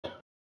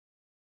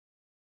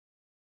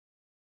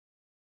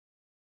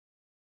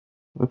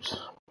Oops.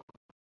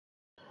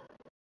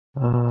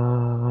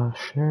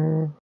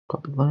 Share,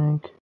 copy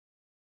link.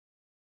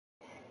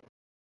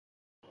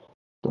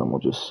 Then we'll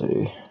just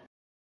say.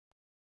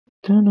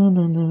 Yep. Then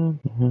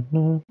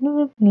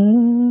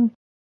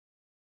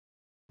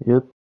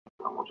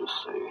we'll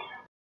just say.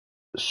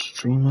 The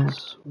stream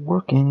is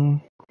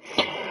working.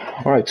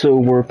 Alright, so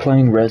we're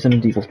playing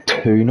Resident Evil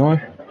 2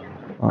 now.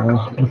 I'm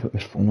gonna put my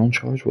phone on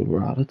charge while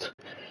we're at it.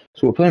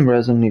 So we're playing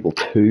Resident Evil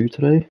 2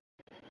 today.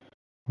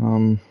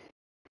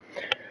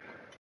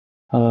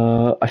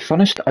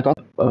 I got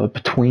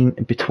between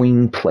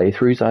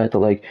playthroughs, I had to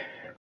like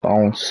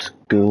balance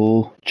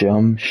school,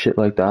 gym, shit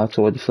like that,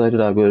 so I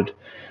decided I would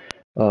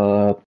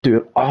do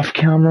it off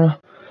camera,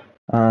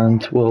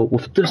 and well,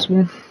 with this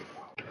one,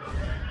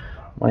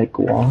 might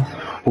go on.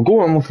 We'll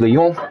go on with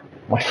Leon,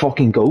 my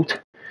fucking goat.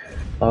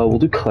 We'll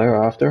do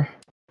Claire after.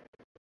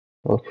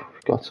 Look,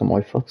 we've got some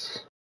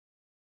outfits.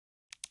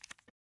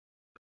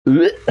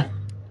 At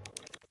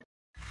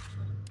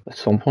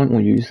some point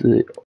we'll use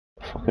the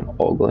fucking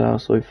ugly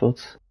ass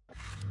outfits.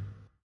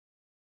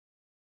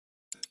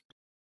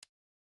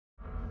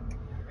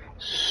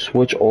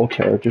 Switch all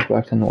characters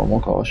back to normal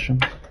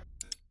costumes.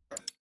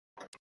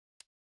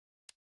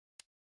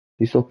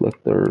 These look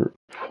like their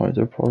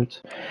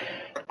counterparts.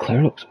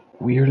 Claire looks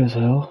weird as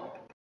hell.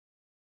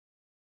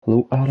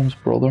 Hello, Adam's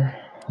brother.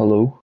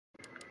 Hello.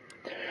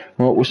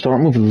 Well, we're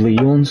starting with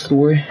Leon's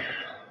story.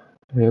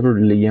 Whoever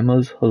Liam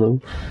is, hello.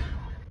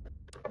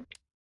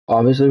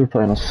 Obviously, we're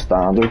playing a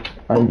standard.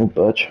 I'm a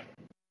bitch.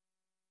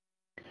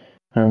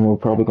 And we're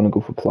probably gonna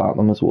go for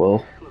platinum as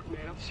well. Look,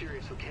 man, I'm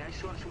serious, okay? I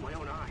saw this with my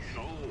own eyes.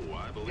 Oh,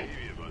 I believe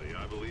you, buddy.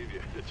 I believe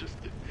you. Just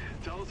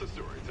tell us a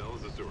story. Tell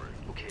us a story.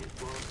 Okay,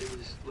 well, it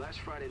was last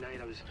Friday night.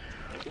 I was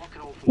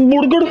walking home from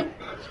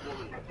this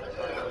woman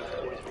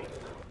towards me.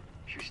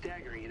 She was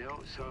staggering, you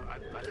know, so I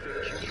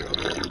figured she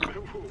was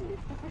drunk.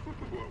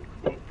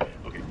 Whoa.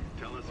 Okay,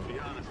 tell us, be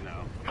honest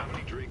now. How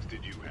many drinks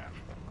did you have?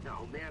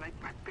 No, man, I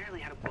barely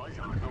had a buzz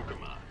on her. Oh,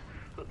 come on.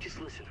 Look, just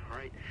listen, all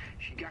right?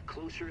 She got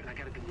closer, and I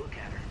got a good look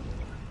at her.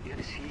 You had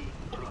to see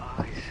her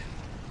eyes,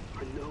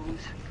 her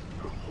nose,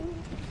 her whole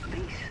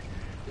face.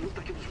 It looked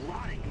like it was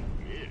rotting.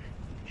 Yeah.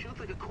 She looked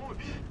like a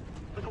corpse.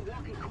 Like a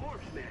walking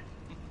corpse, man.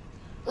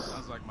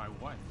 Sounds like my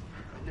wife.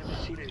 I've never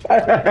seen it.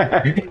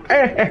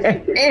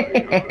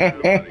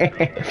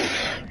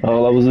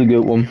 Oh, that was a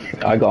good one.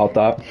 I got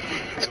that.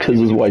 It's because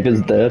his wife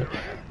is dead. Yeah,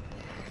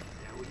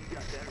 well, you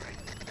got that right.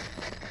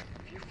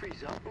 If you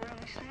freeze up around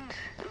these things,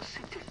 they'll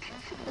sink their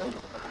teeth in you.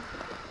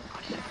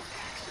 I should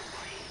attack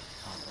somebody.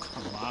 Oh,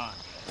 come on.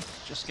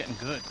 It's just getting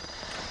good.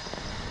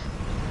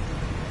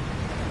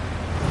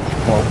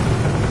 Well,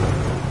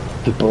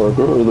 the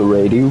burger or the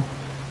radio?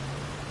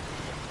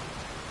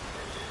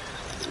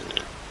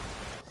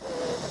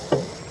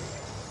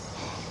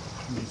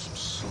 I need some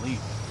sleep.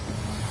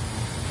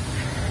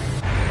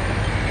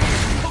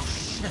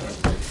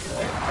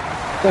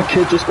 That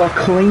kid just got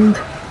cleaned.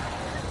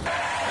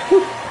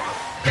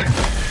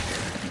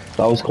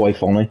 That was quite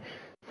funny.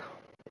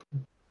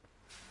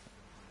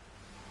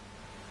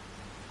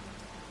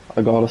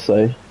 I gotta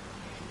say.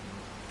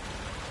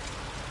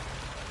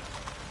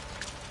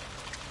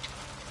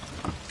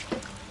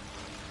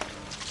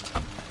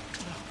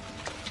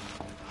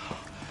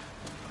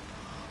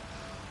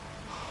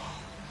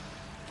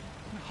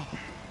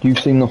 You've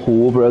seen the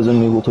whole of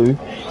Resident Evil 2.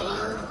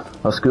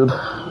 That's good.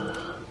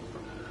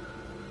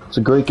 It's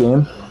a great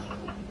game.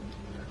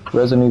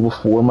 Resident Evil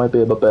 4 might be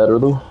a bit better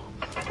though.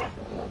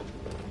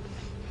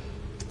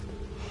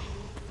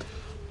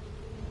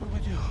 What do I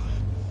do?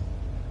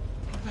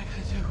 What am I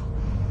gonna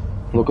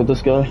do? Look at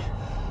this guy.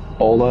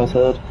 Bald ass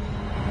head.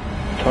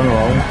 Turn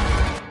around.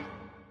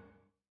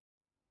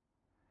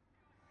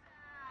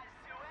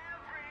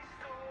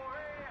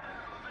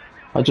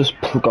 I just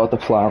got the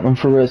platinum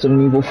for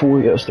Resident Evil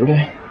 4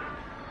 yesterday.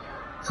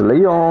 It's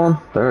Leon.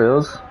 There he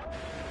is.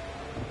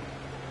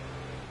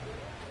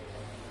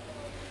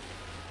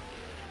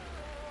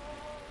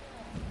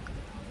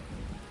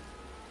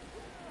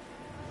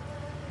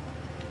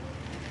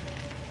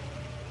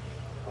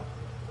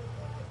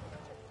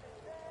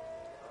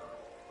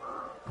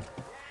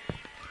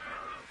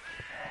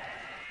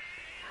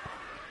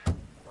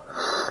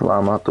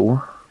 Slam that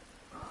door.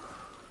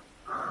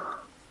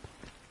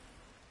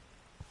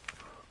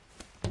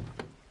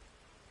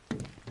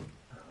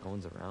 No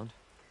one's around.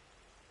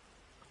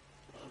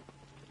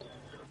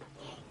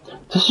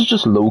 This is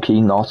just low-key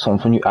not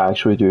something you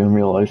actually do in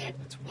real life.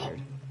 That's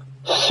weird.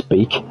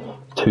 Speak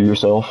to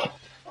yourself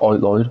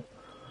out loud.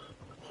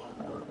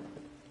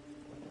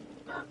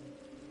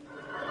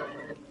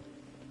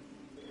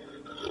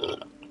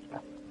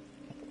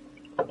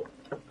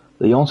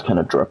 Leon's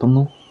kinda dripping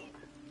though.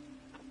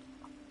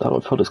 That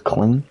outfit is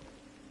clean.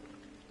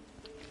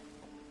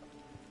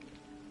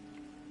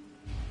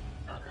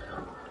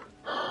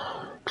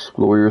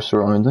 Explore your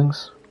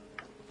surroundings.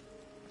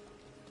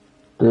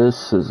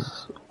 This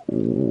is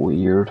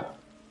weird.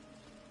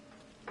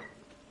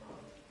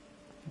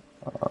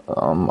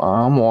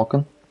 I'm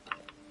walking.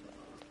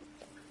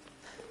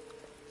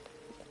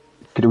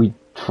 Could we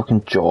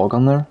fucking jog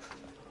on there?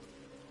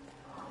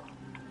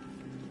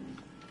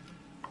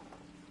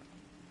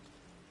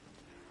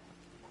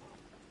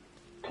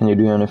 you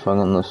do anything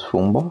in this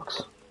phone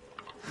box?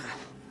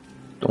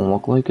 Don't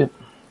look like it.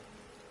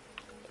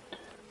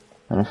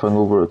 Anything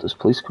over at this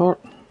police car?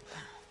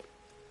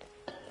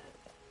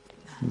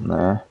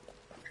 Nah.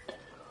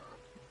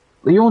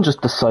 Leon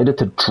just decided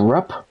to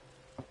drip.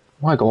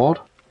 My god.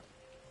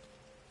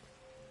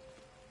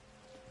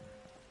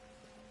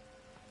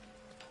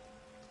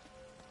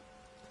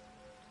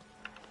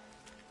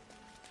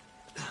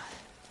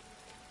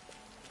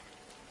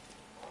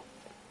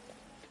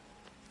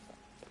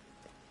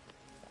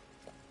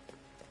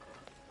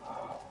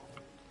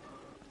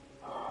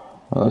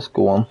 Let's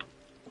go on.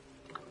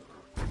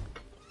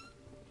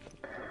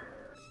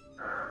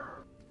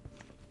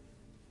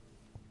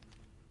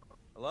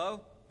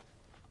 Hello?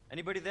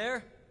 Anybody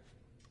there?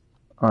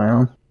 I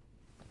am.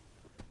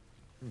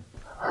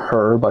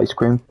 Herb ice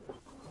cream.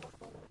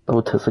 That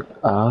would taste like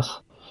ass.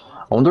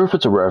 I wonder if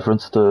it's a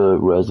reference to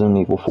Resident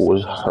Evil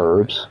 4's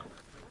Herbs.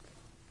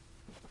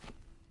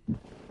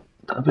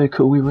 That'd be a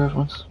cool wee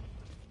reference.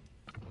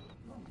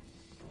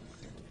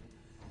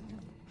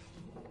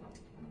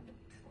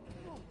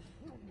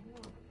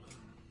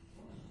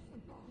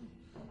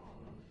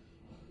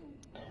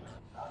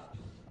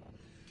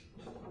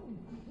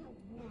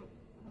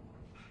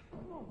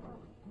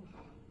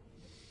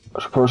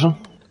 There's a person.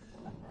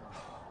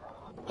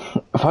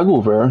 If I go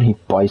over there and he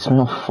bites me,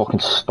 I'll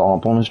fucking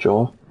stomp on his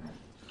jaw.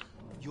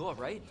 You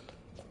alright?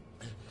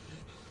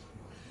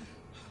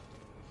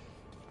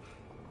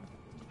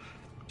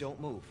 Don't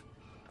move.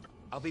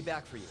 I'll be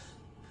back for you.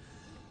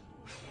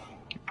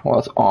 Well,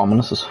 that's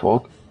ominous as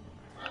fuck.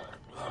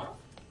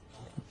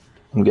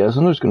 I'm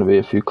guessing there's gonna be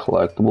a few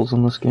collectibles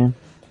in this game.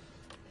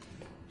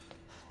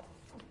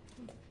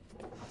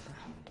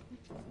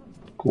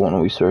 Go on a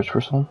wee search for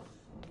some.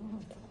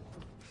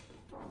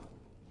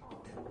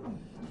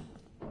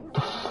 What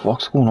the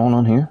fuck's going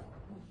on here?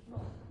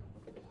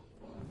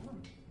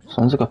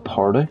 Sounds like a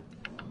party.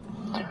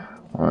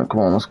 Alright, come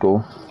on, let's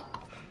go.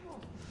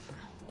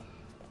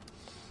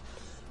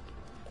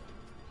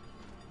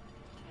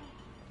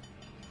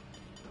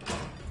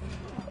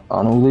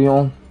 I know,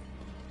 Leon.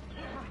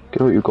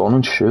 Get out your gun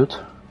and shoot.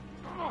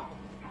 I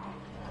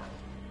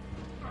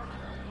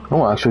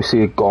don't actually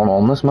see a gun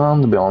on this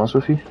man, to be honest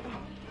with you.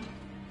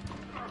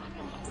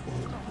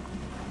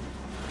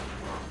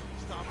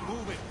 Stop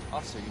moving.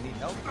 Officer, you need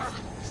help?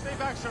 Stay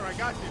back, sir. I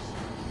got this.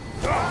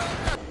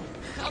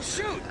 I'll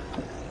shoot!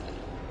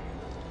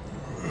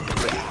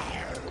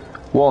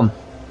 1,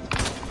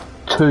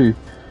 2,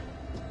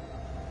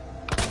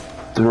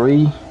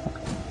 3.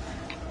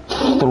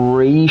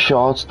 3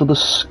 shots to the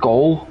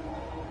skull?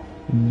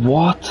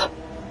 What?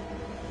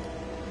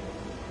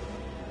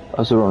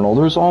 Is there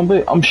another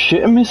zombie? I'm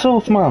shitting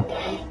myself, man.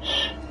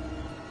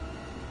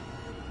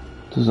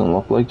 Doesn't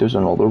look like there's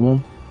another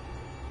one.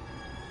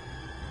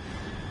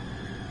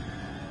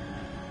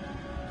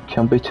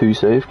 Can't be too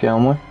safe,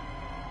 can we?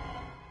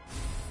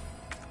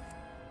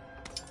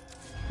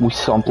 We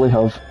simply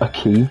have a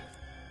key.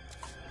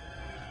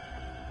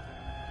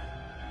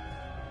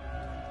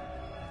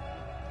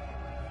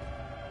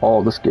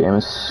 Oh, this game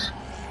is...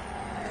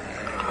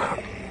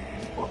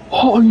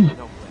 Oh!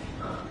 No way.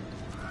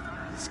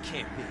 This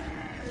can't be.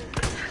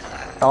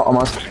 Oh, I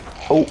must...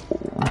 Oh!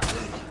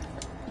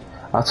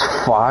 That's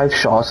 5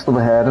 shots to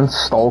the head and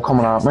still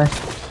coming at me.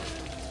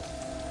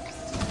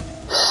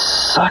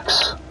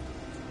 6!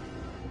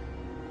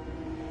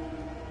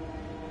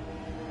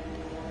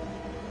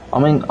 I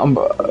mean,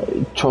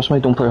 trust me,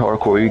 don't play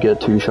hardcore, you get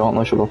 2 shot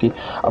unless you're lucky.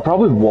 I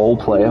probably will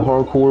play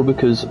hardcore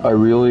because I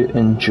really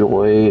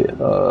enjoy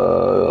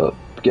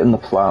getting the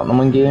platinum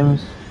in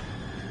games.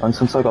 And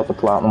since I got the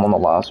platinum on the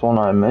last one,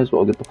 I may as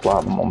well get the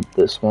platinum on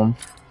this one.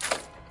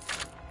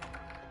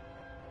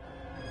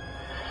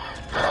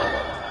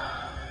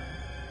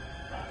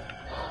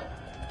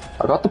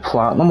 I got the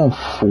platinum on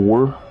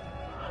 4.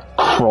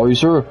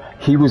 Krauser,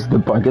 he was the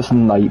biggest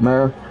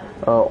nightmare.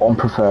 On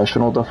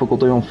professional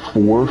difficulty on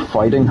 4,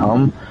 fighting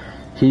him,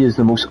 he is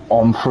the most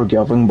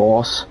unforgiving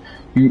boss.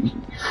 You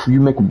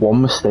make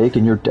one mistake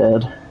and you're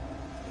dead.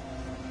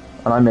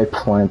 And I made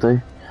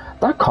plenty.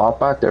 That cop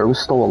back there was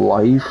still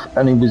alive,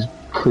 and he was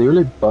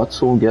clearly bit,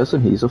 so I'm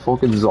guessing he's a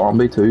fucking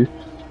zombie too.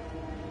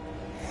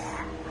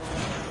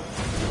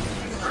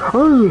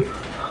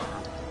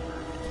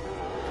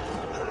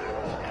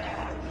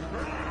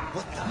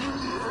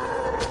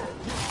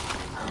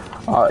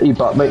 He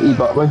bit me,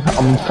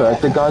 I'm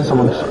infected, guys, I'm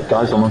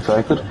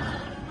infected.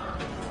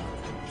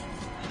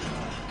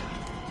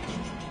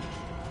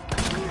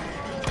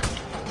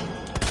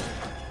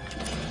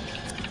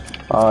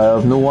 I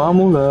have no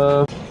ammo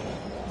left.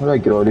 How do I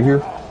get out of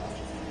here?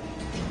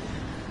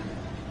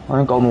 I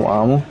ain't got no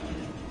ammo.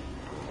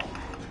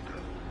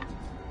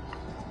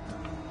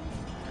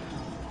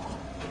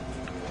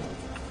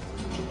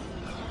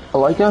 I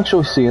like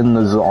actually seeing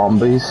the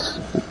zombies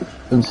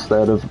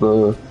instead of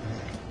the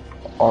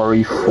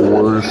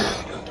RE4's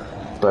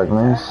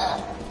bigness.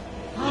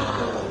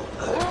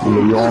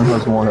 Leon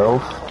has more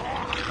health.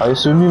 I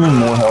assume you mean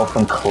more health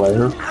than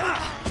Claire.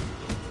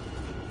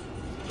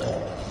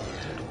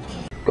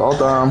 God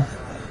damn.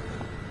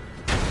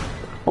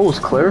 Oh, it's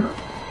Claire.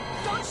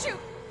 Don't shoot!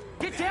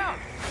 Get down!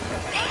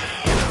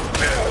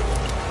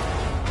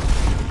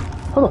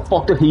 How the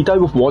fuck did he die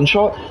with one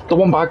shot? The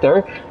one back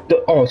there?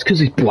 Oh, it's because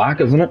he's black,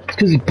 isn't it? It's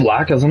because he's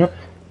black, isn't it?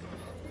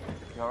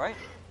 You alright?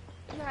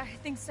 Yeah, I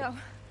think so.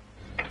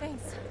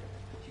 Thanks.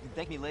 You can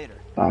thank me later.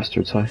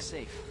 Bastards, I'm hey.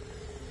 safe.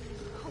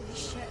 Holy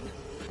shit.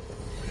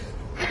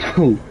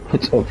 Oh,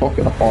 it's a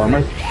fucking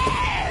armor.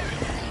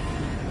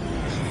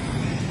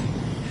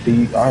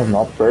 I'm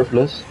not prepared for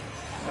this.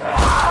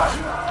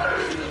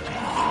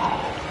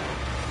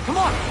 Come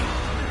on!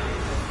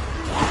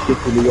 Get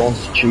to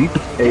Leon's Jeep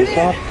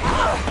ASAP.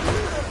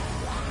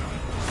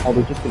 Oh,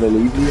 they're just gonna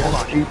leave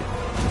Leon's Jeep.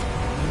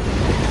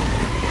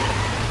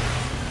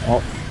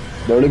 Oh,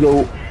 there they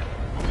go.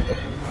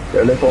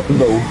 There they fucking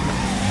go.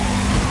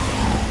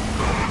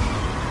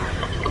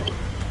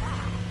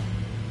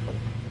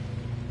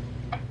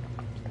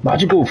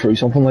 Imagine going through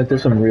something like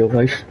this in real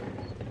life.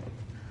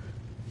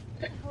 What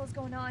the hell is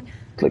going on?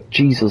 It's like,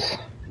 Jesus.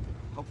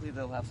 Hopefully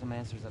they'll have some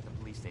answers at the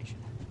police station.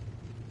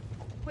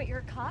 Wait, you're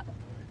a cop?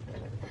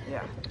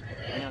 Yeah.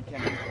 Leon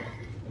Kennedy.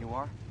 You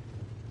are?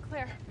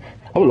 Claire.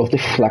 I would love to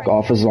flick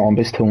off a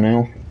zombie's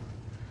toenail.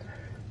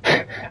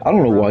 I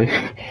don't know why.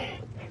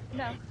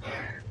 No. I'm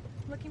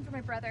looking for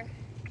my brother.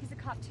 He's a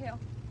cop too.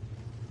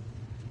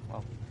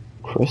 Well,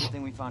 Chris? good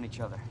thing we found each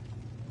other.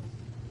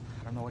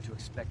 I don't know what to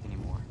expect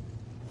anymore.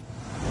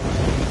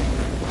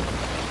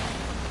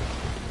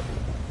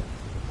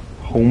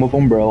 Home of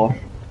Umbrella.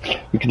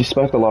 You can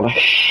expect a lot of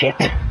shit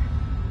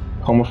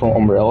coming from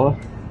Umbrella.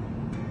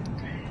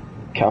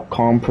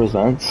 Capcom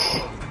presents.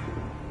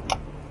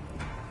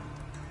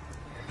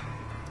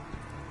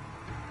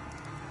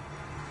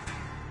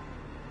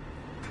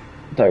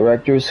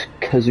 Directors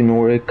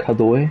Kazunori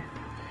Kadoi.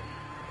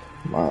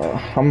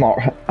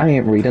 I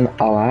ain't reading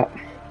a lot.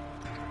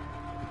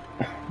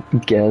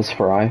 Gez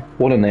Fry.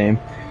 What a name.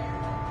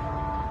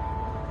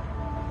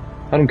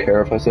 I don't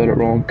care if I said it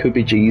wrong. Could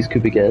be G's,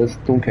 could be Gez.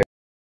 Don't care.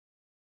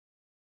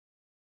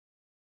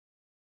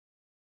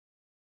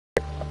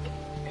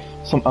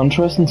 Some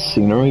interesting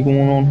scenery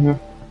going on here.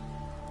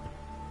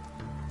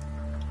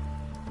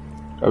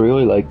 I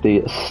really like the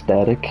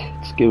aesthetic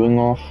it's giving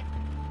off.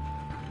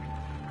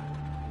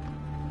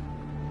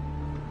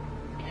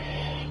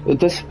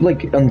 This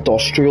like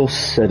industrial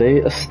city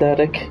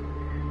aesthetic.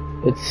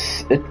 It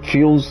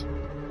feels.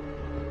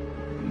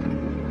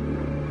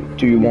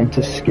 Do you want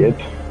to skip?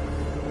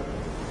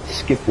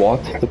 Skip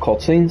what? The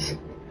cutscenes?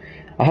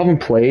 I haven't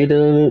played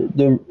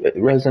the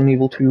Resident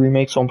Evil 2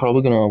 remake, so I'm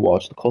probably gonna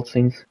watch the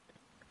cutscenes.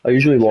 I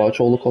usually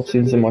watch all the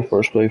cutscenes in my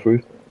first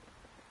playthrough.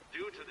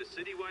 Due to the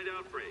citywide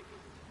outbreak,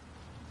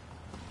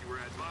 you are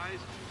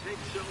advised to take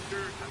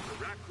shelter at the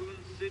Raccoon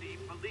City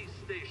Police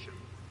Station.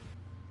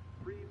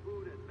 Free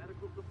food and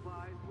medical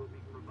supplies will be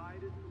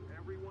provided to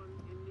everyone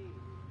in need.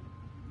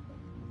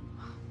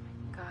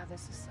 God,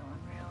 this is so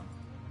unreal.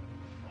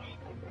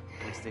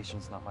 Police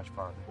station's not much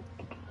farther.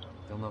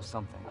 They'll know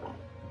something.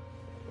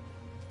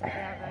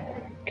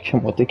 Yeah,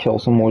 Can't wait to kill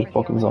some more but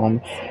fucking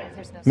zombies.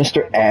 there's no Mr.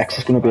 survivors. X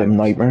is gonna be a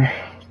nightmare.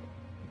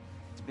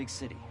 It's a big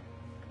city.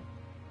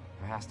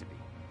 There has to be.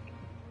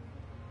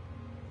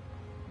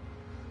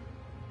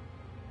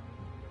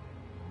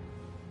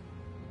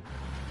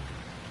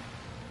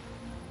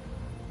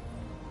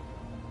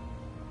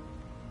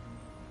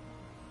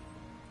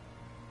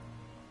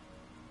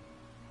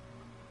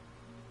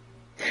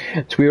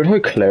 It's weird how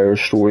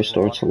Claire's story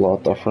starts a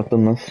lot different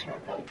than this.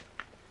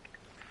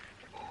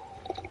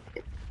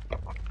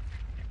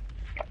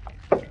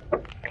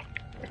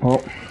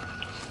 Oh,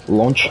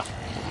 lunch.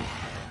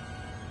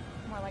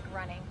 More like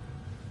running.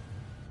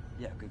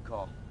 Yeah, good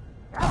call.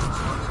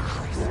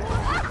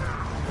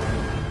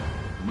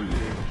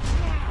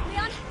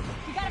 Leon,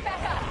 you gotta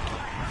back up.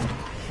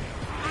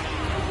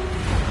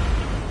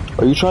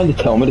 Are you trying to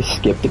tell me to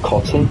skip the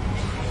cutscene?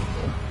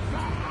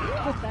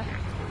 What the?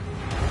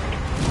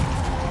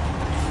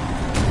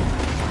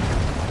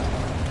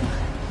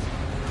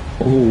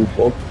 Oh,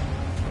 fuck.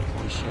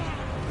 Holy shit.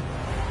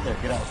 There,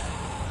 get out.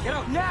 Get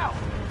out now!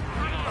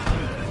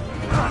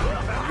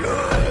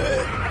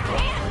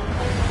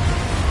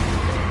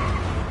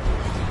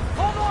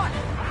 Hold on!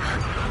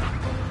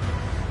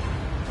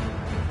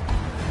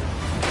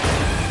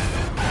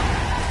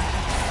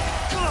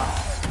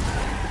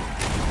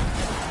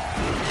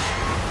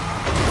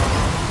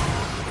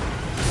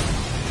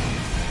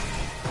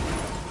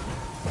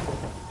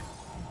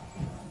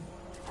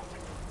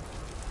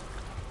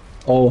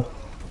 Oh.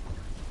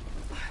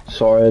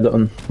 Sorry, I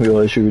didn't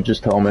realize you would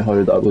just tell me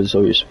how that was how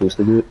you're supposed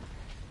to do it.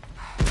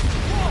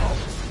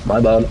 My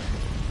bad.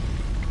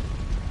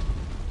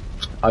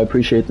 I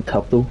appreciate the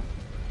tip though.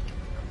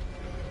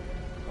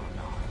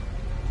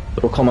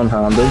 It'll come in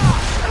handy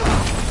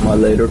in my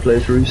later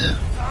playthroughs.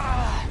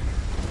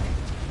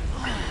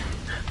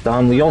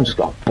 Damn, Leon just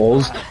got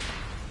buzzed.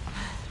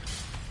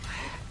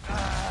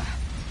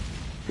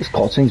 This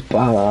cutscene's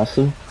badass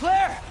though.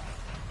 Claire!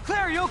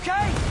 Claire, you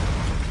okay?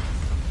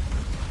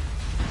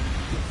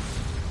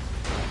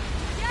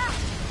 Yeah,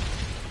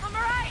 I'm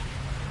alright.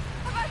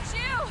 How about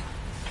you?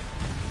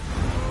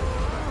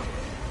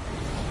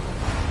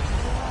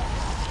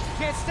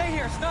 can't stay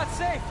here. It's not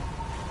safe.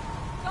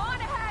 Go on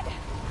ahead.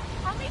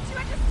 I'll meet you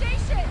at the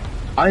station.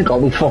 I ain't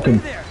got no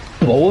fucking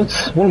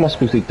bullets. What am I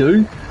supposed to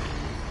do?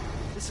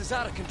 This is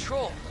out of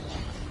control.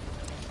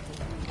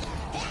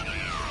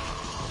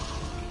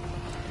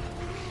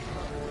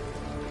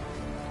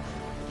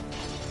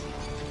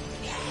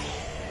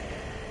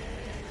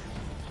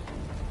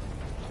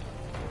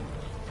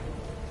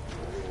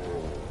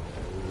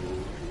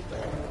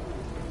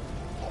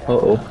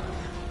 Uh-oh.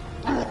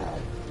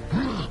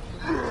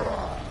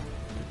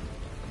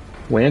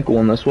 We ain't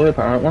going this way,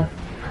 apparently.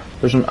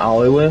 There's an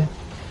alleyway.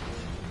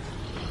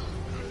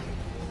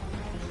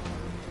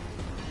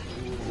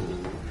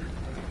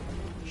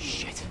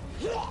 Shit.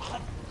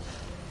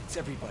 It's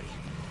everybody.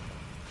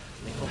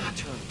 They both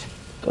turned.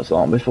 That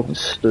zombie fucking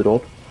stood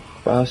up.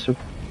 Bastard.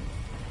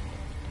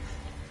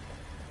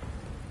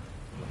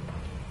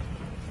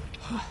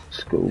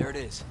 Let's go. There it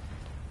is.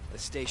 The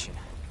station.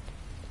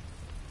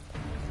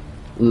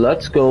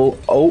 Let's go.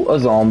 Oh, a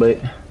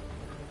zombie.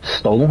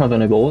 Still don't have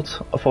any bullets.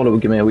 I thought it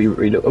would give me a wee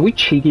reload. A wee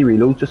cheeky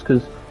reload just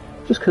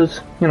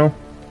cause, you know.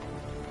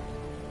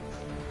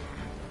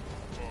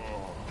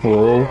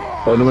 Whoa,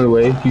 out of my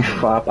way, you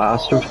fat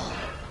bastard.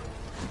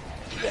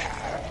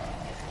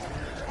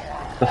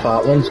 The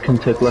fat ones can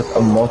take like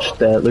a much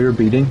deadlier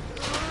beating.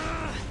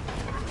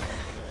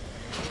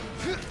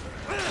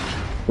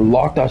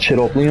 Lock that shit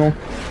up, Leon.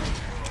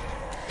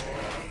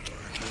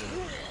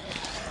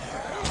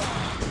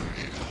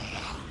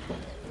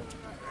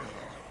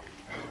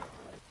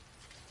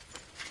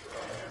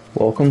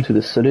 Welcome to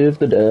the City of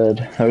the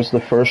Dead. There's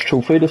the first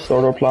trophy to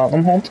start our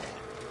platinum hunt.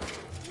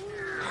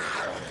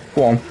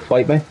 Go on,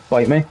 bite me,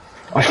 bite me.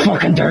 I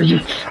fucking dare you!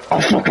 I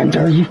fucking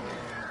dare you!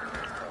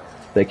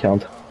 They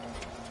can't.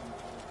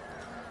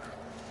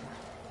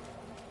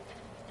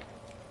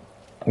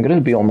 I'm gonna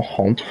be on the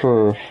hunt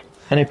for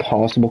any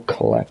possible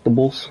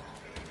collectibles.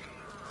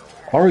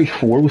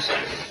 RE4 was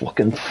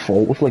fucking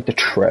full with like the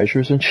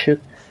treasures and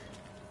shit.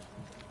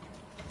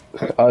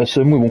 I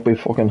assume we won't be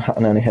fucking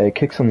hitting any head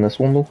kicks in this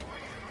one though.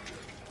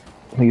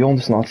 Leon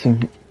does not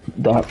seem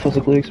that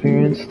physically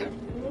experienced.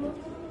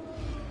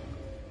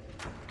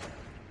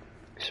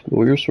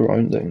 Explore your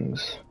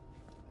surroundings.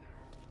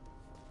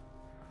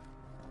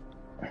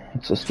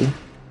 What's this do?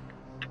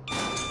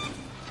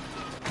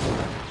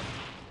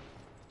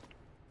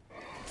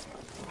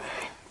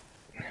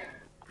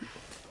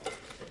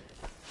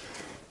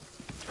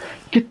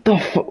 Get the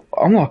fuck.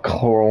 I'm not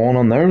crawling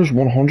on there, there's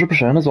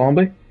 100% a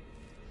zombie.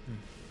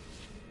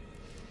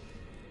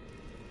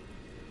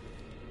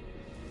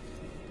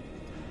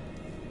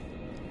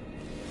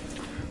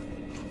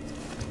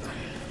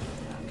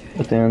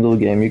 At the end of the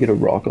game, you get a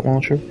rocket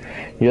launcher.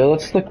 Yeah,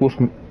 let's stick with.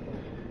 Hold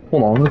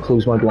on, I'm gonna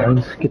close my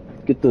blinds.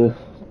 Get the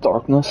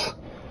darkness.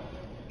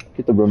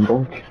 Get the room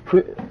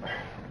dark.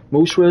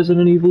 Most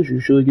Resident Evils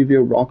usually give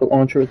you a rocket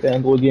launcher at the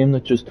end of the game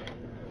that just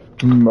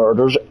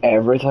murders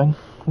everything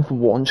with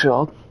one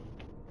shot.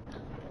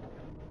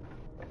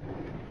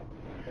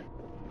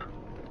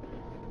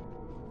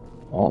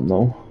 Oh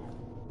no,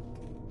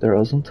 there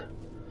isn't.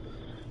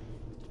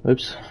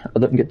 Oops, I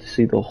didn't get to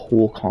see the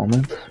whole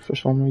comment for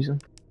some reason.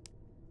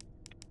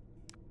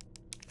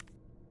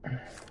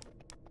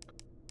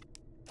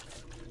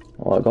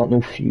 Oh, I got no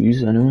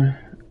fuse anyway.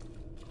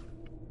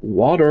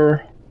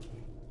 Water.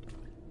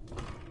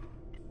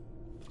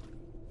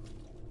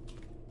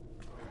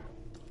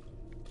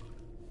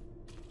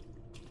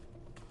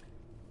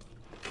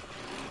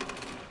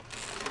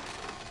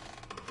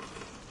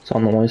 It's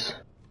on noise.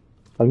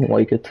 I don't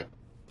like it.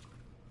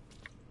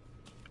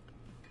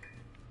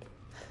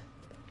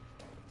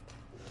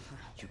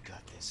 You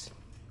got this.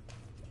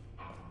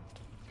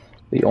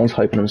 Leon's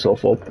hyping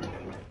himself up.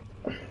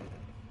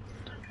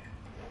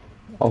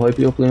 I'll hype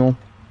you up, Leon.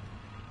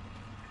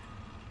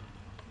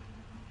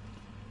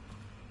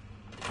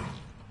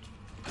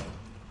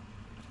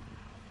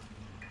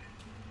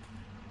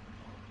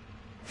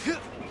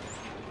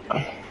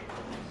 I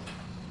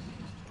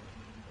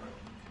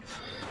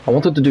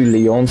wanted to do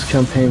Leon's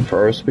campaign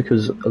first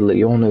because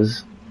Leon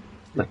is,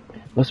 like,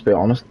 let's be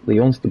honest,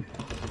 Leon's the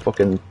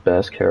fucking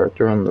best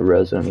character in the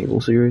Resident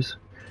Evil series.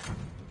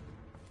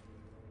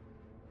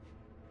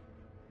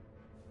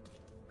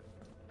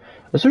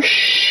 Is there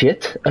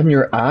shit in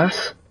your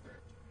ass?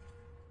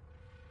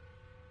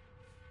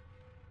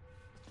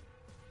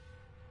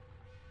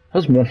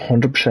 That's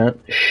 100%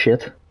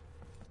 shit.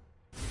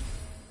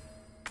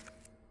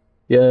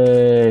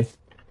 Yay.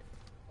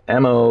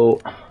 Ammo.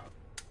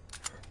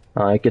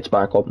 It gets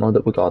back up now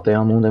that we got the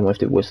ammo, then we have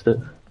to waste it.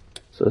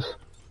 What's this?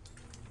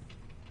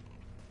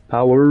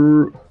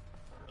 Power.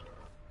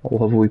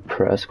 We'll have a wee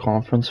press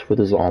conference for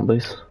the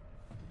zombies.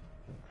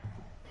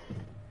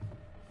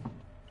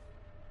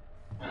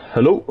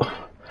 Hello?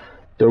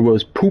 There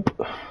was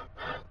poop.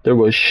 There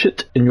was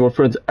shit in your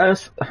friend's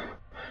ass.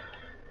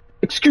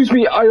 Excuse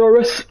me,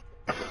 IRS.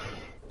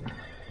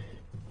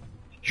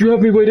 You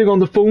have me waiting on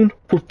the phone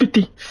for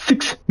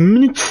 56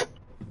 minutes.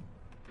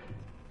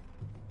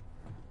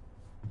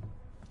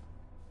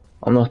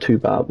 I'm not too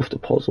bad with the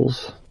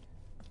puzzles.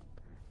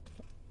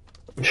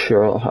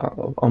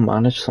 Sure, I'll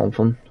manage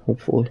something,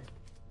 hopefully.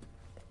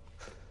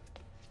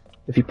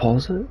 If you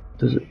pause it,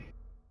 does it?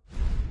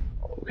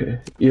 Okay.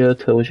 Yeah, it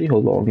tells you how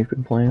long you've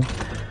been playing.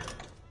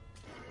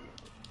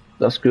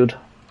 That's good.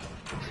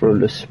 For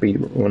the speed,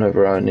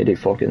 whenever I need a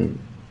fucking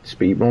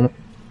speed run it.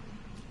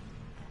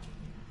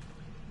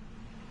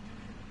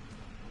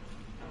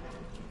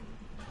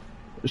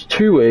 There's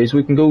two ways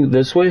we can go.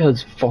 This way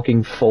has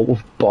fucking full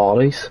of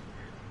bodies.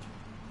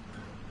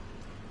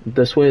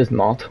 This way is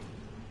not.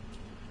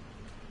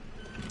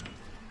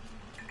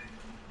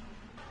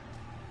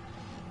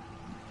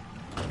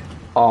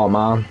 Oh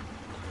man.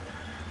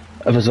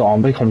 If a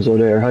zombie comes out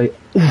of air height,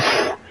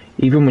 oof,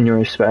 even when you're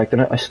expecting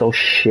it, I still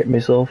shit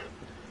myself.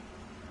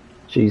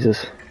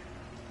 Jesus.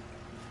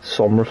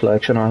 Some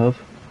reflection I have.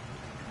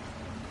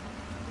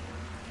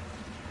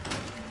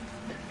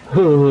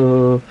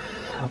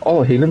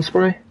 Oh, healing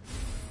spray?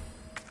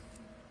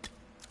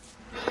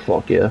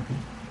 Fuck yeah.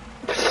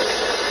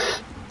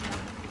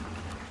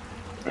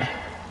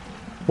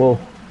 Well,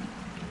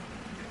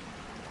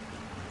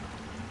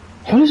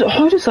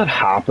 how does that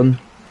happen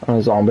in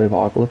a zombie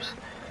apocalypse?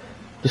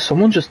 Does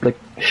someone just like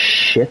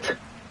shit?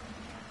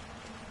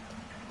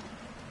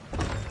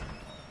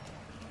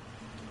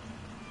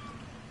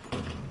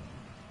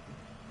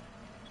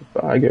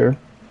 Bag here.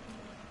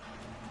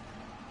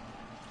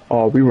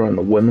 Oh, we were in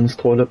the women's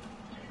toilet.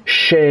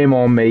 Shame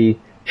on me.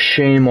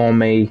 Shame on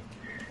me.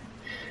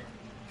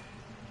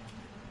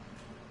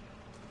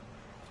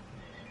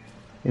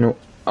 You know,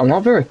 I'm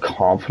not very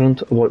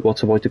confident about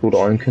what's about to go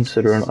down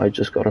considering I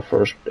just got a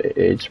first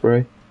aid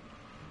spray.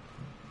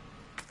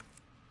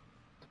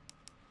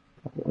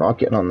 We're not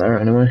getting on there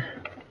anyway.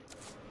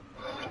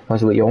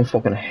 As Leon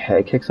fucking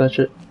head kicks that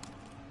shit.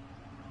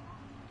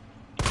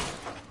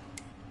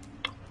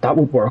 That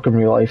would work in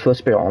real life,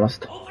 let's be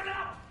honest. Open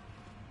up!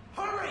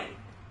 Hurry!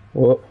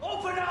 What?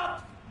 Open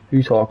up! Who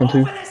you talking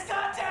to? Open this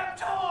goddamn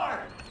door!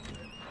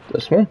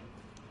 This one?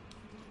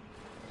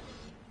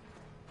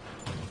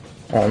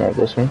 I don't know,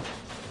 this one.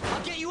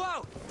 I'll get you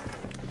out.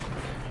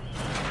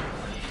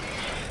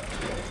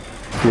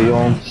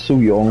 Leon, so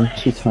young,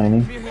 so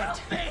tiny.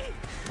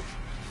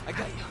 I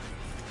got you.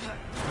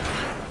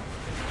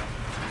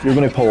 You're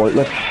gonna pull out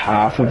like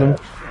half of him.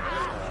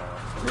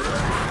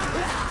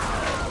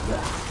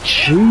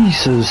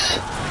 Jesus!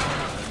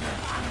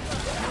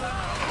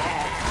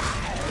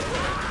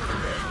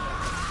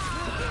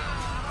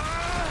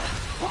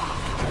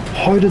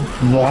 How did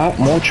that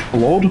much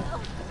blood?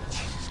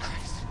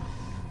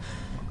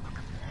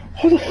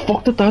 How the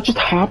fuck did that just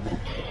happen?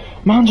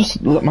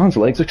 Man's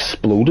legs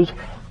exploded.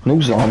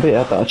 No zombie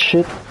ate that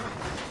shit.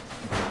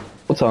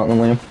 What's happening,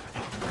 Liam?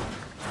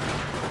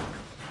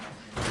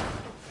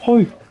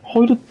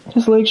 How did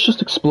his legs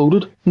just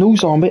exploded? No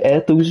zombie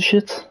ate those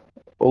shits.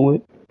 Oh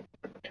wait.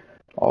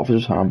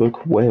 Officer's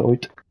handbook, way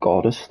out,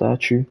 goddess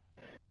statue.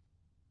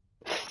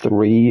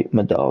 3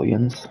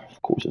 medallions.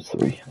 Of course it's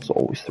 3. It's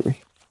always 3.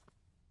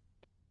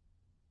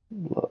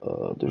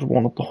 There's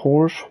one at the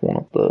horse, one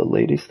at the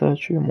lady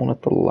statue, and one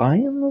at the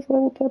lion. Is that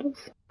what that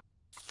is?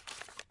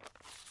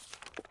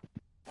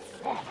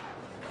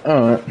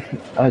 Alright,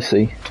 I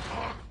see.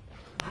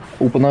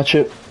 Open that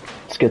shit.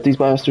 Let's get these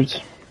bastards.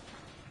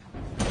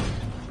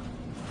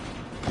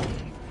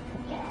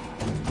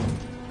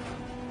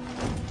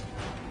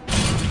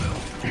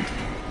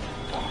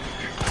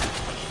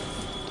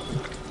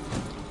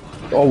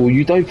 Oh, well,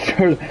 you died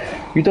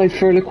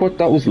fairly quick.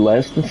 That was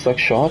less than 6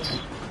 shots.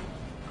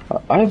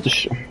 I have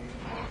to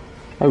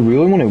I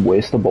really want to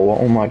waste a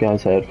bullet on my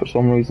guy's head for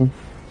some reason.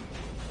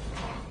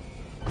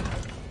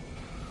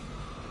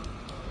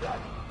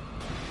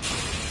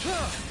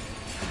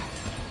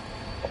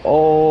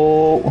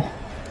 Oh,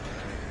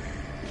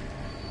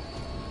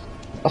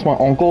 that's my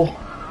uncle.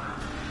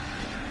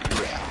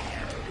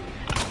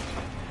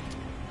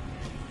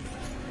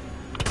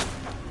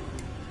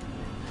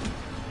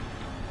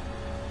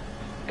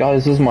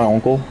 Guys, this is my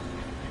uncle.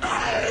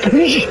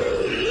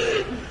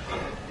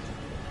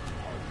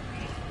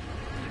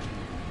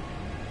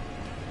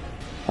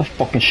 I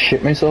fucking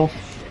shit myself.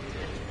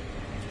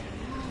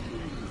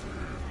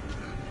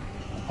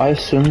 I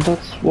assumed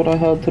that's what I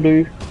had to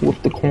do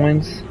with the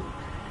coins.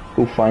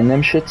 Go find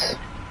them shits.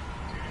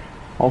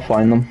 I'll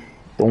find them.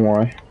 Don't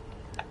worry.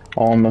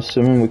 I'm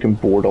assuming we can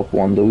board up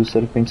windows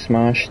that have been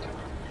smashed.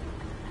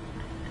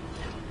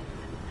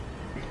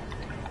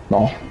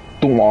 No,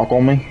 don't lock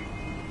on me.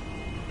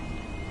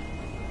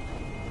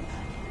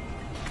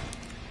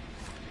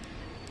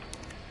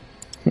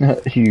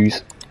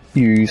 Use.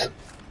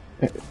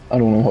 I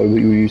don't know how, but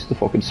you use the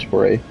fucking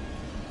spray.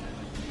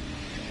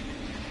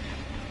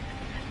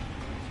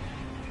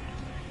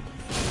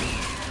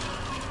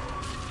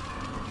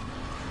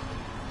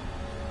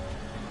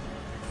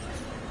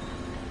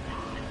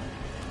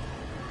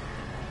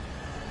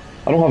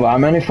 I don't have that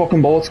many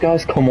fucking bullets,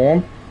 guys, come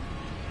on.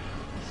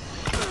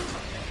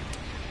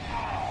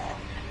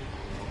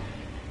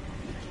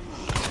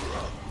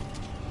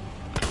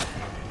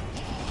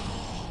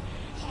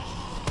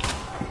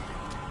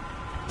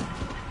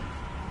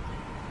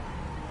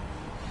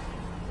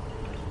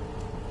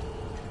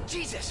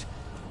 Jesus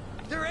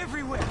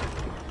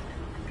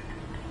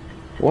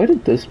Why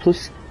did this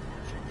place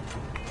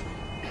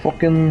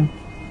fucking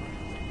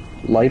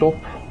light up?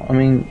 I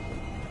mean,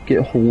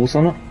 get holes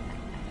in it.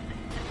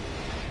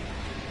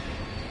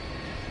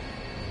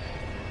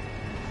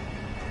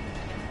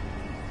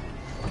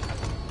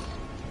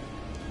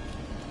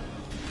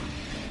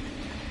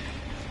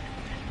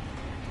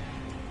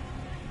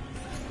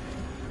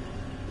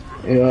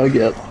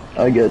 Yeah,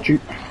 I get you.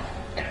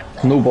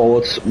 No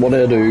bullets. What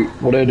do I do?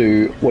 What do I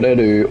do? What do I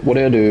do? What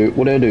do I do?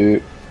 What do I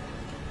do?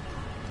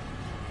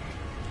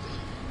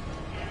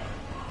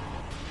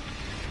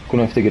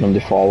 Gonna have to get him to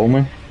follow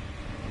me,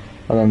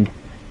 and then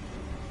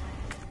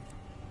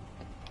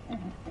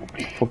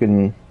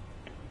fucking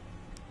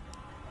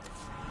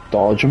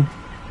dodge him.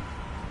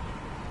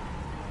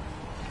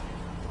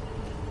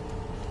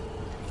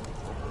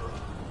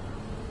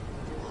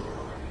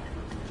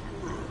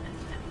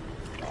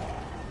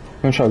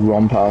 I'm gonna try to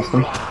run past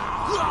him.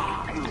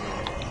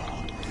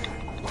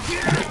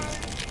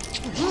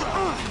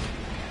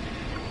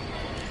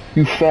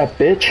 You fat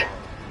bitch!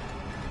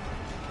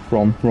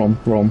 Run, run,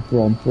 run,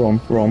 run,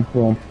 run, run,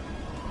 run.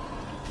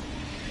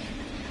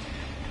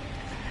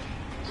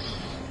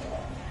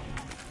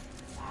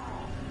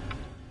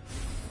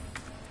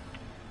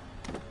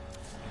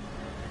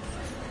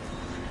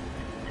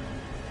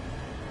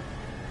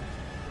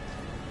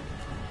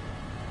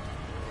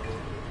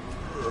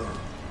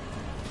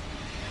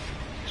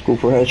 Let's go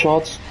for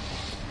headshots.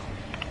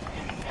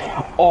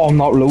 Oh, I'm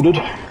not loaded.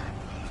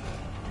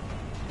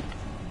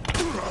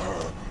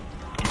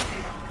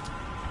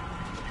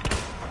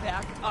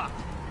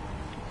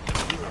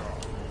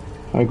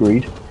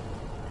 Agreed.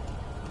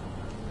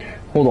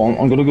 Hold on,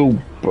 I'm gonna go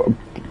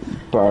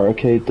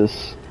barricade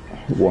this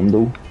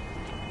window.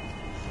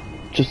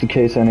 Just in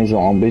case any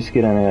zombies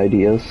get any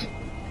ideas.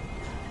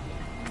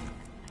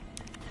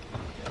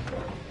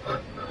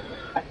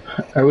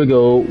 There we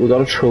go, we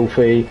got a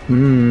trophy.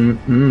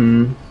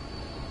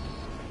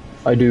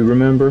 I do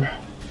remember.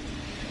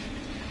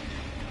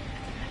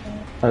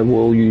 I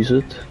will use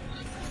it.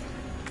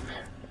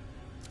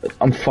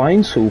 I'm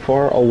fine so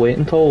far, I'll wait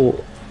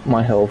until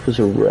my health is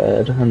a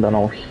red and then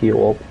I'll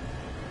heal up.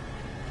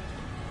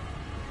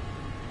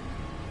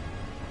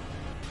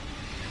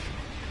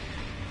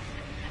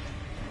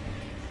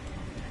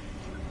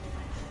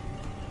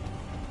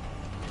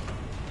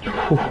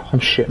 Whew, I'm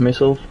shitting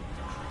myself.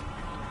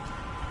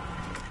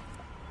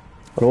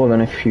 I don't have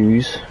any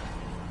fuse.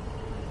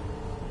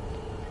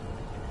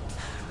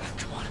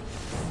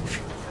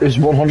 There's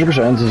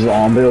 100% a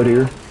zombie out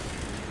here.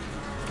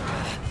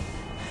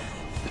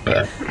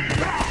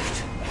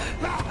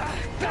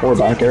 Or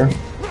back there.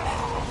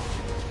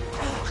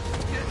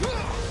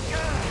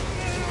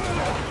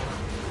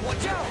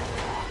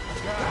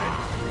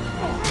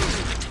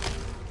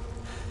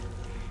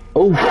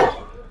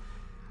 Oh!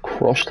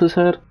 Crushed his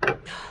head.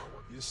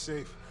 You're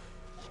safe.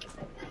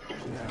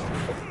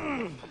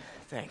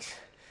 Thanks.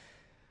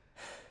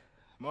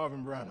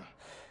 Marvin Branagh.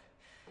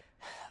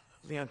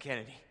 Leon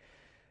Kennedy.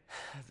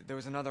 There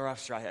was another off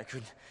strike. I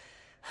couldn't...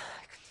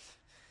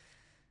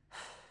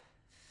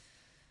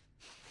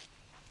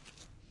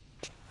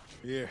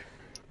 Here.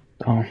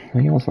 Oh,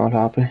 Leon's not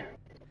happy.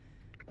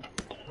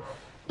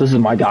 This is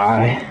my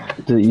guy.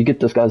 You get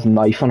this guy's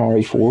knife on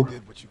RE4. You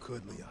did what you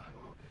could, Leon.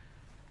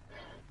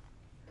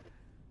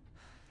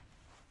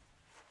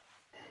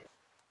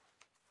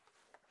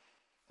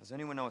 Does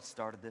anyone know what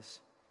started this?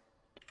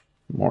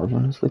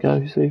 Marvin is the guy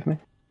who saved me.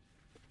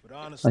 But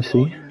honestly, I see.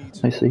 all you need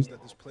to I know see. is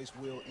that this place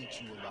will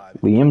eat you alive.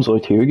 Liam's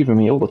out here giving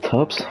me all the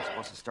tips. I was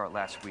supposed to start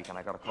last week, and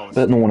I got a call.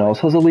 Bet no one else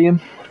has a Liam.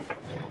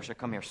 I wish I'd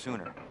come here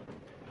sooner.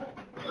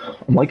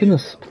 I'm liking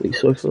this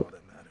police That's all outfit.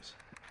 that matters.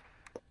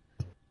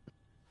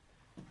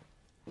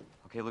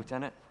 Okay,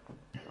 Lieutenant,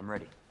 I'm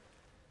ready.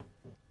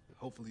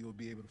 Hopefully you'll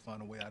be able to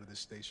find a way out of this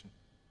station.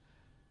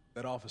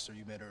 That officer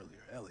you met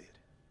earlier, Elliot.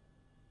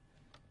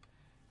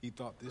 He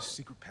thought this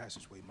secret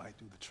passageway might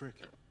do the trick.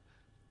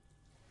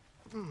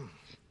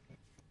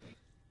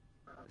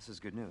 This is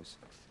good news.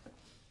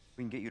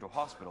 We can get you to a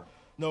hospital.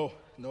 No,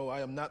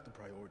 I am not the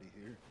priority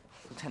here.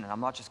 Lieutenant,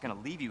 I'm not just gonna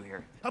leave you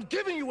here. I'm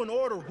giving you an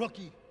order,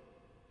 rookie.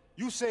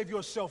 You save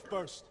yourself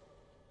first.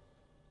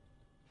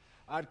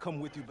 I'd come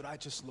with you, but I'd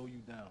just slow you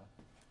down.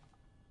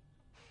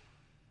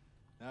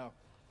 Now,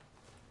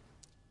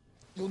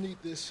 you'll need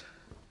this.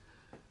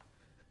 I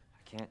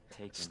can't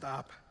take him.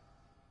 Stop.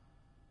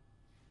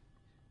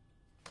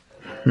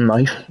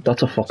 Knife?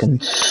 That's a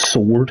fucking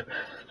sword.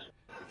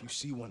 If you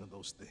see one of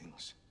those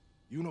things,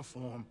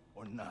 uniform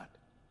or not,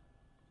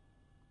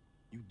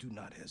 you do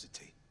not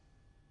hesitate.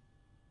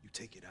 You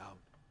take it out,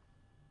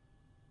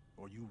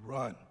 or you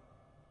run.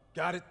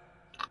 Got it?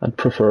 I'd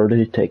prefer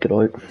to take it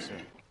out.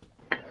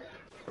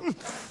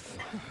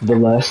 The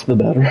less, the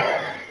better.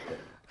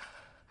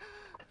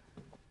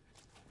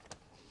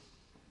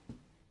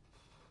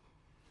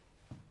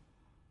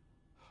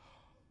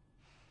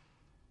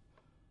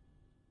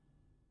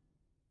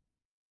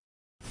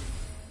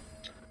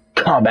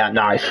 Combat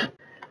knife.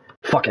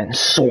 Fucking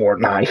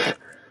sword knife.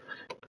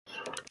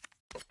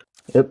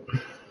 Yep.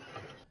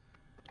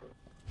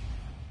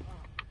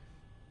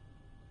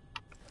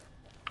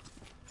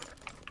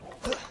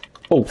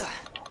 Oh,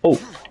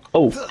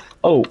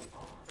 oh.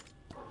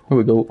 Here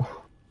we go.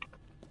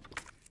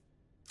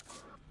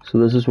 So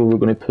this is where we're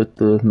going to put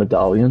the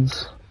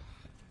medallions.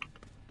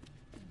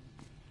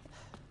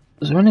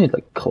 Is there any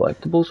like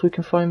collectibles we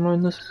can find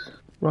around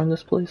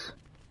this place?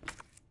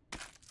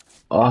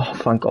 Oh,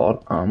 thank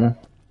God, ammo.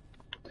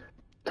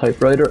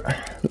 Typewriter.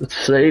 Let's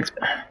save.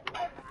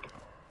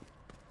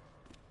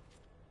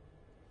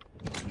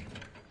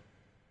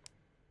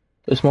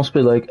 This must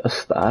be like a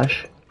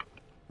stash.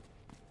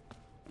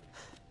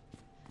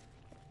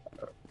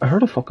 I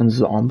heard a fucking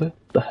zombie.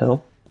 The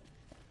hell?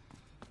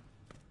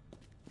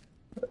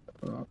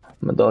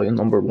 Medallion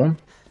number 1.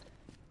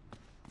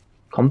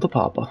 Come to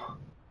Papa.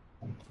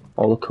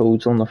 All the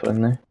codes on the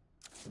thing there.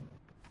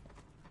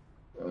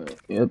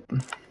 Yep.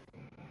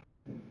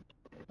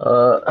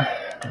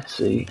 Let's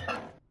see.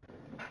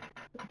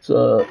 It's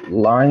a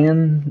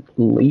lion,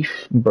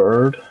 leaf,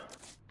 bird.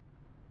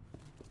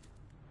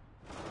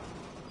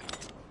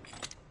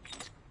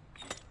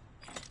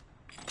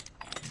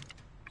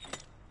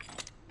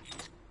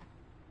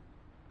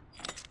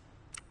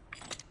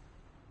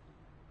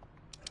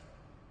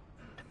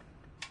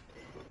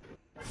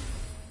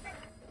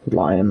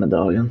 Lion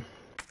medallion.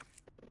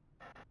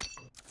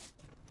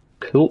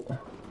 Cool.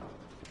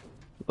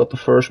 Got the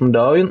first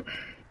medallion.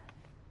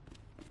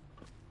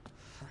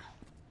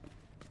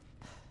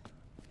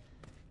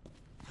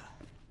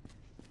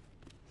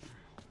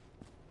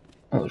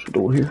 Oh, there's a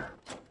door here.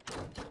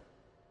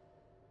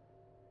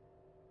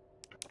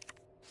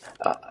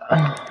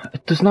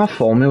 It does not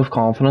fill me with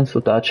confidence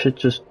that that shit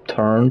just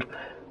turned.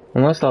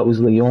 Unless that was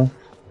Leon.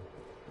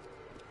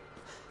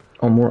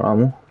 Oh, more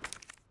ammo.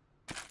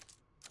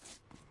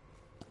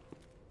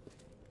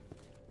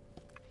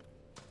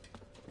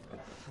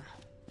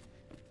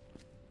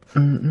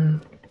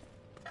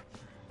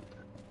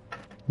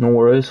 No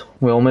worries,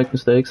 we all make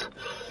mistakes.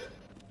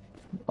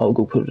 I'll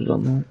go put it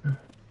on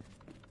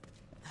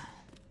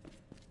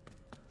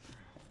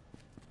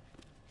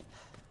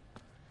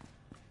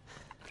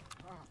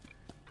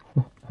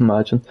that.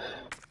 Imagine.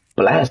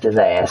 Blast his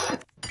ass!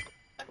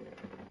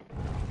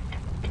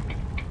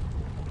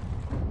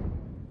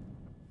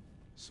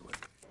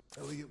 Slick.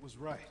 Elliot was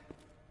right.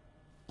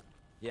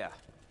 Yeah,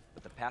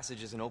 but the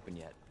passage isn't open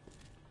yet.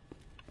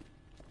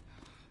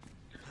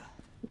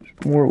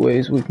 There's more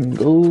ways we can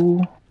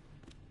go.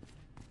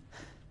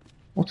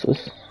 What's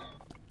this?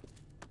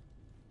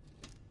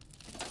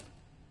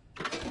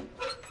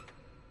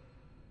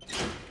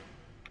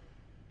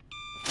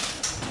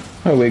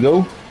 There we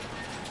go.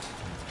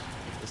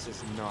 This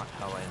is not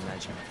how I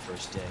imagined my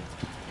first day.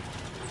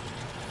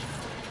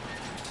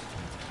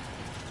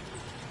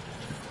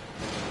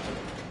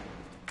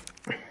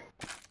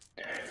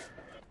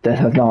 This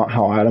is not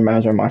how I'd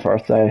imagine my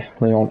first day.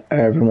 Leon,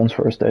 everyone's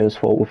first day is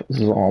full with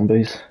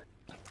zombies.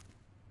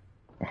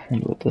 I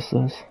wonder what this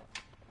is.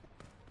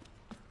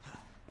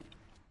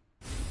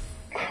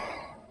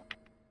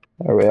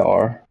 There we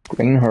are.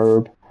 Green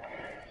herb.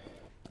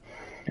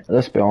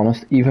 Let's be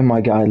honest, even my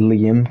guy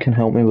Liam can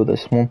help me with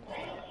this one.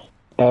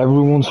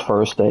 Everyone's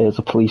first day as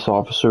a police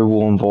officer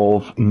will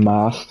involve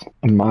mass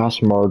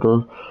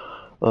murder,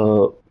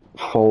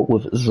 fought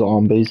with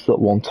zombies that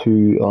want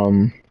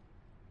to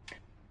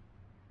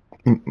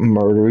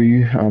murder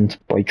you and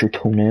bite your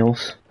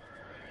toenails.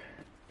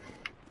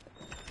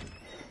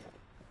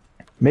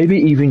 Maybe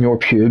even your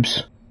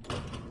pubes.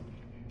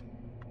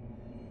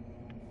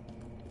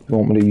 You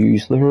want me to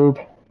use the herb?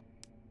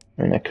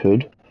 I mean, I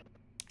could.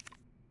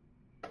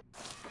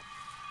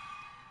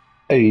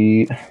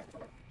 Hey,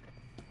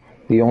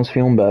 Leon's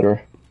feeling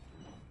better.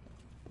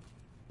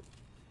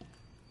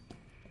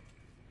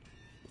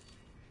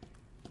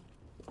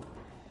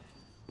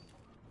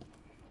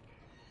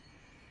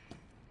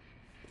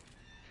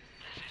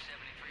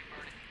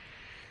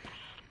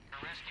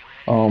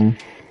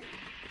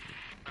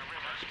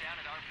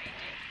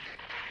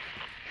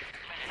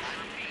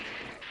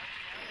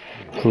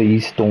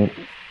 Please don't,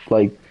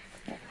 like,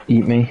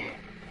 eat me.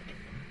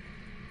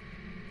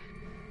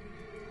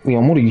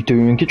 Leon, what are you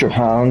doing? Get your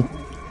hand.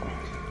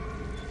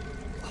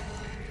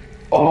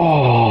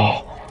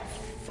 Oh!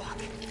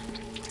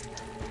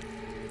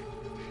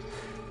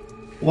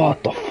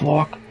 What the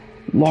fuck?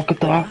 Look at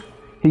that.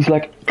 He's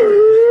like...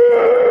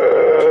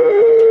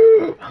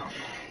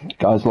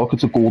 Guys, look,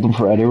 it's a Golden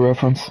Freddy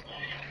reference.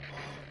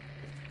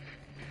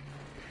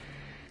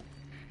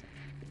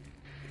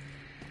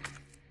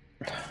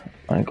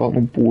 I ain't got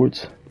no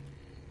boards.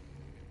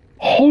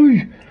 How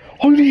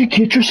do you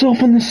get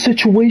yourself in this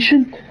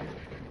situation?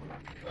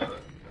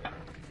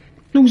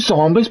 No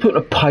zombies putting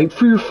a pipe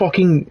through your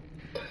fucking...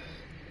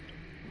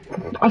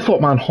 I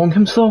thought man hung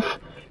himself.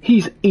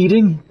 He's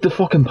eating the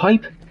fucking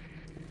pipe.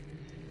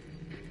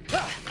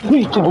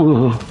 Wait,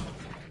 oh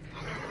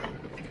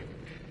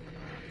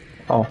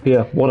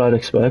yeah, what I'd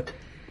expect.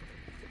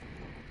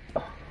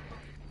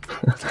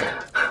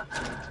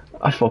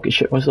 I fucking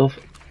shit myself.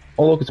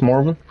 Oh look, it's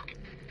Marvin.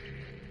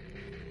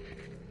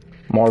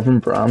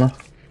 Marvin Brana.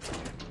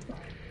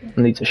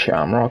 Needs a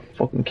shamrock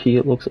fucking key,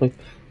 it looks like.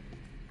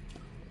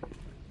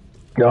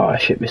 Oh, I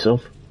shit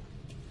myself.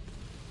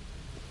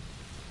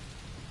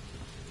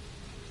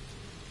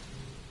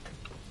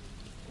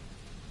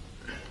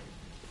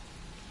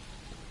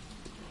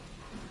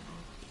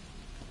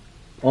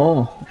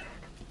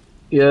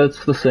 Yeah,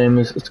 it's the same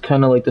as, it's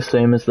kind of like the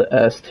same as the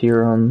S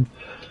tier on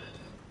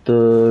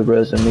the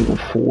Resident Evil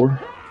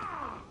 4.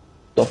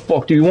 The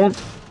fuck do you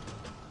want?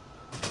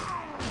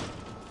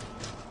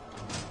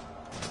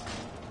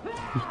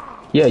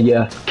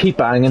 Yeah, keep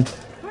banging.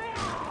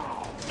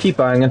 Keep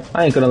banging.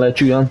 I ain't gonna let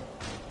you in.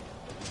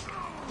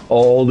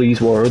 All these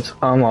words,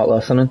 I'm not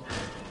listening.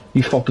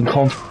 You fucking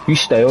cunt. You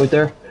stay out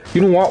there.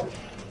 You know what?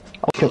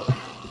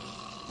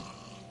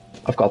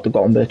 I've got the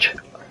gun, bitch.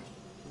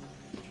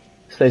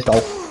 Stay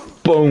still.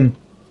 Boom.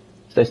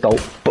 Stay still.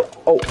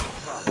 Oh.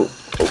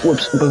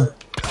 Whoops. Boom.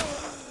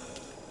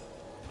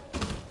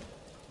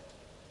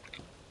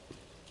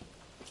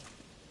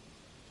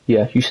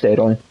 Yeah, you stay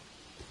down.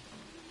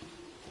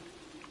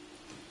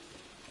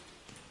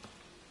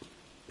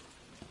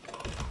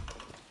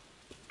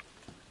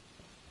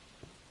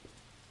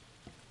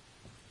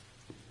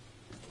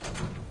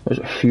 There's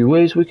a few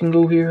ways we can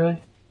go here, eh?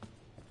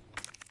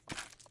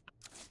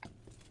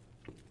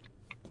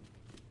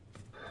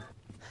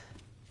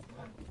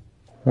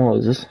 What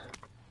is this?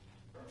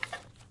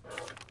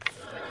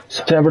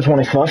 September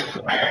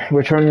 25th.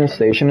 Returning to the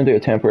station into a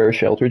temporary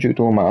shelter due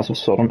to a massive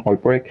sudden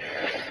outbreak.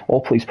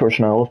 All police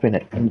personnel have been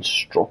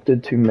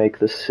instructed to make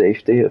the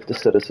safety of the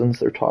citizens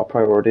their top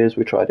priority as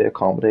we try to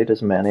accommodate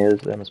as many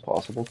of them as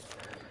possible.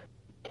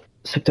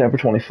 September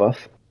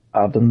 25th.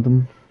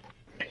 Addendum.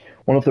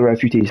 One of the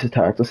refugees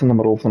attacked us in the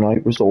middle of the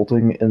night,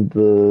 resulting in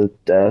the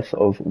death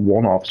of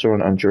one officer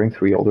and injuring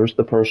 3 others.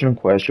 The person in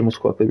question was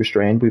quickly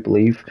restrained. We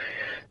believe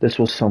this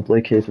was simply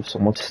a case of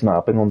someone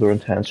snapping under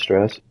intense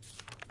stress.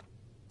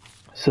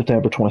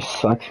 September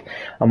 26th.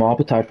 A mob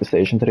attacked the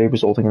station today,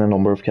 resulting in a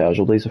number of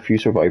casualties. A few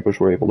survivors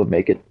were able to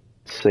make it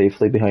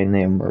safely behind the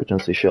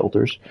emergency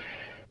shutters.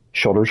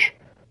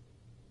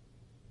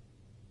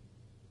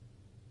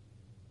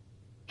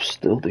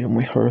 Still dealing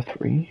with her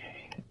 3.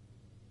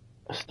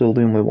 Still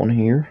dealing with 1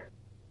 here.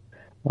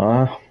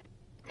 I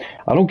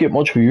don't get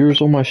much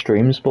viewers on my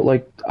streams, but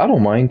like, I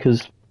don't mind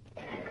because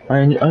I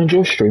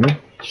enjoy streaming.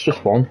 It's just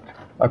fun.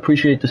 I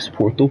appreciate the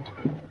support though.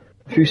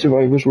 A few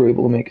survivors were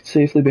able to make it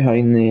safely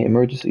behind the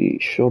emergency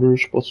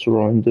shutters, but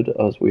surrounded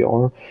as we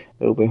are,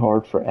 it'll be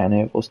hard for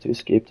any of us to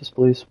escape this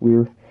place.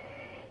 We're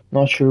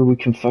not sure we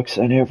can fix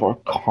any of our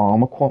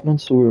comm equipment,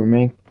 so we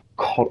remain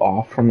cut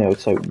off from the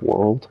outside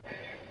world.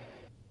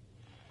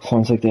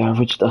 Sounds like the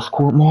average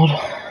Discord mod.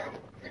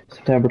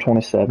 September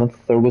 27th,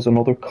 there was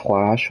another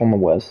clash on the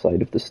west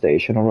side of the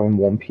station around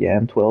 1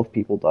 PM. 12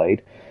 people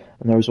died,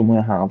 and there was only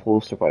a handful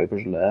of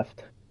survivors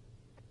left.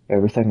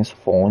 Everything is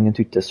falling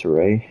into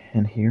disarray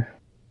in here.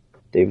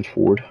 David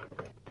Ford.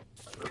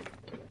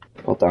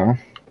 God damn.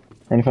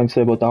 Anything to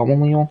say about that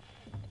one, Leon?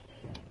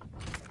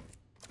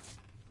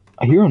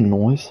 I hear a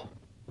noise.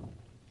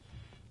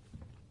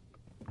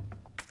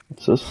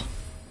 What's this?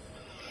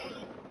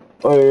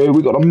 Hey,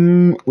 we got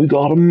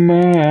a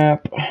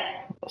map.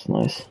 That's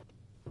nice.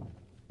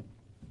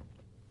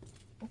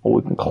 Oh,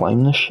 we can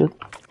climb this shit.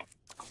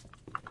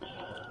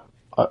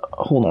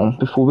 Hold on,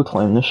 before we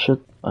climb this shit,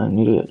 I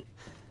need to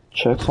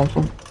check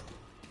something.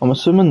 I'm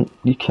assuming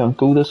you can't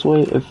go this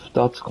way if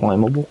that's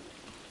climbable.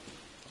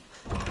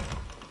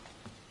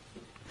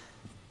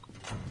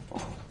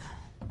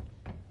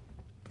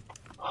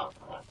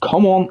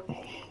 Come on!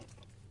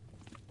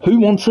 Who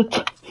wants it?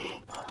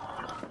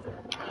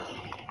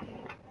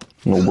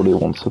 Nobody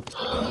wants it.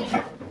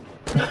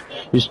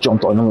 He just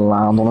jumped down and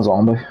landed on a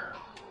zombie.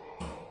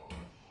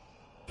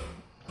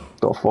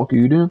 The fuck are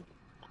you doing?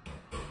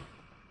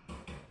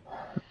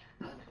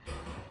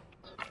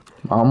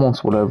 Mom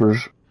wants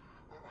whatever's...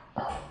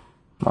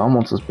 Mom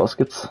wants his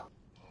biscuits.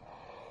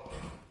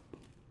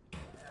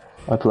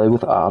 I play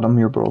with Adam,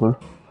 your brother.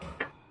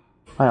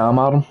 I am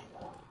Adam.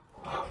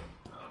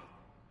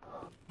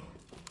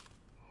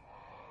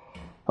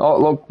 Oh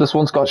look, this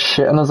one's got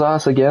shit in his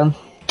ass again.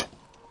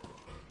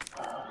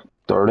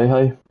 Dirty,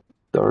 hey?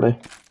 Dirty.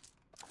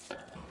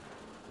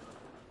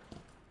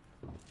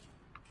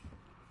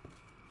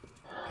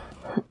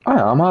 I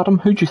am Adam,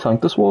 who do you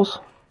think this was?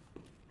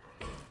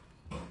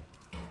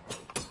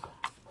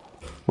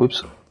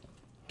 Whoops.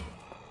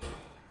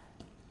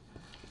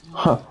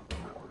 Huh.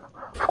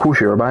 Of course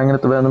you're banging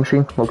at the vending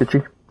machine, look at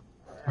you.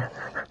 You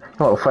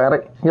little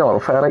fatty, you little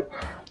fatty.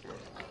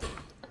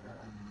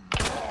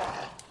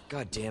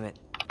 God damn it.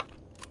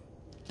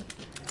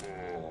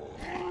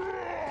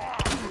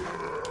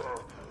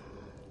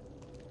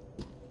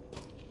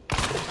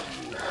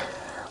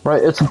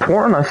 Right, it's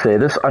important I say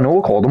this. I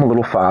know I called him a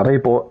little fatty,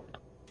 but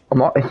I'm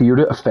not here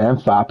to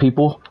offend fat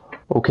people,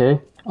 okay?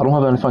 I don't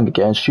have anything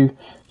against you.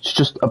 It's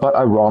just a bit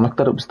ironic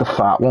that it was the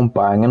fat one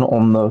banging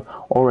on the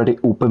already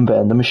open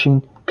vending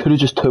machine. Could've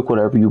just took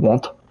whatever you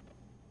want.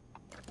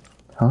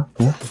 Huh?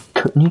 Yeah?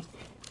 Couldn't you?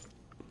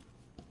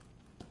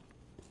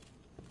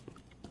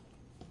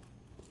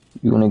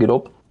 You gonna get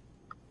up?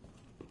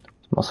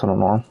 It's missing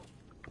an arm.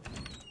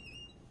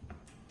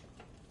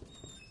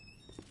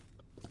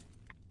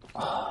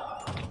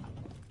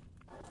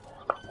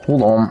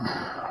 Hold on.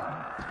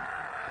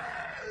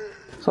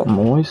 What's that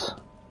noise?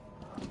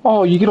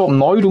 Oh, you get up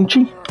now, don't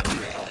you?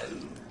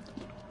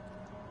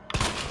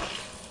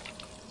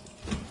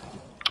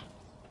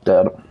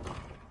 dead.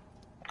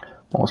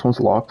 Oh, this one's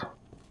locked.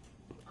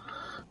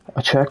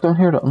 I checked down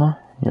here, didn't I?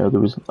 Yeah, there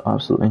was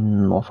absolutely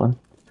nothing.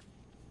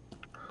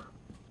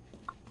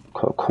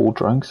 Cold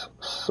drinks.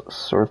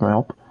 Serve me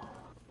up.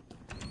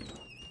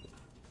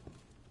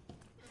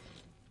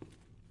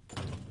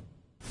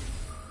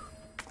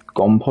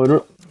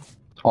 Gunpowder.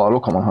 Oh, that'll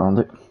come in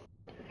handy.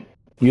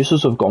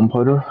 Uses of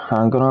gunpowder: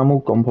 handgun ammo,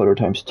 gunpowder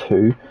times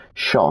 2,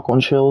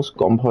 shotgun shells,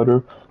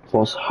 gunpowder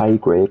plus high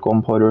grade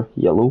gunpowder,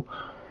 yellow.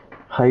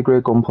 High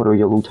grade gunpowder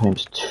yellow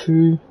times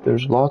 2.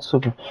 There's not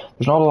a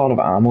lot of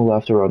ammo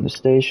left around the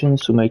station,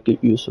 so make good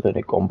use of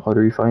any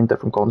gunpowder you find.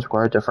 Different guns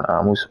require different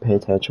ammo, so pay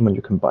attention when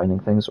you're combining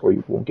things or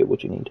you won't get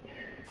what you need.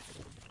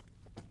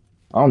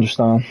 I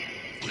understand.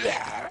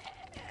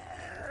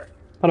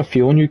 Had a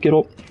feeling you'd get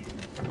up.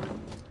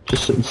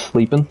 Just sitting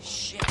sleeping.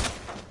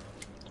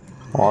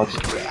 Oh,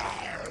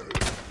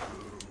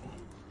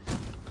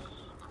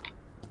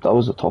 that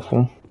was a tough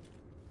one.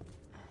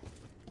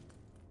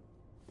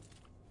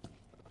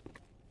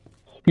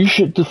 You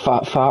should. The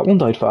fat one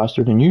died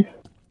faster than you.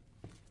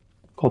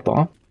 God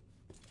damn.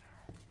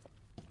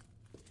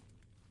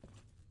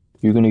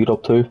 You gonna get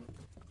up too?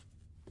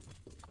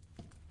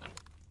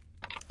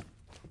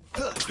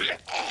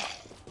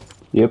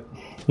 Yep,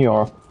 you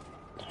are.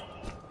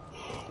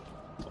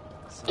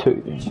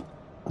 Two.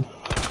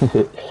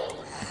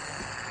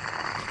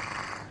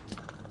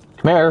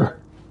 Come here.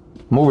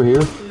 I'm over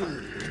here.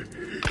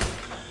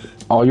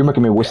 Oh, you're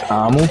making me waste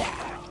ammo.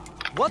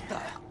 What the?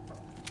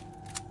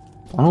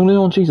 I don't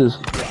know, Jesus.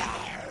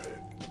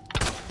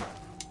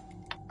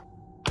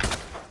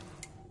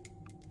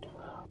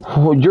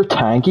 Oh, you're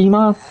tanky,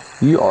 man.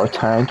 You are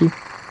tanky.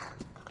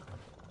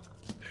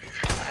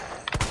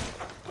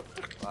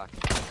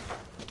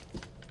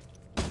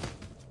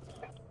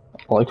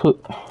 I like it.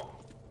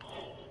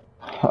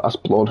 That's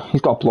blood.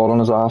 He's got blood on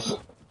his ass.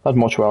 I'd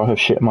much rather have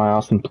shit in my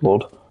ass than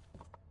blood.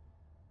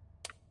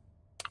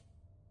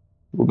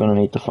 We're gonna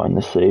need to find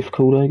the safe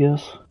code, I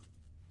guess.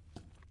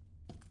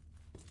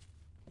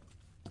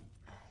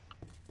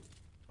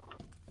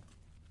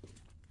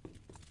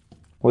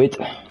 Wait.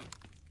 Oh,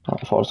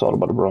 I thought I saw it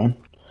about a brown.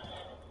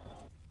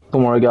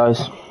 Don't worry,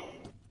 guys.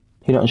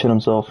 He didn't shit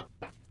himself.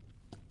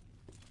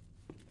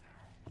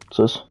 What's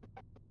this?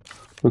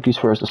 Rookie's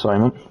first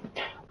assignment.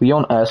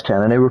 Leon S.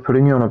 Kennedy, we're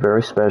putting you on a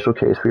very special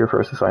case for your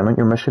first assignment.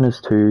 Your mission is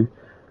to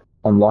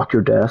unlock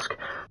your desk.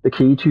 The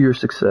key to your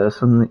success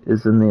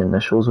is in the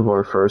initials of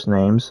our first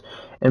names.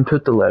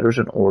 Input the letters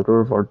in order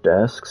of our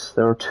desks.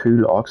 There are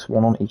 2 locks,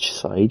 one on each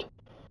side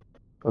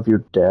of your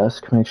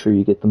desk. Make sure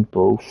you get them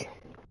both.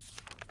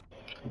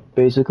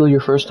 Basically, your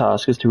first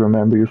task is to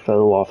remember your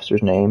fellow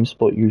officers' names,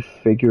 but you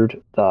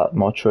figured that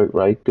much out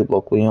right. Good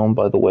luck, Leon.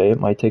 By the way, it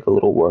might take a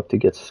little work to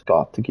get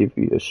Scott to give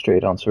you a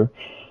straight answer.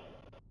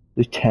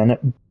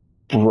 Lieutenant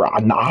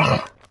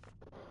Branagh,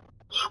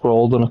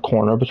 scrawled in a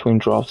corner between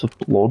drops of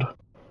blood.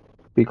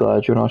 Be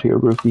glad you're not here,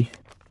 rookie.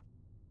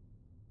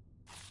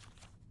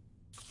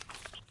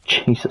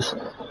 Jesus.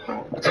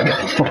 That's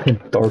a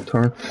fucking dark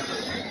turn.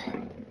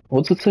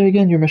 What's it say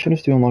again? Your mission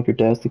is to unlock your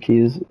desk. The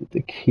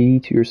key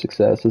to your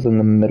success is in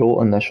the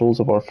middle initials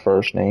of our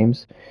first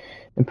names.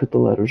 Input the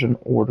letters in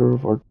order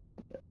of our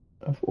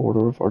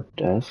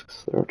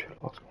desks. There are 2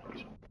 locks.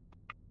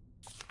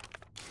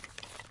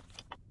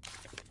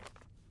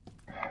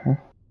 Huh?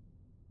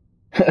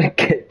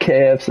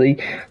 KFC.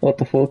 What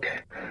the fuck?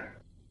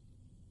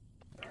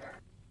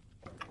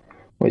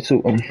 Wait,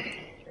 so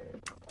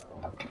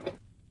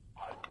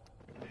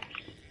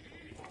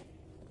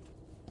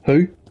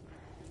who?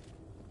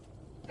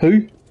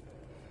 Who?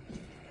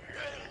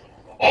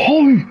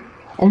 How?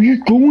 Are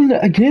you doing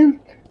it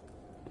again?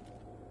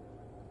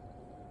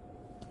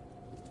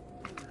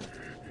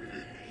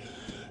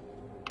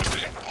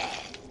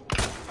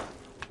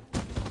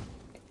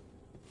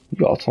 You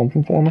got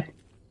something for me?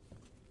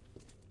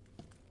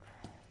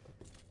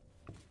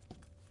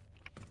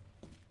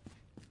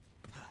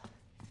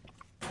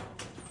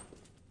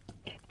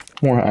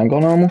 More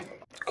handgun ammo?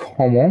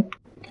 Come on.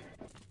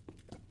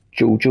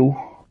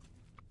 Jojo.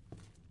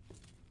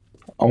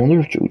 I wonder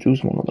if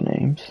Jojo's one of the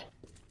names.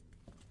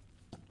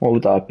 What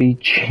would that be?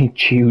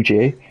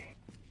 J-O-J?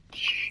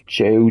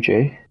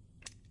 J-O-J?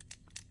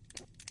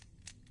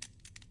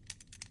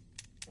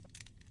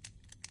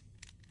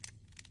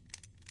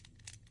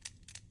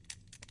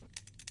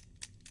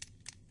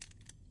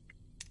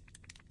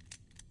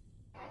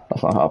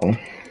 That's not happening.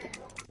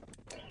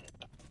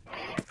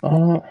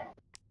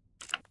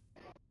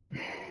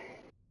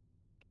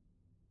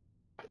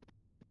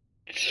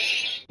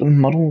 The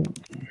middle...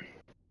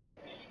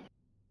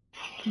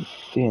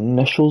 The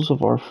initials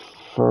of our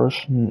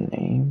first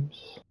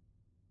names.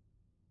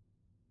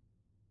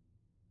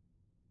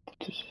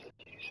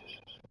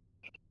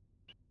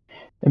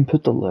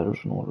 Input the letters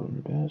in order of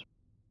your desk.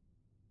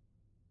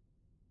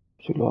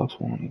 2 locks,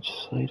 one on each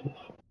side of...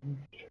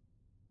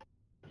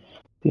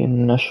 The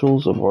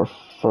initials of our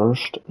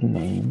first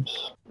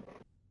names.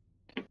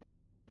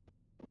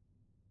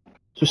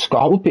 So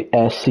Scott would be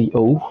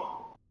SCO.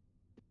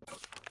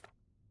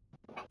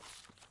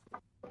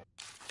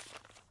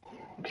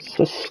 It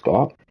says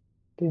Scott.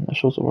 The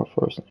initials of our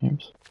first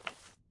names.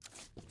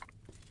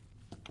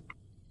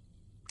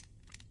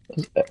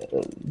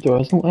 There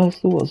is no S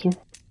though, is there?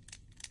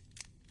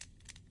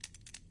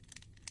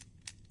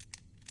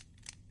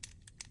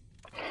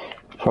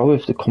 Probably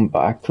have to come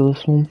back to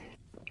this one.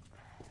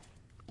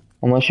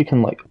 Unless you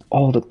can, like,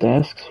 oh, the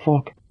desks,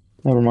 fuck.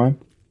 Never mind.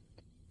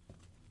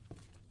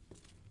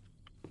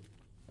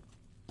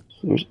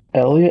 So there's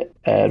Elliot,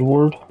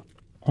 Edward.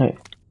 Hey.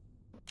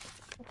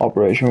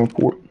 Operation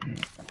report.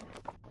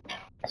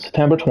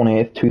 September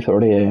 28th,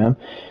 2:30 AM.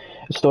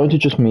 It's down to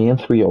just me and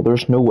 3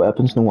 others. No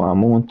weapons, no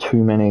ammo, and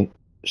too many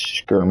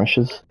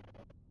skirmishes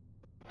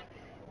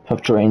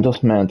have drained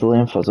us mentally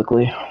and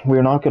physically.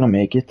 We're not going to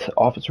make it.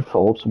 Officer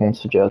Phillips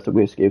once suggested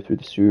we escape through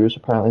the sewers.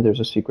 Apparently there's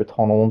a secret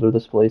tunnel under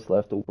this place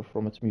left over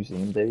from its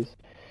museum days.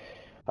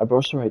 I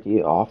brushed her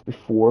idea off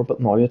before, but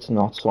now it's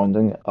not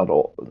sounding at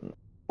all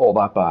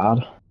that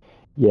bad.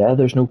 Yeah,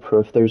 there's no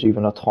proof there's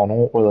even a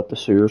tunnel or that the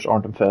sewers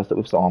aren't infested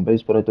with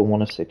zombies, but I don't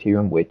want to sit here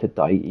and wait to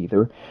die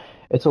either.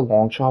 It's a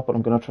long shot, but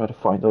I'm going to try to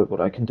find out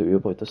what I can do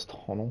about this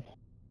tunnel.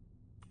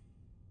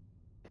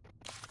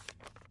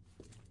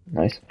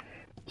 Nice.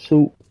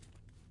 So,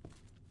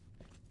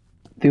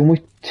 the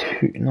only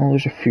two... No,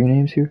 there's a few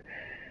names here.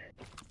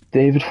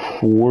 David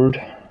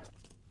Ford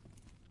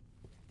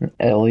and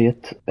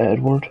Elliot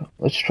Edward.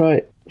 Let's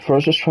try...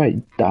 First, let's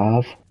try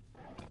Dav.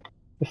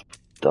 If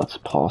that's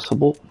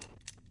possible.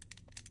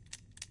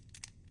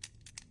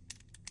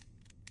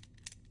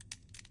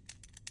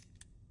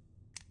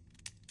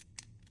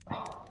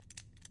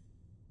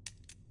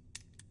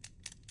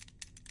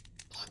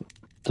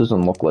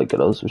 Doesn't look like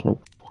it is. There's no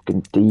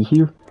fucking D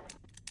here.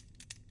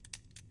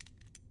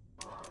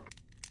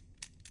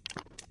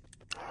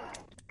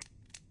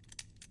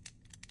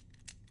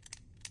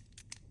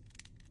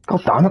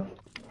 God damn it.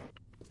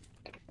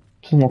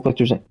 Doesn't look like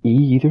there's an E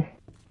either.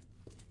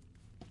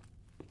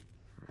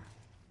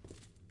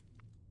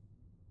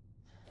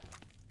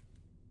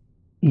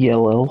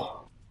 ELL.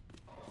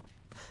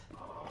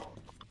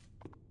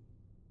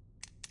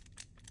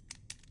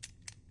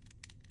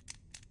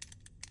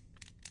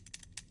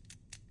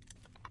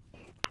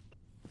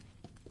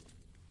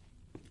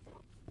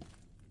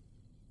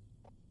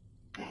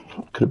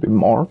 Could it be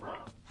more?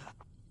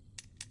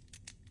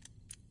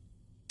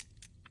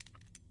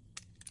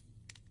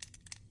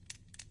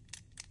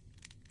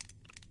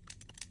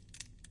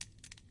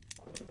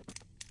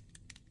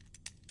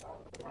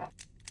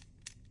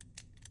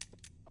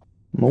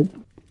 Nope.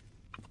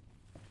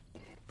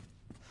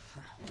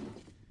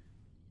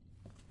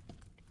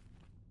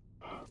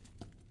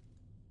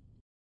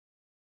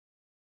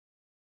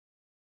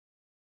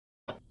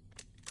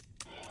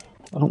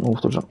 I don't know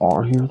if there's an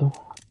R here though.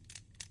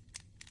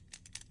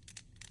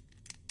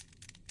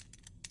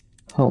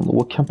 Hell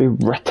no, it can't be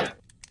writ.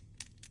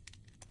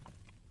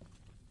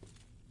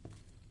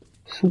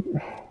 So,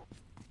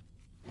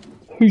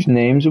 whose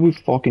names are we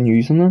fucking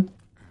using then?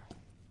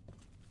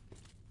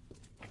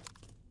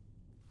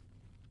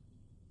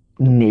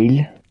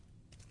 Neil.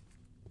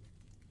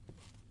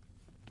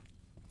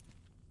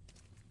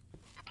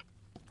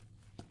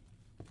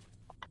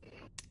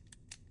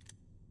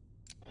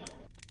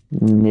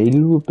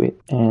 Neil would be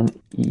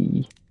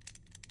N-E.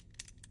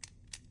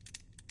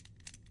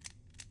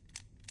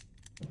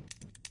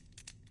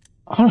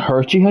 I can't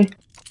hurt you, hey?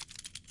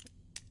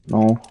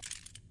 No.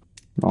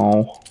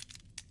 No.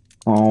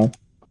 No.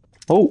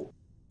 Oh!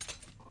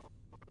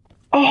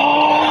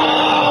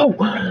 Oh!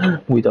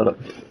 We did it.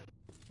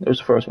 There's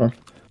the first one.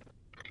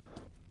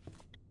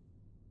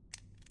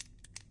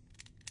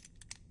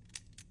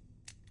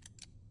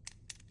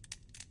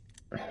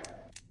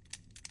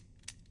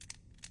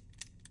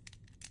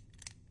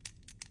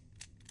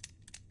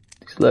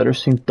 These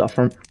letters seem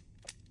different.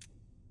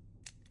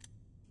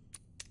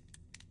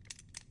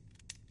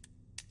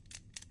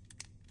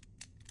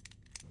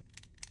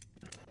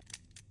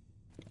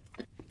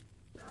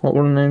 What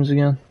were the names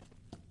again?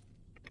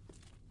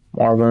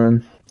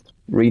 Marvin,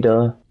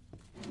 Rita.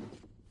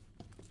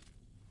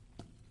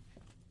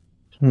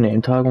 There's a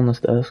name tag on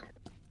this desk.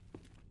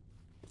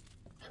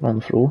 Is it on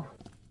the floor?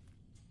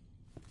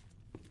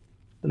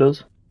 It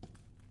is.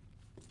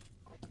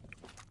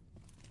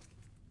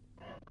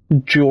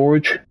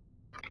 George.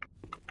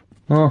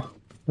 Oh,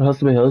 it has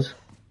to be his.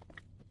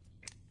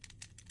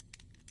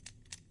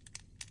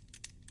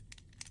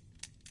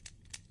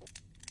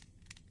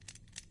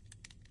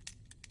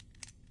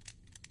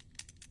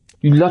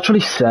 You literally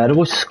said it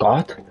was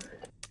Scott.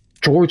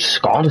 George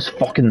Scott is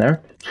fucking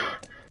there.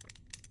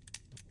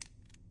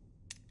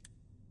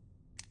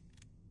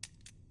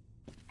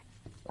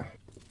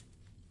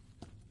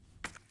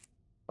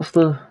 What's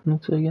the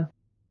note say again?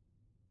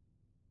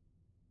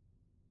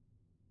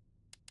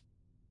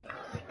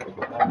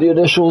 The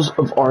initials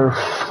of our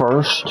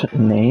first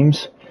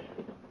names.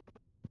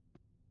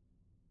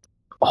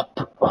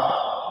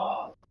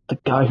 Oh, the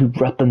guy who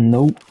read the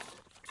note.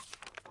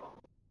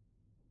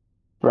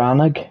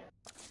 Brannig.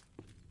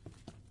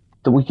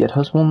 Did we get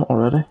his one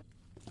already?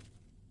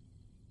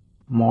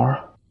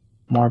 Mar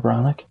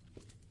Brannig.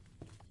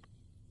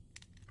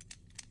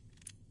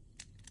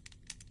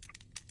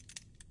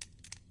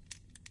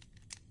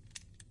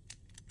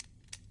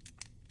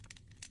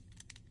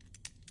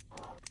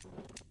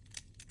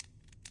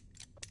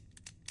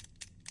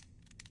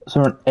 Is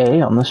there an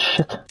A on this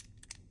shit?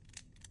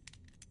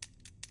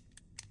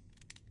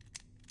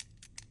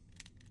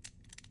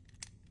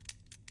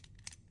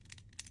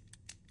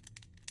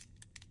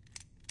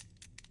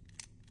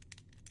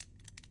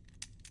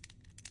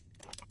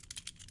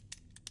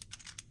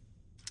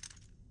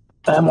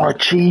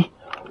 MRG?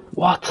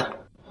 What?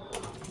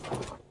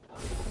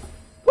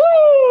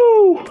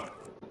 Woo!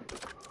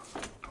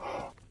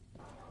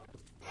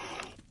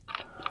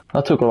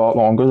 That took a lot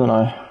longer than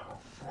I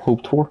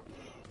hoped for.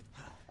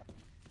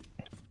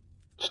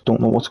 Just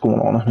don't know what's going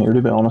on in here,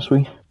 to be honest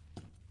with you.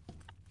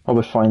 I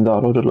will find that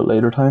out at a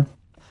later time.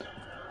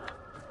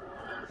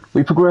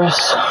 We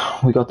progress.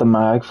 We got the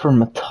mag for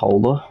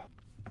Matilda.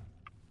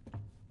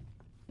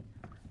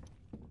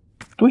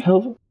 Do we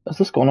have... Is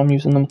this gun I'm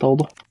using the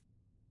Matilda?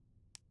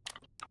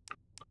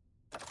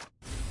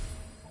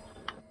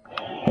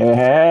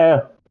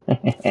 Yeah.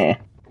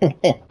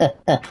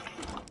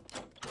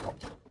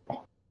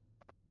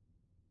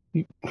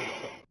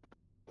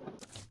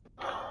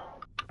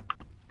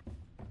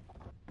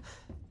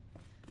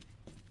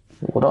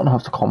 Well, I don't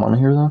have to come on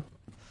here then.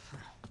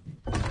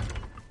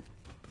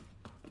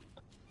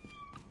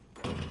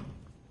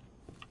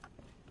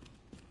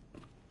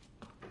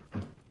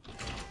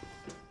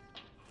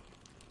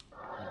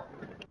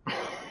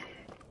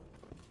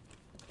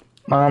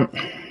 Man,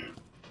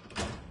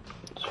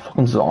 it's a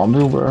fucking zombie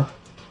over there.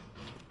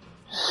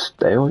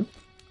 Stay away.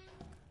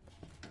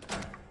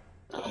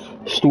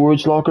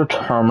 Storage locker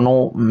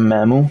terminal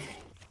memo.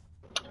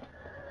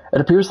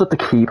 It appears that the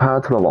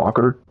keypad to the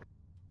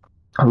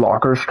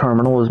locker's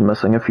terminal is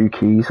missing a few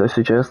keys. I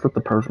suggest that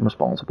the person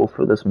responsible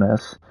for this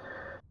mess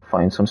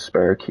find some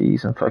spare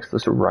keys and fix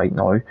this right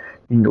now.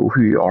 You know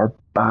who you are,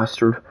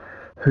 bastard.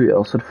 Who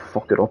else would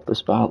fuck it up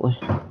this badly?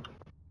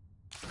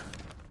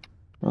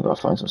 I gotta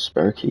find some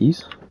spare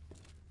keys.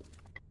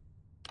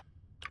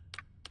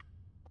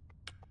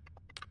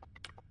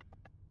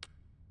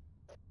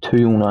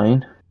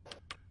 $209.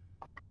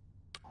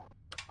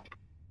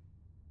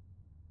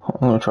 I'm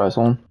gonna try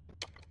some.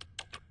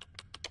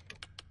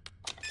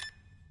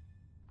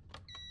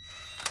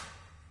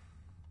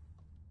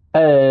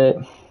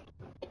 How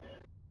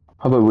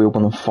about we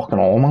open them fucking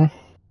all, man?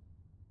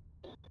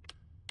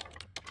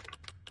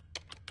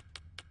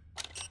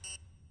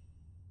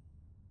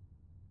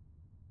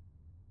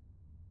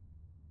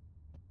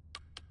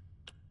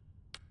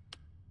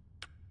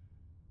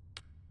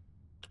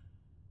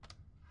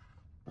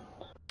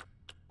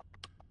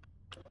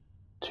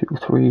 Two,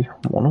 3,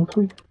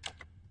 103?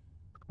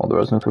 Oh, there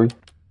is no 3.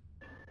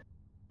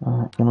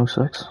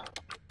 106.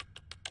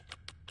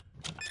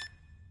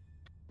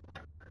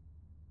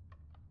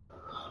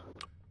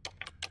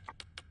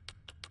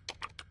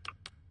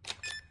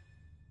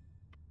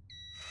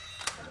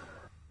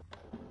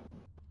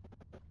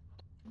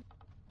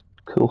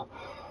 Cool.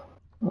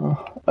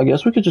 I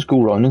guess we could just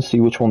go around and see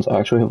which ones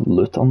actually have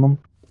loot on them.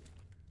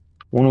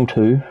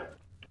 102.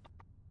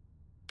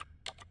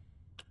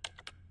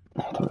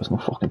 Oh, there is no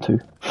fucking 2.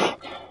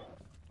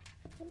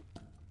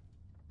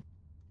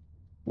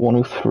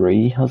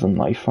 103 has a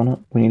knife on it.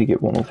 We need to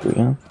get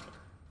 103 in.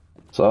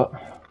 What's that?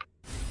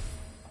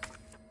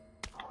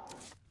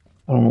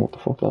 I don't know what the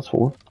fuck that's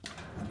for.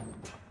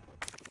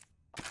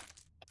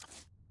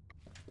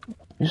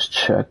 Just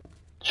check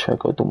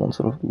out the ones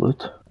that have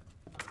loot.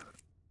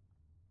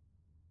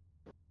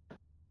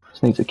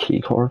 This needs a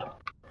key card.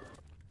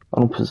 I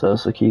don't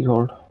possess a key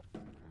card.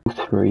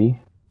 3.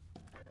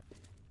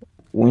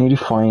 We need to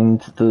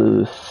find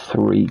the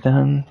 3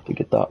 then to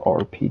get that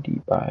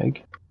RPD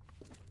bag.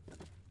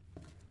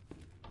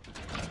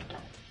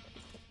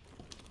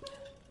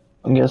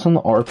 I'm guessing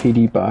the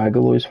RPD bag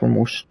allows for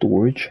more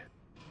storage.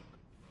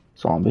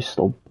 Zombie's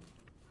still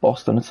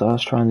busting its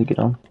ass trying to get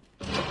in.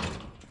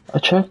 I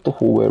checked the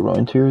whole way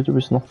around here, there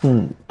was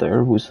nothing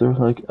there, was there?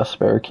 Like a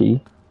spare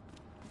key?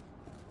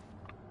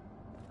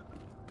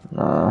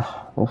 Nah,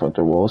 I don't think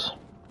there was.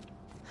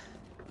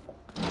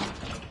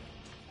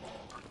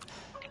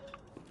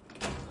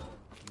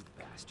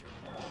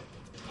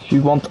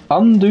 You want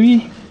un, do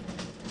you?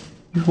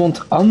 You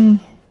want un?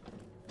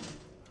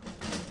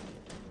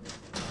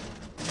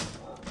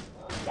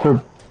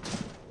 They're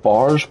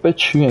bars,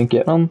 bitch, you ain't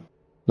getting them.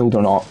 No,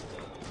 they're not.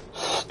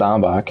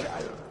 Stand back.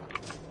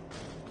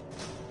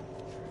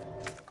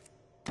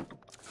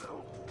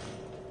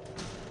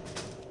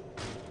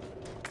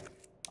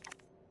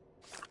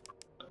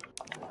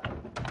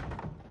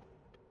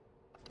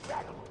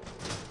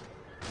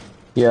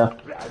 Yeah.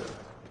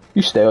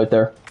 You stay out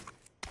there.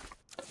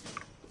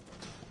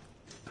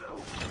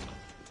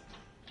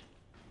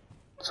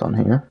 It's on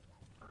here.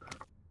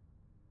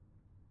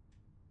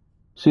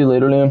 See you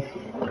later, Liam.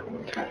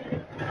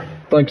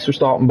 Thanks for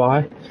stopping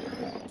by.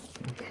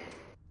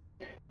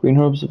 Green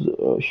herbs.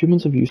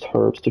 Humans have used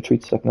herbs to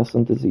treat sickness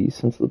and disease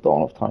since the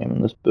dawn of time.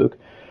 In this book,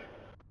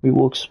 we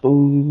will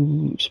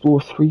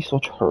explore 3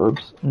 such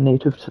herbs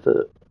native to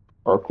the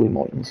Arklay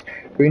Mountains.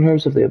 Green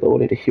herbs have the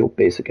ability to heal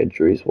basic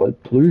injuries, while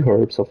blue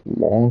herbs have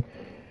long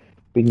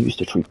been used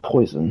to treat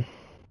poison.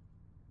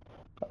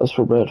 As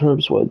for red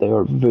herbs, while they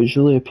are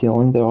visually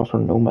appealing, they offer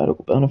no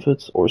medical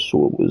benefits, or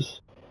so it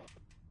was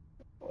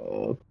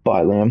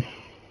by them,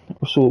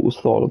 or so it was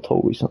thought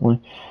until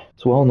recently.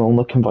 It's well known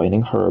that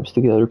combining herbs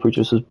together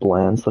produces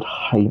blends that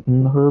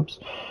heighten the herbs'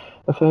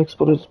 effects,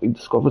 but it's been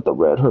discovered that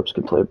red herbs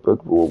can play a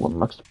big role when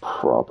mixed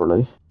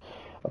properly.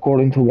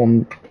 According to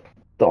one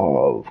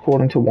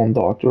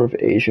doctor of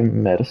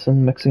Asian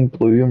medicine, mixing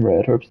blue and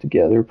red herbs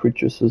together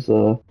produces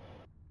a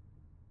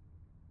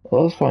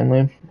well, that's fine,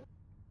 Liam.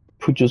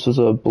 Produces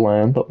a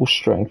blend that will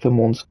strengthen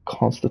one's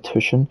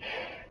constitution.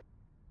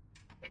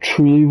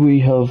 Truly,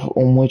 we have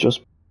only just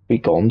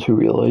begun to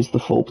realize the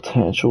full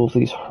potential of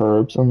these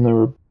herbs and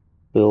their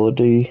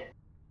ability.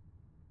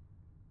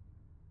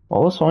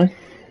 Oh, that's fine.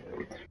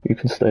 You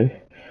can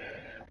stay.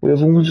 We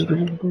have only just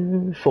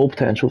the full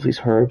potential of these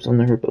herbs and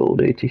their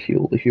ability to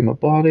heal the human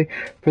body.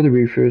 Further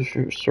research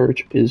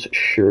is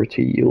sure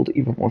to yield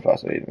even more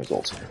fascinating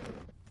results.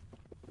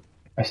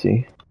 I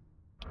see.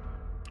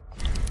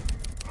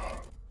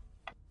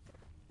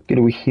 Okay,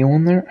 do we heal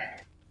in there?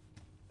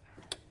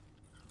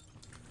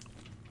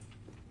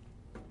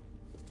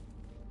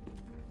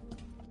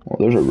 Oh,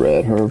 there's a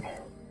red herb.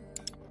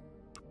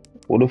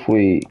 What if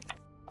we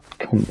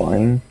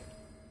combine?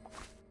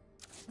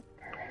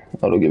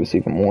 That'll give us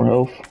even more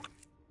health.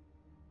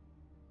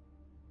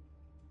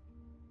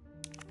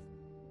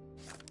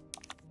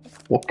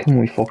 What can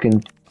we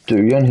fucking do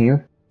in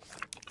here?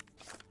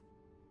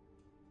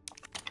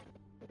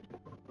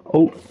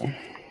 Oh.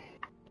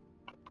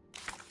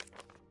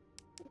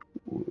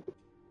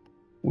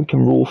 We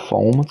can roll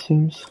foam, it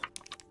seems.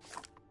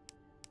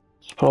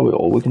 It's probably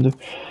all we can do.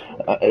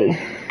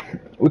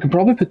 We can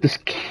probably put this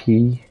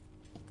key.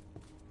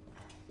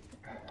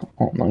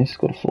 Oh, nice,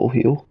 got a full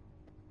heal.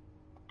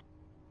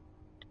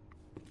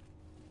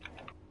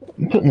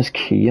 I'm putting this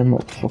key in the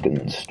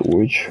fucking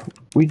storage.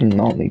 We do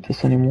not need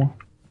this anymore.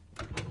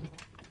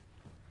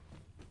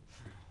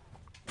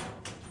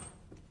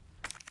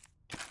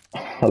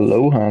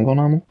 Hello, handgun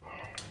ammo.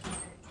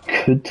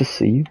 Good to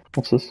see you.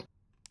 What's this?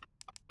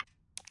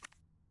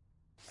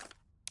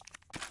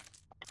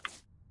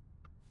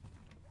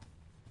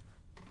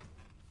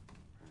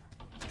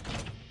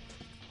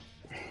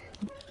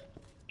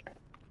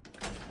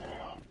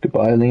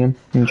 Goodbye, Liam.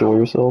 Enjoy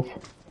yourself.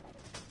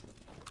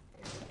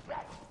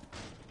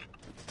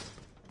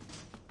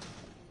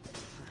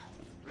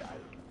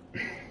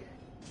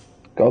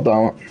 God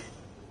damn it.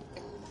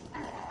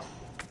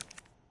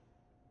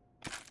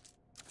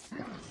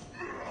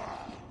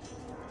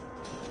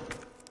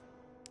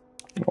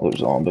 Another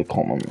zombie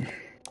coming.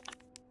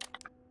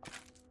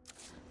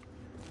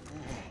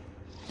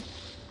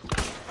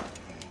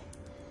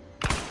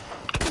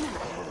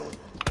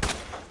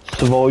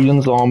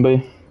 Civilian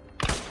zombie.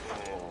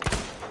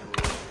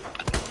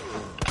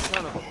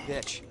 Son of a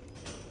bitch.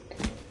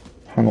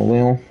 Hang on,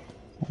 Leon.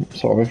 I'm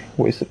sorry,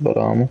 wasted a bit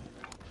of ammo.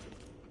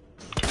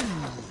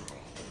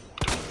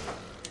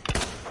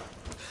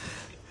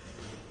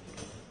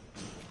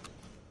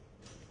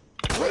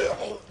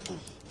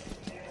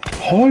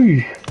 How?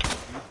 You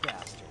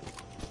bastard.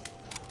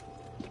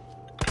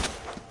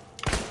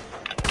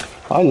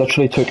 I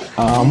literally took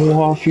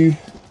ammo off you.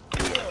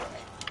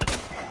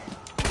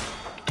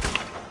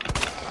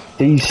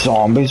 These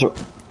zombies are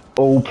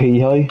OP,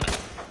 hey?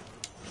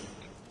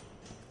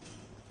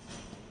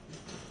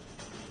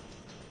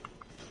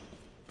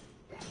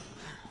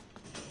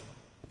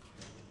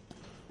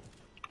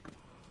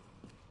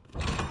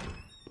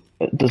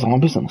 The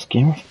zombies in this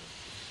game are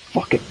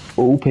fucking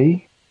OP.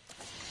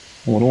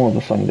 Oh, I don't want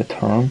the thing to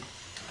turn.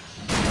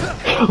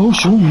 Oh,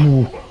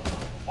 shit.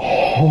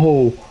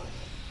 Oh.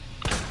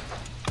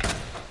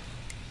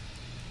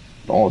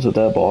 Oh, it's a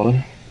dead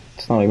body.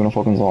 It's not even a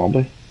fucking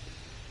zombie.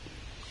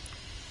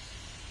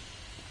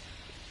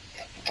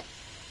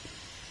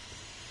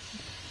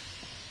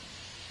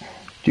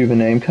 Do you have a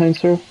name, kind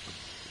sir?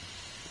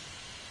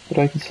 That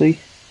I can see?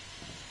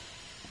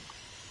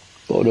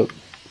 Load up.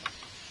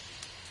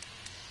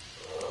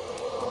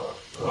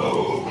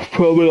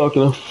 Probably not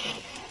gonna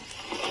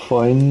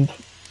find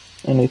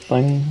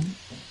anything.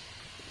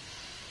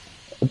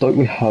 I doubt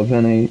we have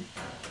any.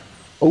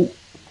 Oh,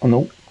 oh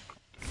no.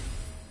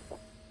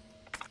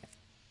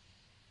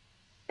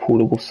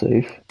 Portable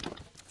safe.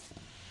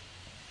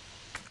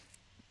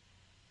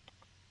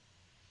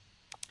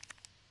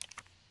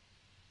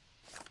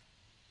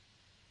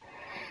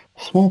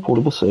 Small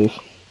portable safe.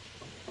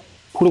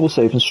 Portable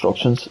safe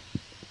instructions.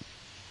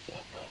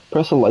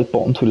 Press the light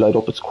button to light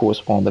up its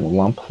corresponding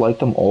lamp. Light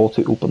them all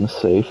to open the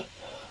safe.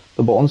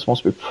 The buttons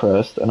must be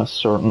pressed in a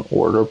certain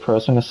order.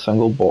 Pressing a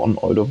single button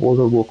out of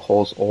order will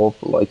cause all of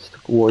the lights to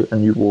go out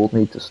and you will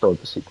need to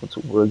start the sequence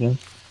over again.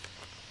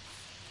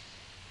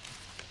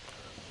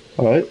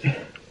 Alright.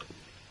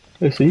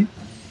 I see.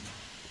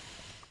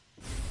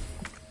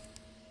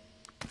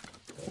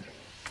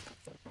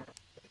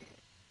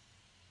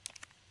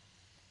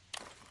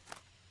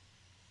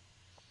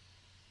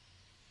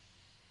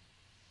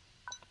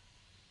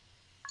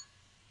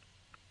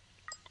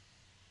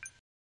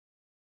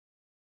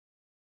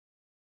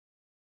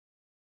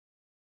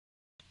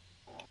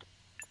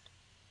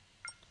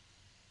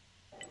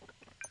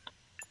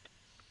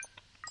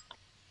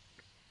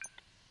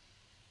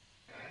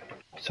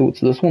 So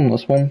it's this one,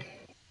 this one.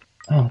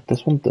 Ah,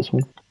 this one, this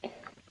one.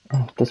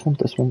 Ah, this one,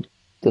 this one,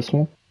 this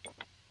one.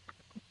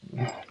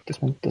 Ah,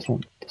 this one, this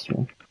one, this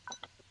one.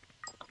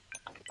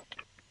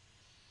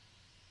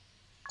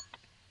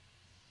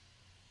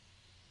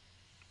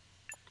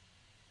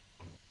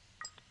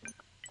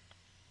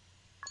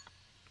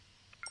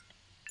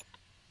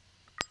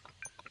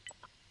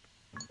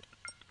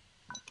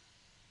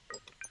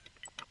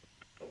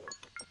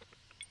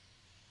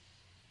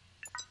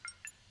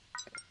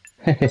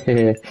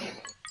 Hehehe.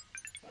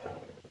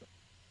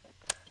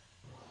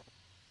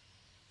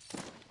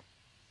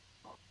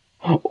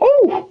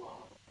 Oh!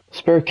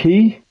 Spare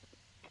key.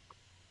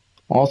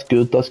 Oh, that's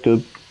good, that's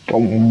good.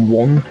 Got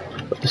one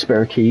of the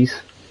spare keys.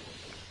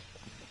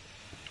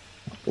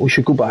 We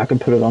should go back and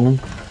put it on him.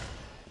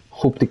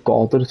 Hope to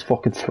God that it's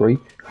fucking 3.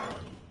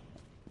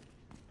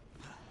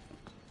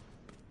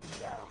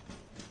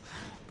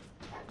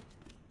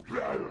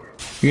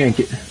 You ain't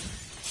get...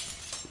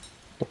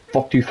 The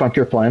fuck do you think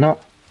you're playing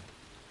at?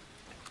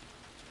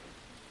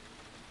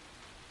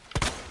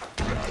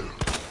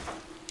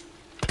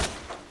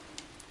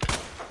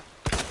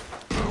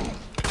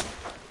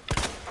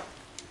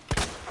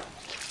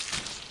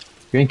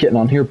 You ain't getting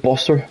on here,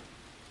 Buster.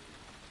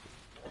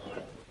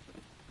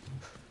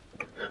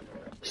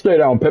 Stay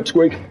down,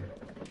 Pipsqueak.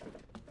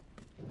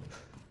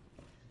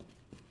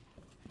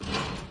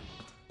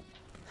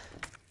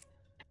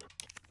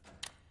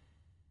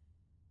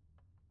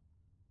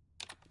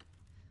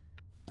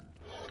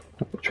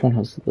 Which one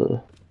has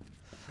the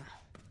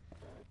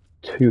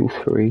 2,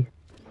 3?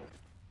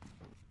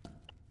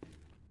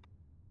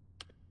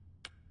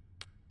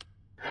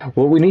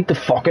 Well, we need the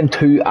fucking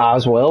 2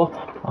 as well.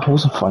 I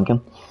wasn't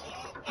thinking.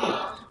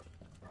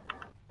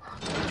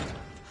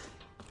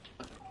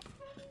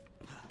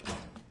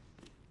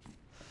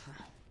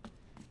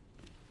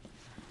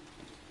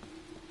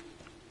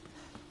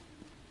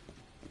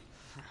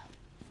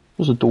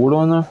 There's a door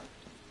down there.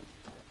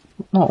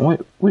 No,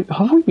 wait,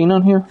 have we been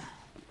on here?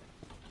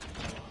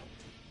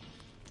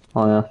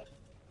 Oh yeah.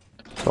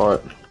 It's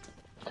alright.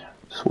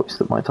 Just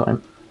wasted my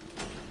time.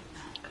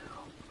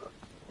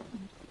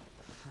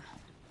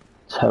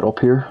 Let's head up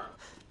here.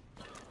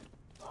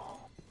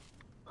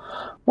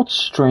 What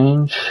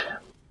strange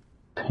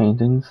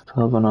paintings to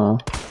have in a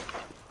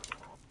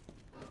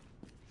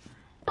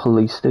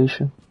police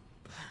station.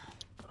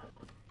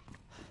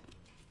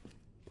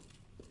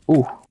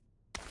 Ooh.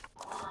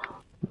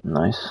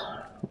 Nice.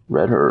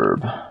 Red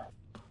herb.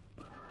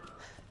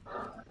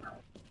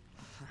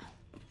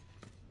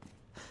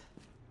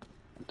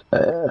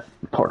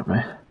 Pardon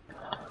me.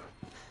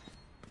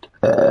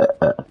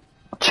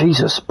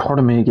 Jesus,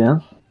 pardon me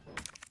again.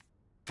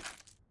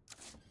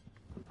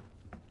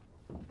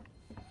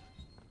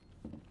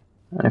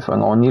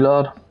 Anything on you,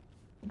 lad?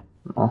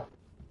 No.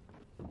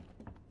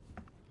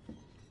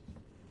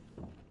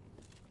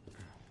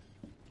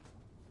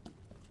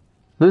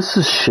 This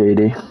is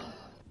shady.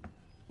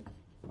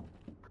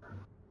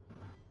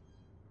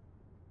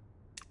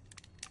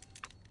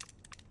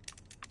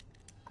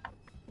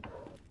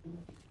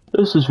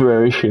 This is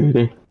very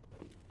shady.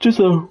 Just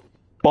a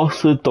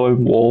busted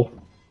down wall.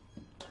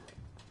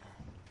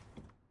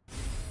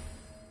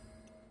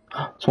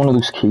 It's one of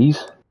those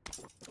keys.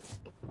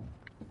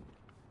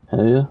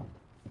 Hell yeah.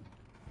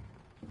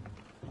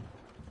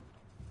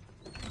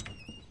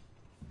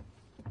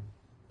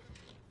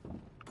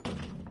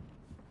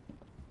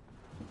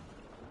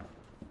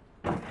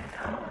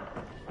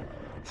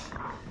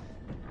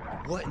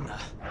 What in the...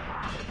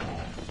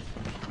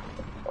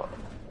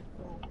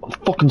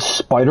 Fucking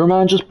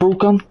Spider-Man just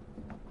broke in.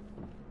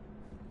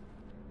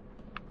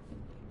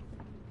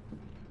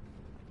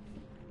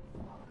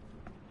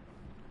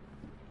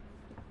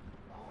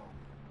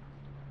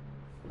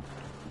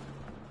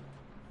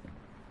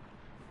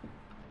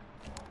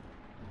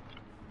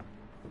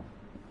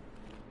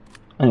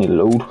 I need to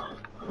load.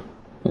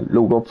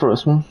 Load up for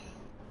this one.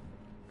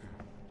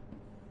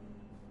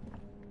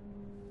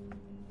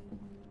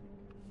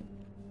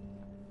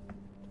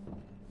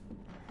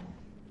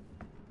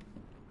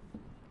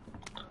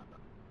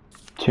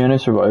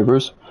 TNA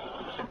survivors.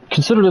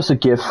 Consider this a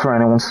gift for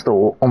anyone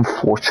still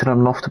unfortunate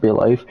enough to be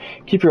alive.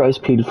 Keep your eyes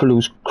peeled for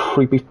those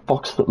creepy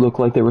fucks that look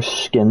like they were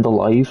skinned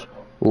alive.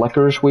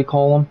 Lickers, we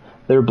call them.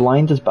 They're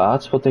blind as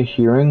bats, but their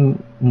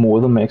hearing more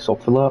than makes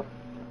up for that.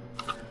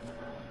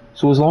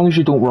 So as long as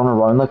you don't run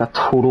around like a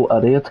total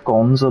idiot,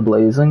 guns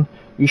a-blazing,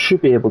 you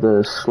should be able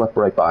to slip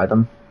right by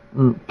them.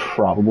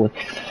 Probably.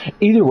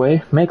 Either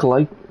way, make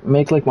like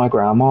my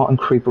grandma and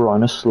creep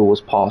around as slow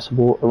as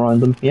possible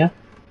around them, yeah?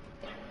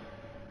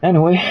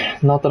 Anyway,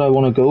 not that I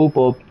want to go,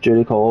 but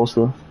duty calls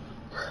though.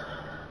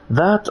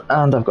 That,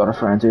 and I've got a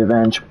friend to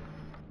avenge.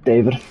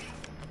 David.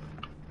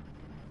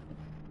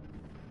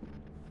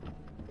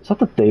 Is that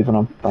the David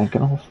I'm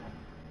thinking of?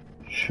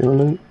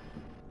 Surely.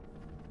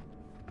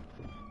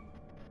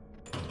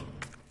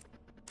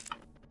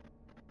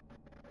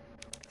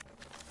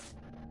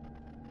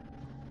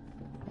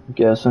 I'm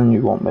guessing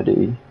you want me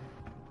to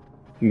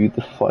view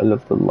the file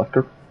of the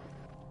liquor.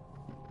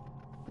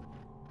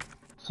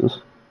 What's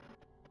this?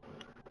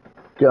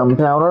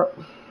 Gunpowder.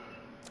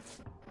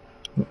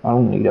 I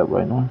don't need it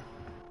right now.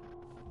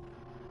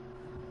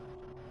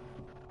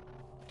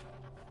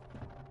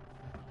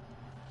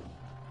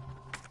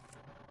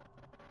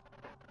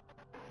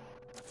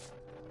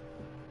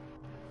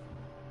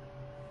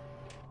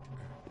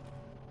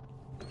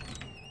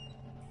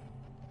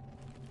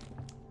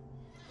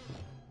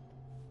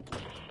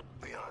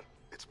 Leon,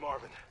 it's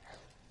Marvin.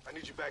 I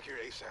need you back here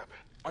ASAP.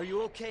 Are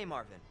you okay,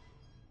 Marvin?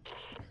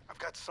 I've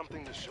got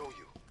something to show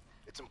you.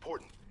 It's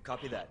important.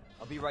 Copy that.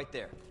 I'll be right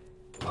there.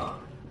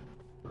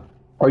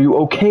 Are you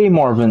okay,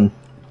 Marvin?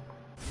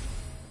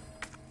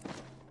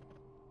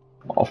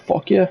 Oh,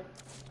 fuck yeah.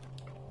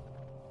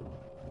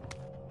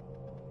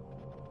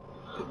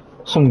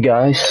 Some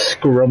guys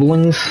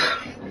scribblings.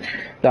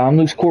 Damn,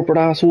 those corporate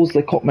assholes,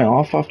 they cut me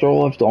off after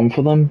all I've done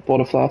for them,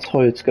 but if that's how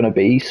it's gonna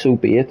be, so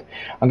be it.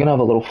 I'm gonna have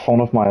a little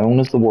fun of my own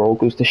as the world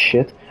goes to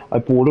shit. I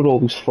boarded all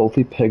those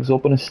filthy pigs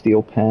up in a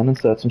steel pen and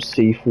set some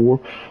C4.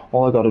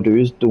 All I gotta do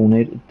is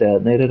donate it,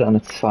 detonate it, and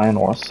it's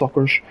sayonara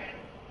suckers.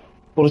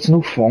 But it's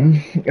no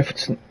fun if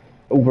it's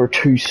over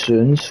too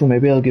soon, so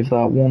maybe I'll give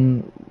that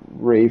one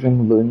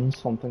raving loon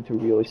something to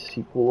really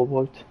sequel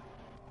about.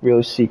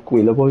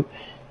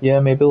 Yeah,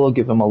 maybe I'll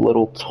give him a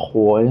little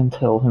toy and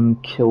tell him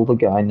kill the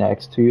guy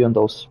next to you and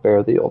I'll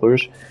spare the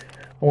others.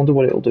 I wonder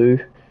what it'll do.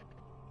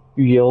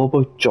 You yell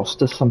about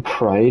justice and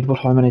pride, but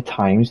how many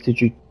times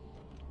did you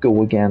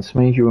go against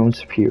me, your own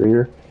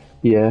superior?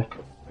 Yeah,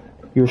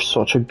 you're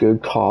such a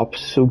good cop,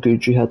 so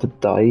good you had to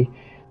die.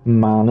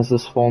 Man, is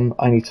this fun.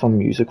 I need some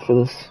music for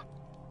this.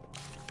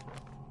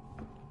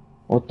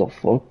 What the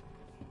fuck?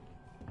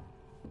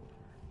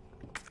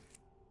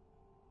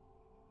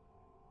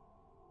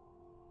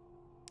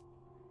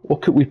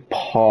 What could we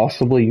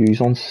possibly use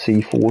on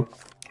C4?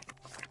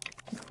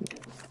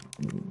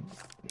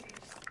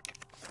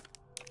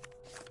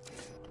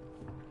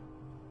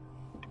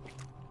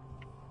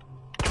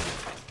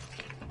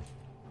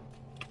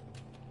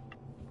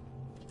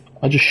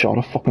 I just shot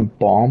a fucking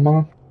bomb,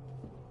 man.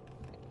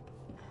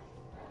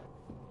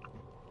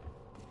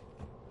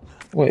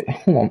 Wait,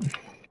 hold on.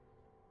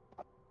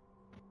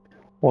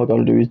 All I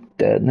gotta do is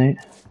detonate.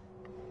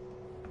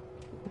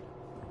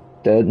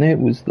 Detonate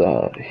was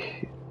the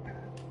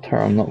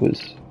term that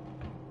was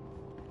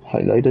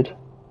highlighted.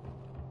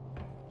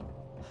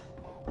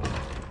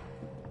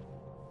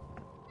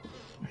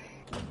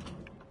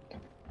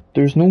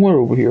 There's nowhere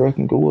over here I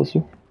can go, is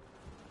there?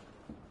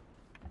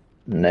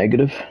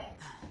 Negative.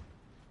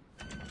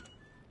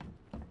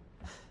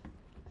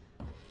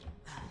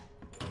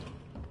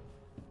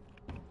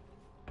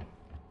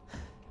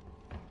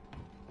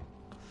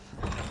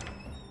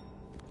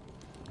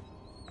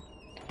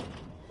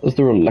 Is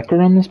there a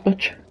liquor on this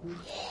bitch?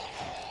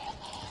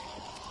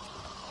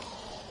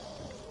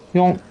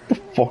 You know, what the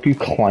fuck are you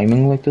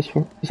climbing like this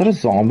for? Is that a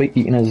zombie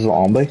eating a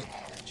zombie?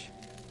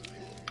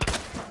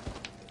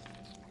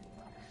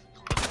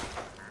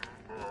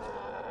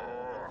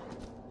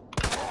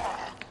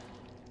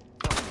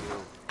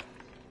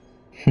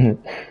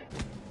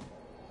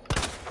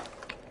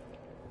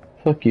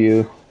 Fuck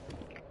you.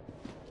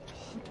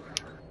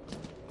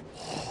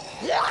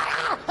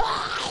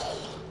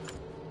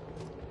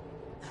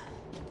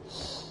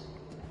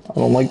 I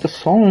don't like the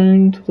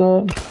sound of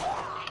that.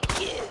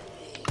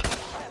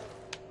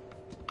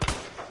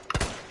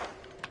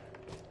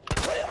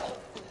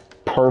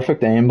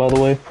 Perfect aim, by the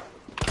way.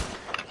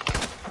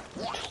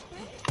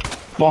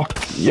 Fuck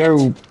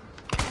you,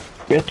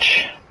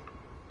 bitch.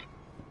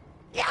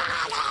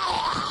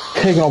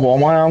 Taking up all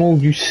my ammo,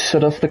 you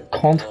sadistic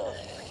cunt.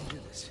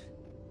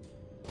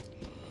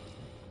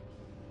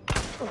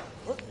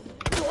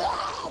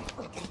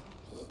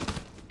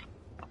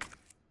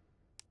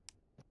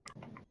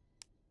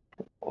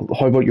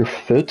 How about your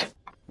foot?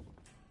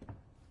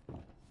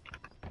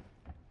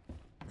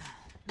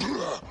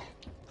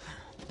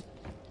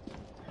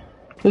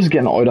 This is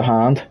getting out of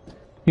hand.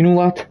 You know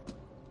that?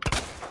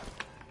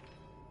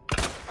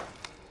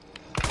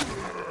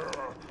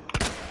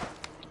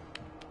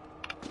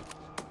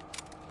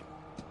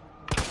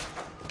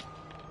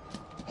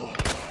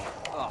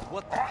 Oh,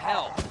 what the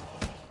hell?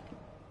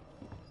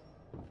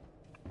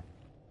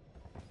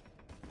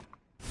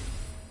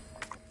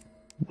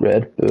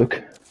 Red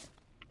book.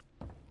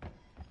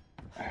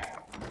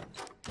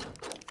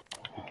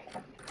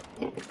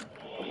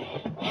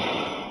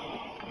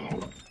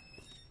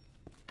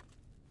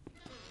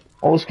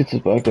 All this gets us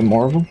back to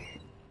Marvin.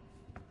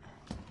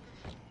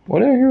 What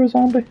did I hear a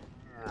zombie?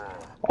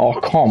 Oh,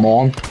 come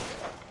on.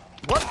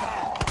 What?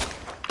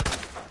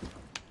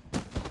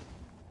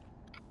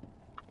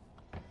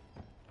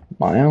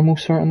 My ammo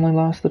certainly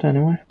lasted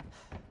anyway.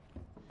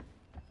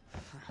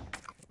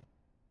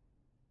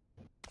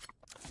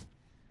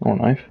 Oh,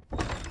 knife.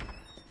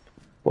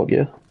 Bug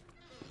yeah.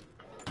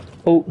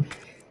 Oh,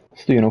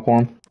 it's the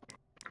unicorn.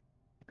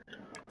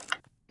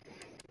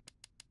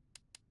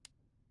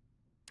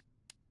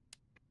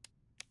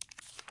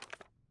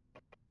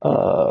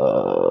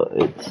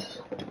 It's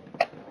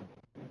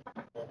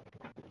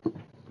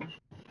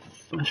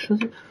fish,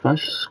 is it?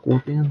 Fish,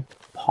 scorpion,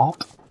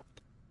 pop.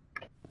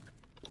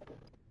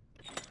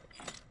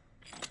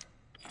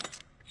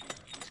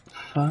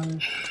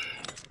 Fish.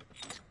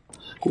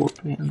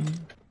 Scorpion.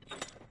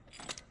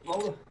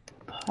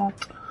 Pop.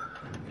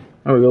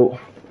 There we go.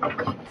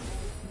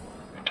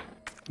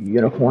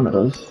 Unicorn it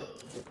is.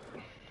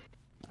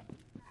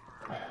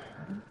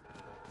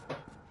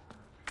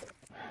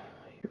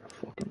 You're a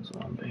fucking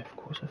zombie. Of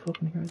course I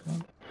fucking hear a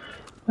zombie.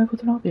 Why would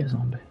there not be a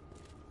zombie?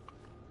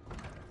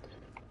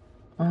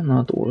 And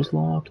that door's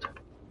locked.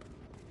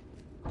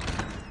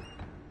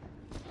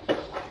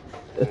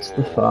 It's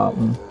the fat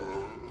one.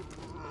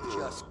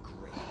 Just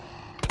great.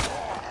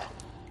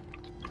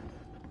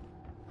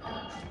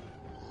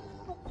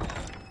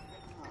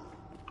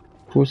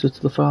 Of course it's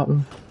the fat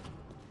one.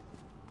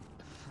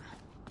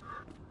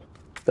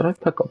 Did I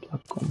pick up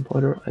that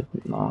gunpowder? I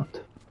did not.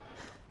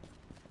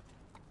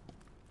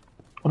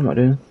 What am I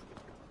doing?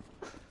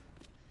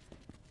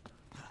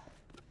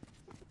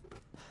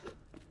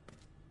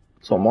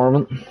 So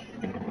Marvin.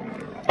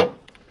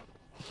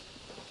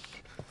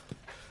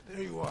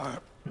 There you are.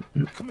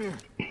 Come here.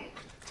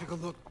 Take a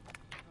look.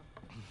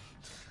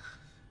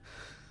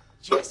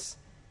 Yes!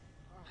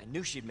 I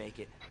knew she'd make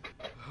it.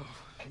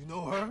 You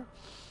know her?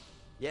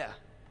 Yeah.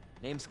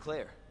 Name's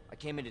Claire. I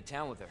came into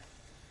town with her.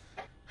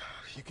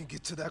 You can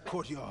get to that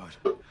courtyard.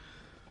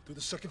 Through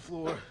the second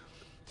floor.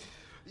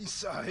 East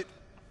side.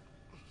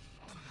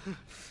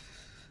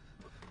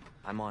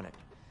 I'm on it.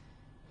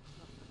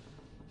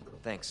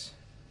 Thanks,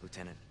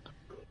 Lieutenant.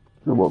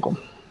 You're welcome.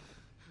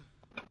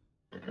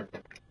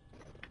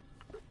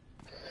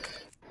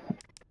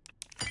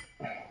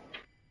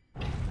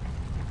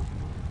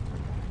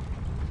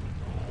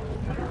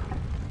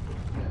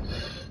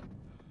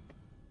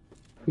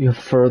 We have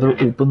further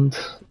opened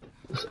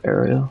this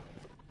area.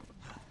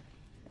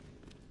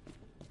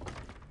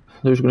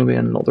 There's going to be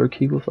another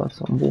key with that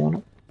symbol on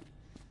it.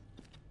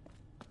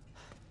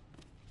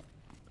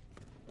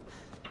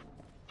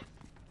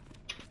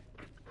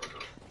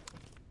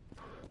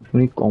 We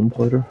need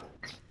gunpowder.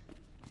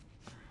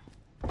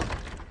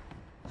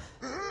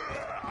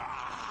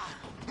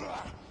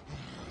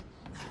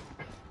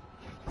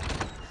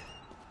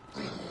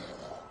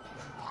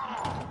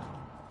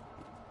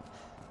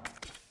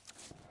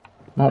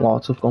 Not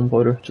lots of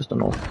gunpowder, just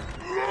enough.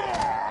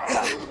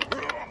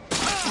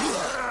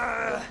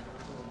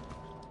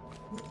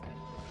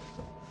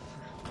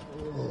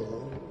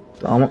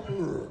 Damn it.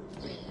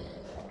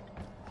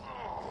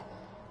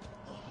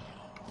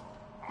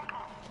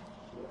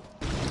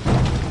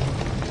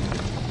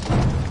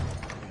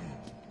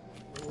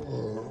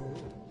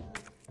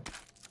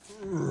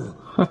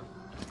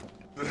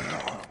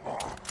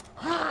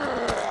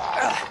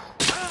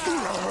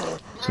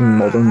 It's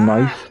another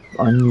knife.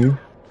 I knew.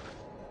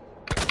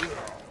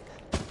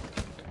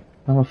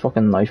 I have a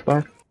fucking knife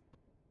back.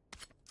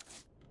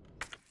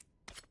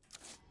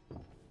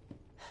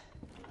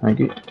 Thank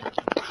you.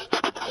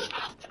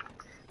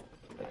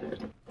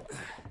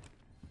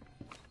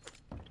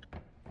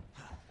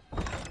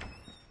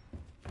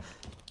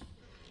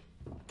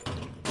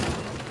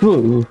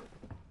 Whoa.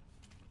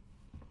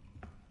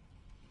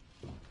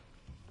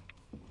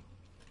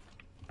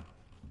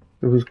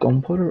 There was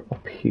gunpowder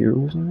up here,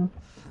 wasn't there?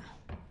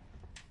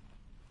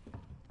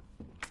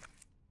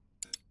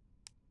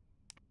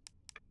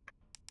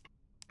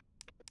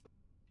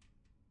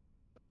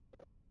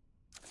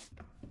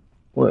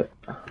 Wait,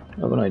 I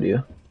have an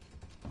idea.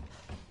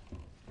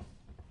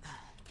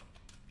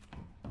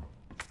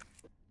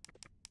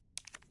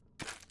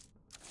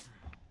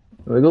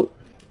 There we go.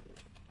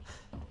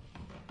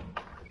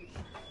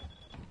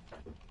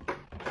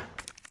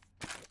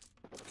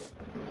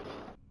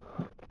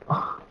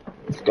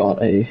 It's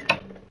got a,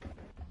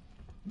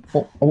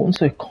 well, I wouldn't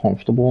say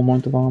comfortable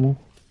amount of ammo.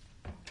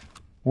 I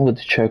wanted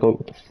to check out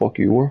what the fuck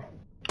you were.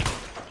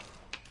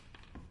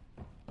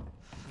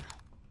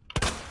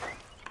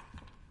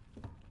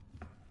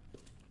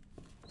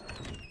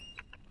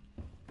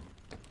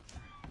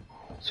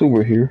 It's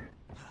over here.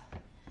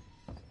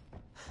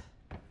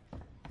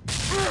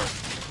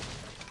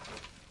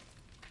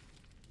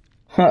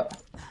 Ha!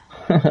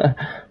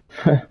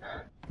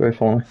 Very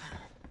funny.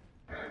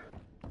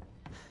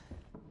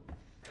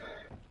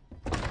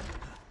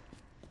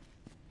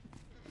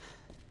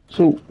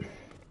 So,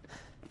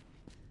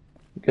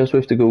 I guess we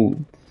have to go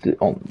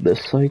on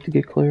this side to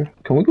get clear.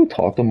 Can we go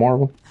talk to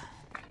Marvin?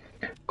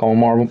 Come on,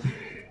 Marvin.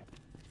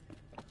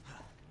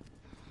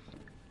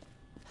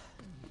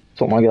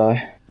 What's up, my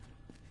guy?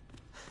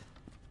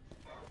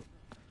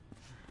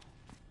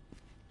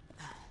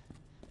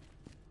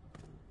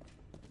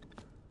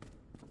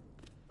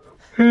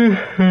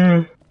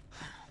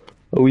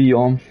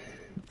 Oh,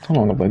 how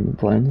long have I been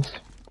playing this?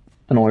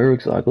 An hour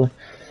exactly.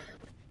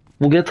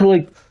 We'll get to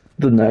like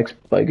the next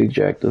big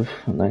objective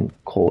and then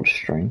call it a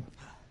stream.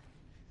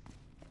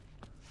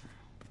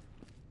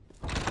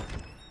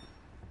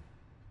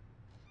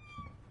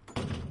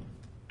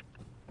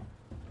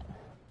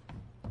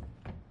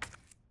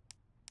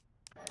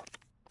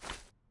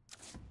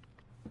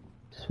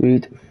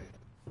 Sweet.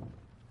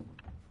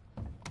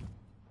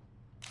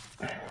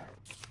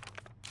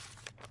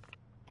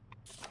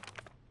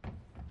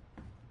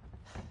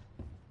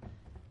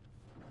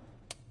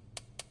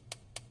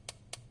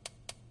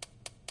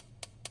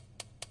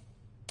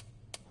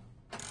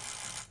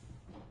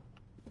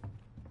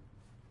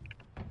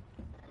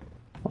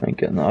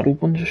 getting that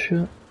open just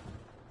yet.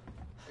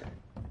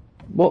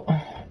 But,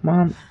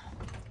 man.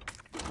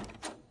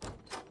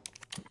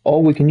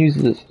 All we can use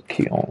is this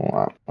key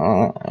on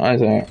that. I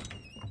think.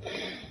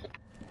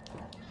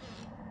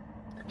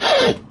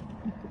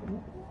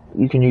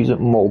 You can use it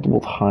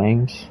multiple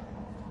times.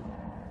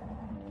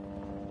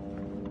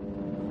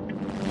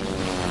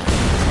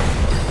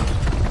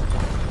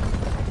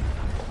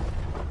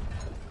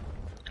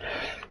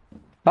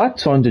 That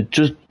sounded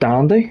just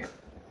dandy.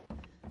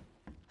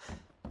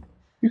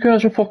 You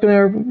crash a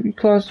fucking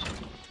crash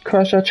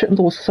that shit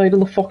into the side of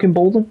the fucking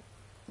building.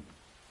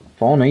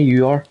 Funny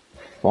you are.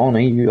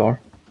 Funny you are.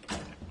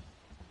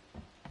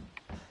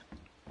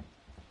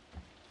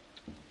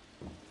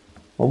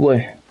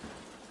 Lovely.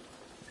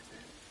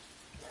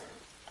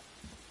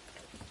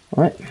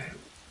 Right.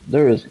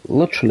 There is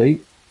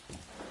literally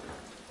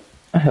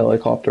a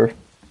helicopter.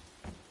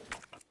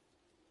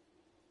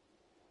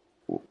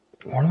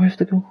 Where do I have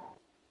to go?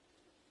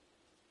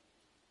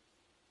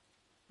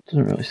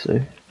 Doesn't really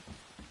say.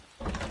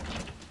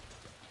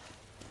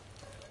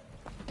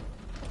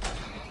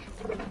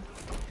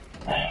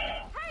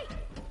 Hey!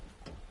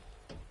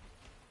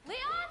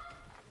 Leon?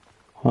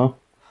 Huh?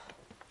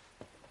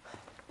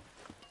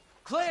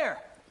 Claire!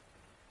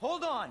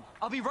 Hold on!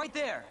 I'll be right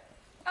there!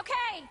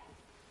 Okay.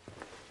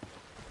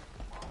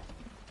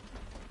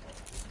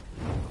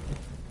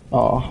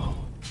 Oh,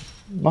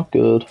 not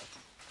good.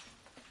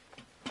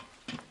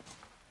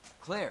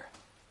 Claire!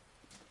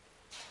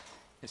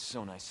 It's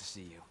so nice to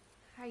see you.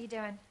 How are you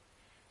doing?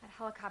 That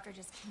helicopter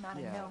just came out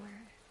of Yeah.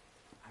 nowhere.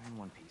 I'm in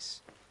one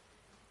piece.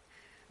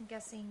 I'm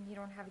guessing you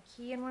don't have a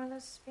key in one of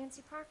those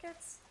fancy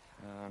pockets?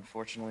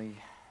 Unfortunately,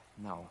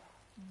 no.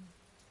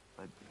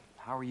 But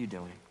how are you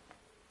doing?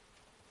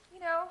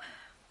 You know,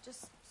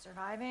 just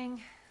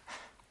surviving.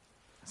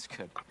 That's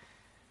good.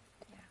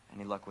 Yeah.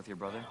 Any luck with your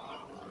brother?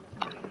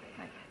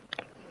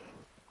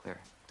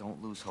 Claire,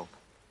 don't lose hope.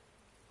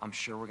 I'm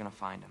sure we're gonna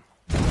find him.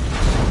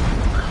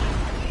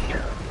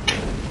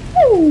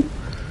 Woo!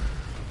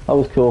 That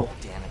was cool.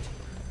 Damn it.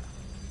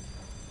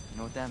 You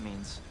know what that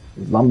means?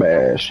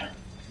 Zombies.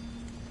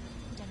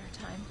 Dinner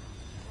time.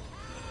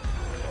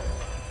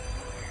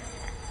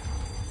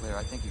 Claire,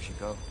 I think you should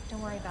go.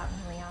 Don't worry about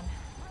me, Leon.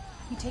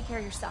 You take care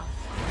of yourself.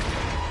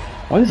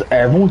 Why does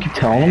everyone keep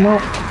telling him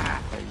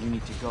that? Claire, you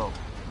need to go.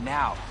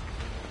 Now!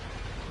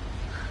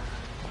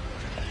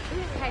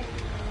 Okay,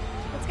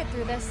 let's get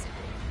through this.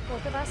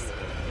 Both of us.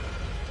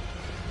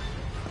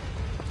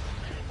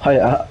 Hey,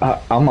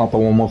 I'm not the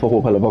one with a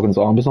whole pile of fucking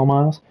zombies on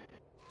my ass.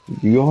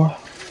 You are?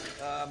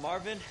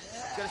 Marvin,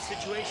 got a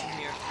situation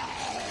here.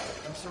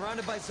 I'm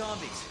surrounded by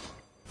zombies.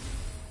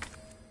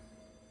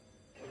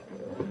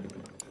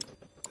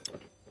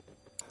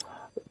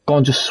 Go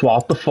and just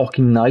swap the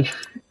fucking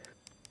knife.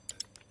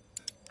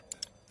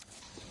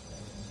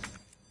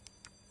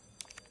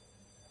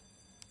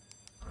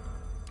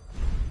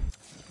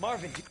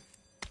 Marvin,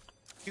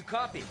 you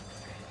copy?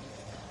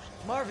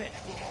 Marvin!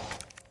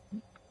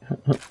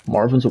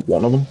 Marvin's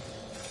one of them.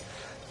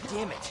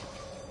 Damn it.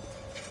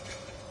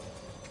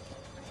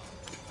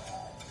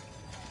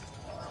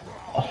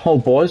 Oh,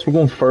 boys, we're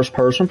going first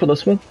person for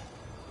this one.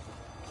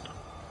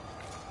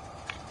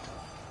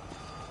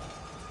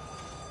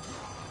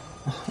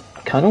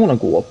 I kind of want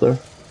to go up there.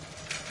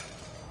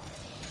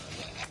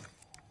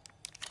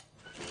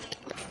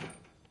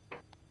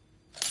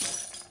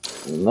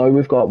 Now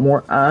we've got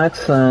more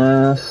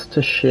access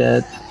to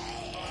shit.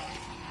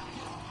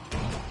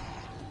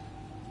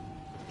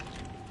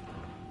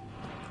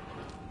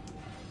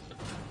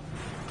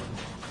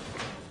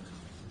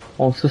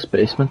 Oh, it's this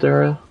basement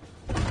area.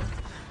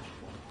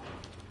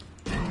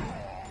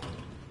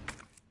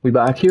 We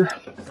back here?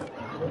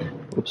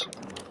 Oops.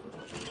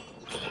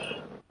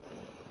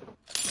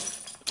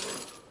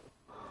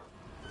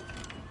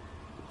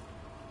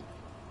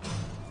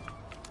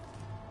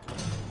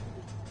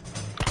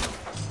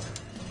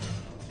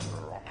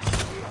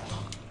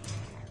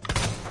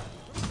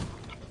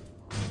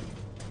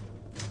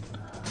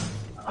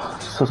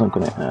 This isn't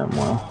gonna end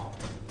well.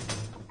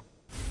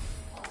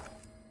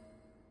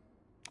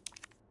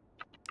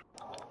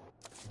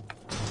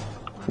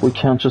 We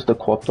can't just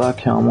equip that,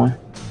 can we?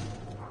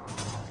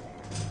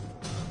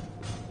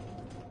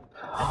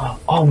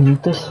 Oh,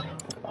 need this?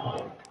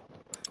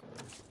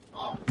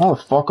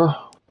 Motherfucker.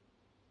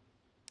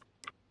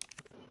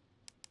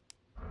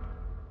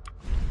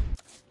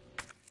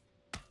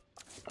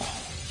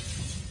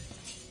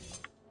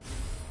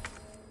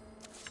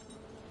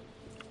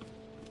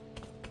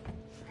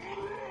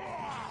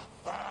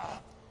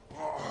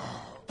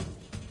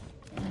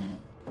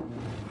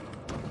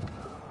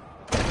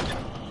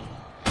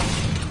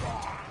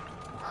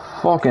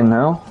 Fucking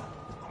hell.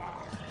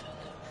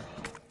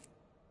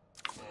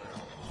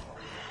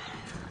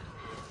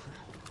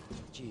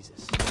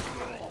 Jesus.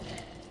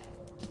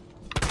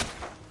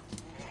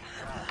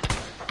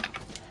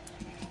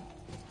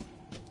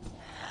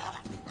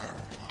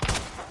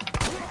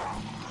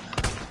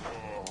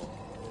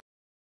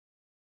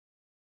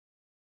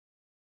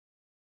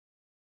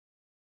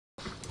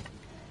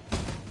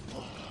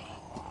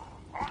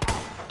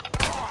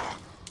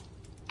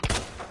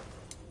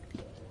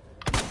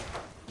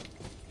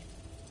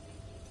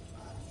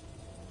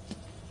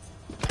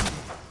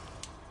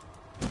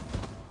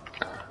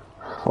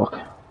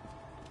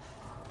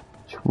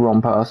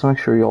 run past, make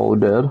sure you all are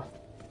dead.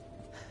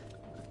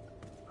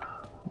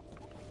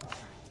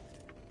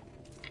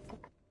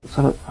 Is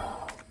that it?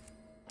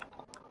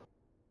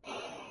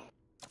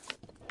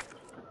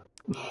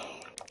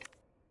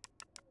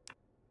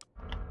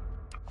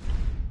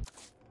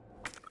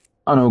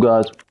 I know,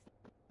 guys.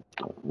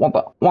 What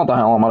the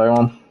hell am I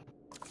doing?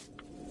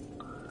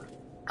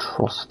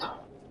 Trust.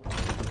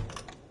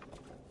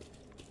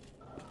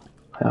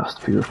 I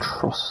asked for your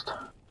trust.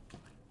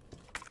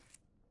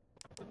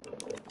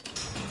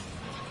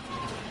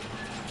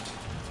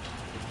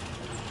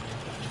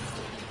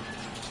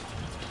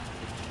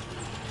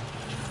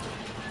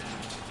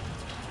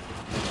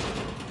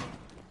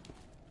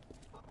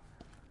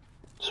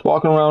 Just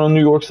walking around in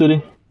New York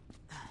City.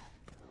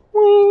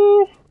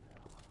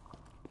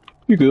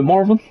 You good,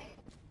 Marvin?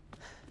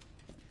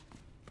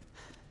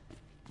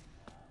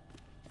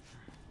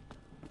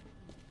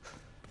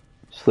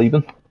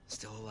 Sleeping?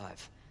 Still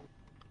alive.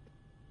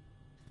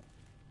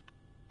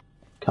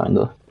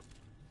 Kinda.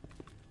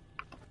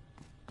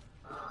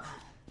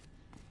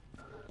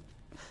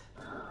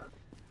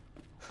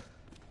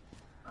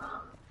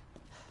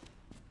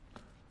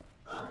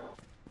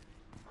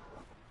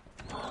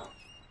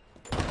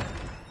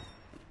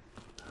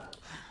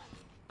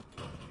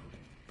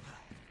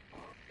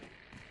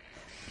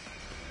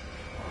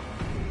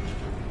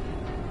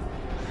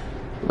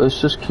 Let's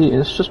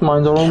just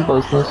mind our own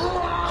business.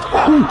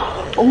 Oh!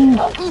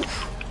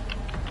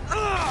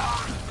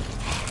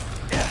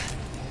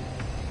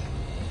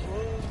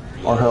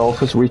 Our health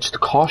has reached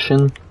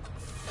caution.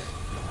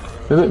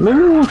 Maybe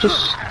we'll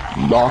just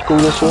not go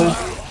this way.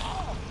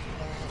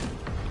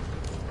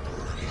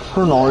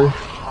 For now.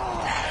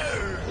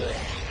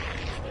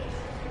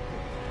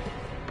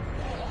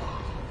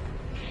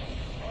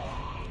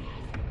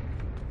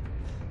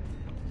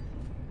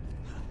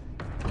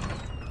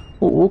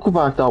 We'll go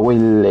back that way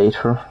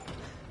later.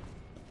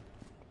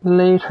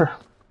 Later.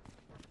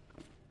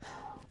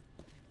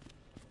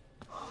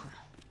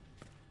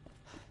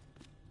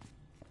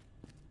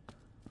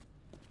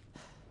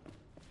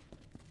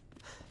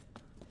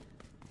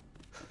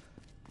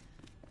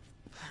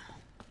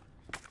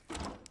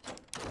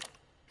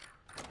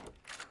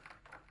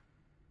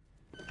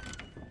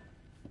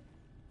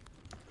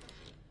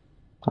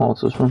 Oh,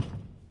 what's this one?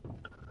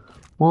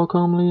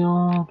 Welcome,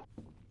 Leon.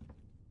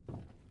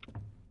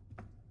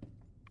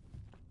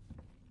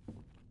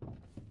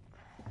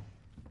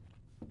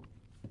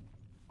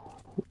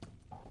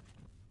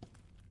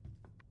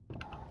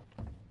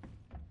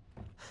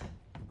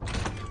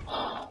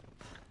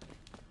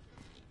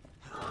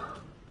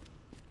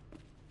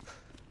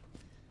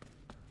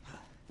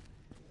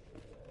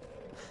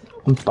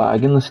 I'm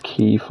bagging this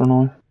key for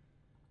now.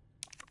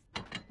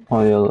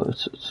 Oh yeah,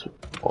 it's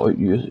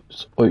outused,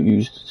 it's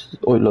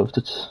outlived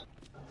its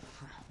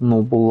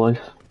noble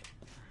life.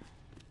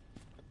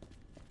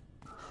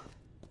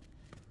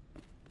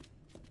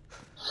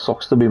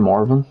 Sucks to be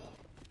Marvin.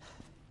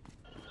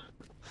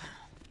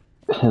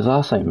 His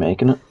ass ain't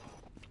making it.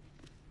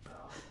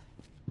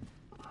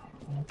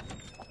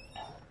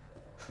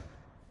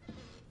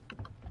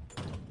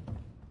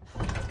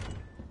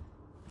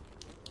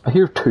 I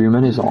hear too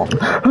many zombies.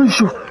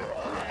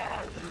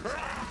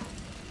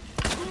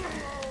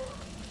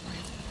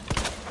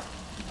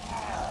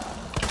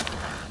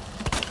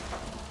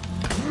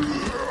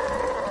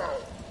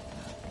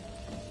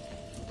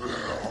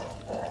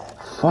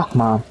 Fuck,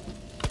 man.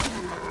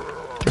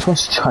 This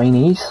one's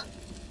Chinese.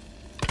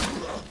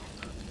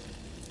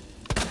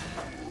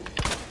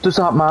 Does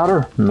that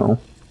matter? No.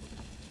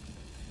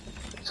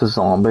 It's a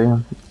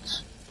zombie.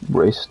 Its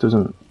race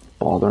doesn't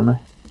bother me.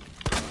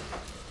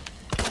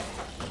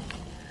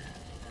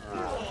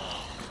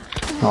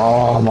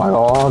 Oh my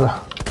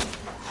god.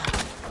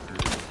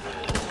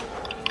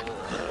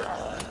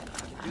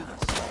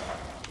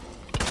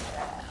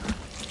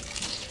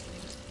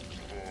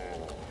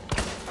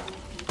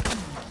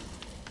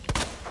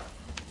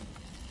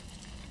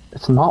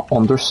 It's not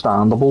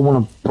understandable when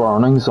a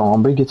burning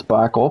zombie gets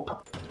back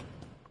up.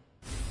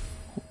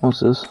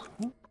 What's this?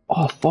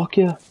 Oh, fuck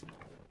yeah.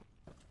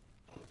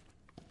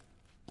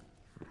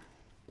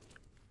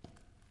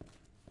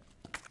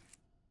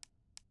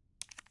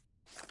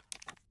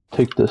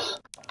 Take this.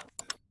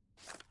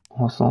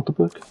 Oh, that's not the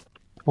book.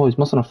 Oh, he's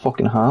missing a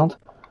fucking hand.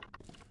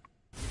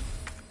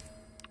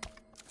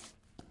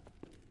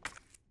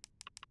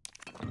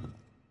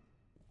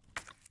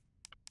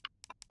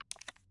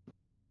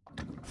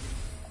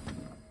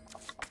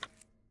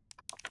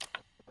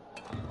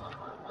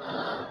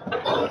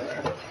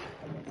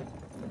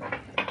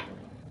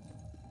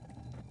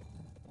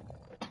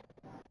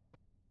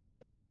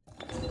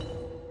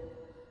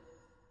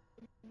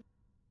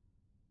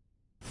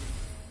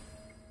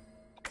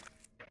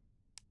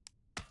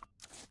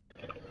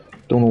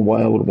 Don't know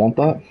why I would want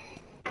that,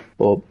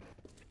 but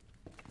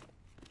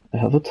I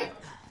have it.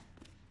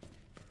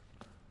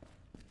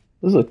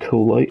 This is a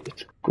cool light,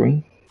 it's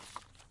green.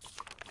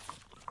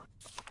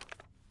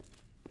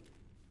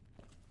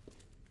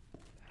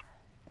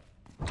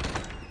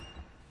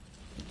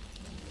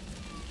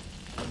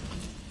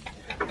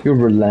 You're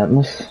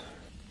relentless.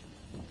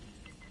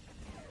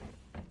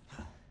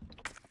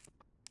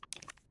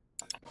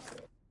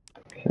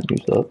 Can't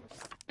use that.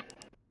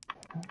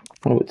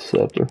 What about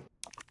scepter?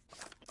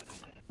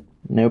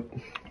 Nope.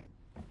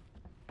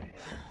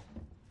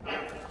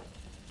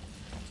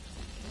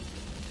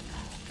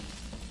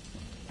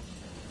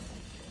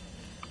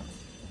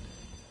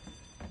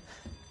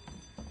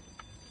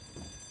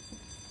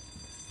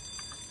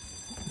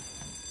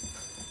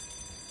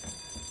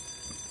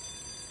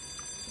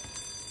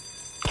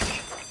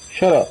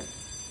 Shut up.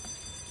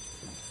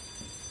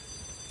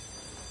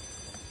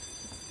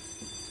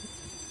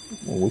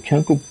 Well, we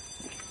can't go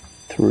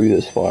through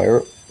this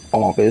fire,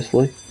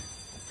 obviously.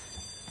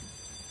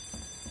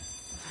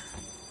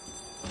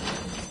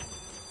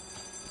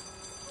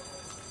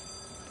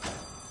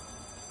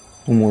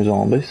 More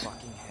zombies.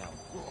 Fucking hell.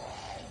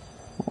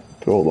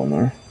 Throw them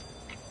there.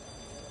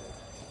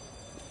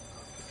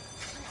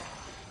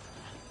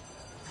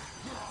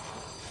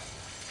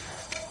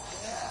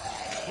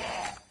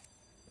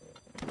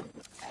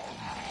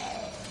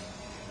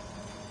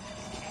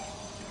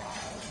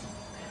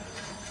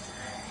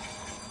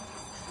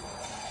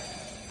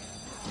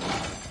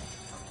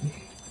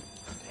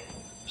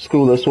 Let's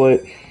go this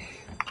way.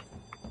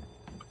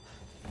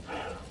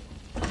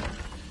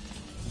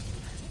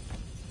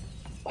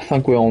 I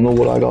think we all know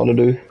what I gotta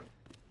do.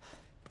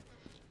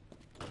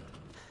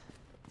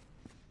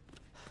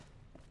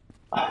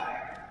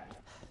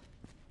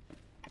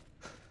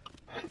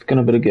 It's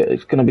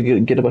gonna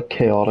get a bit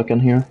chaotic in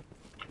here.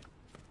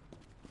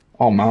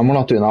 Oh man, we're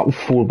not doing that with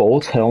 4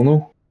 bullets, hell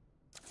no.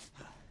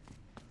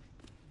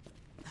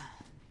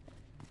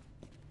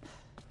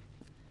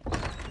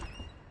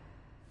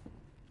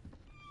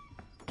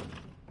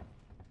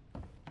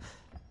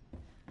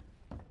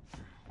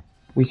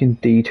 We can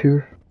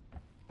detour.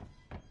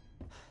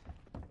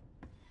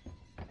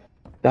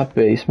 That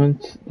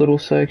basement little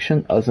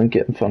section isn't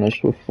getting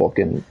finished with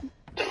fucking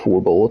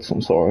 4 bullets,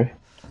 I'm sorry.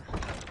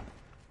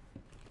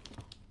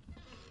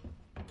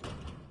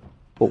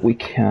 But we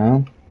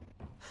can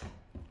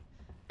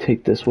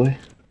take this way.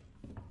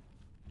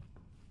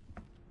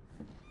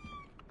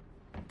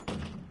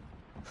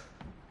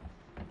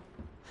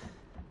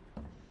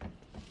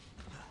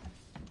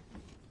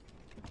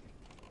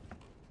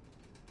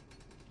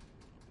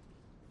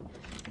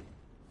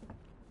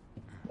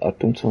 That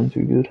don't sound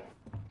too good.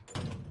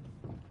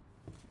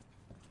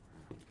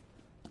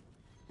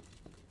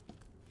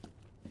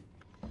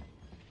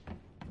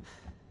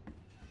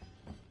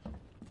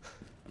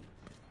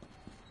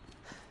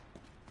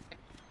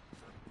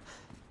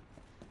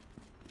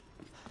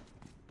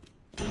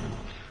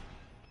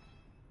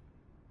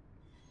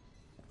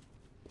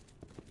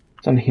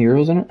 It's on here,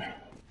 isn't it?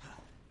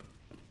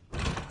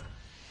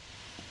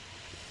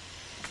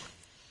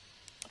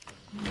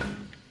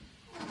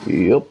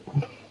 Yep.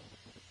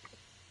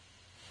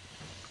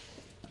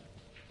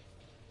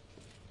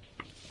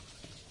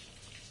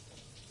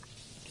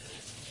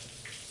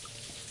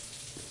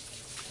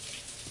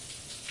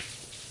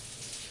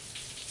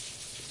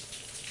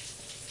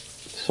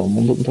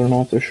 Someone didn't turn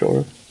off their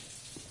shower.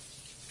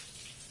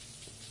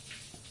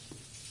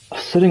 A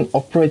sitting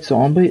upright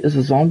zombie is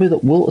a zombie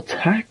that will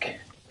attack.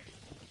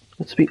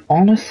 Let's be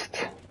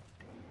honest.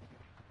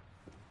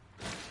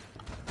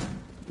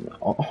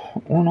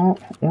 Or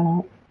not.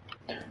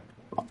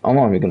 I'm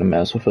not even gonna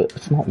mess with it.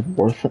 It's not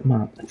worth it,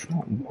 man. It's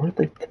not worth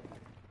it.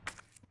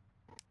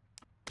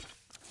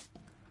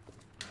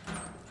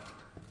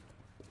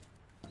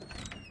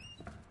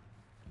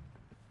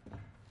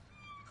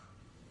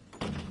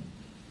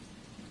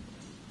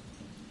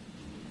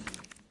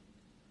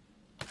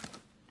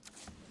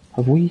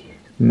 Have we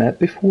met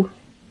before?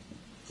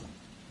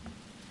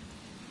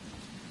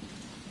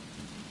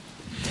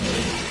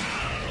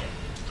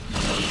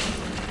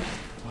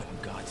 What in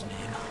God's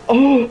name?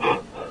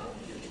 Oh!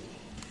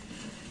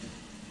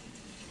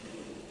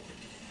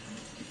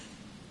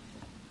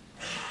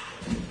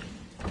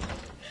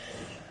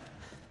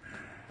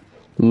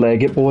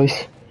 Leg it,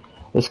 boys.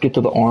 Let's get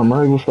to the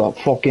armory with that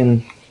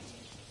fucking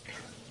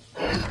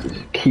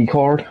key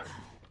card.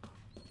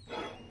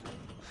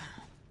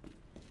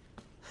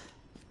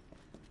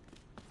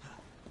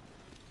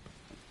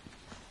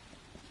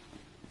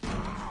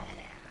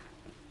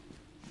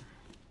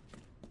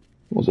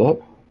 What's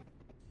up?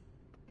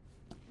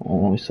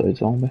 Oh, it's a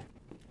zombie.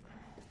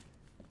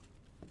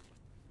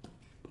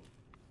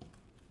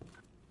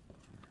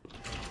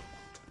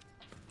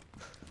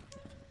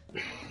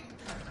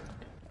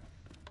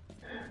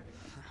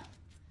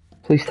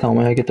 Please tell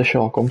me I get the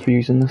shotgun for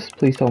using this.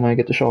 Please tell me I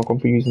get the shotgun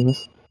for using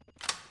this.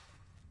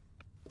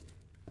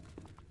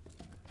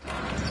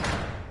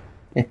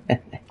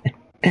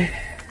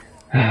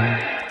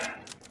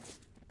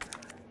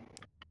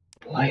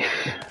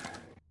 Life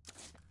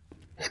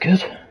is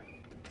good.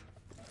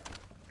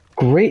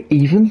 Great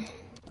even.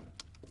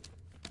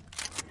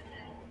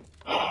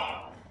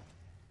 I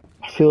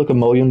feel like $1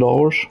 million.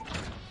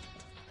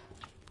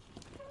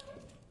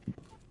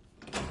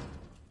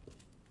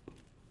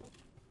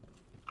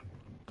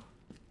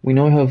 We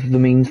now have the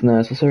means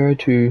necessary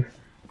to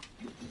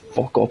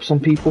fuck fuck up some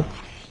people.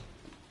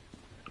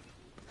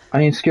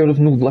 I ain't scared of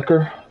no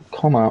liquor.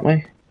 Come at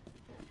me.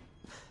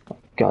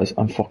 Guys,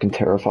 I'm fucking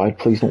terrified.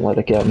 Please don't let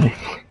it get me.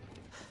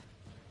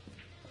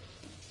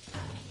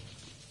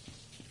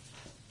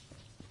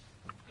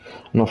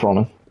 Enough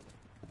running.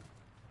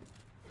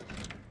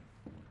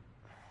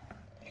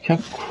 You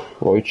can't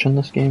crouch in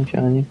this game,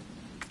 can you?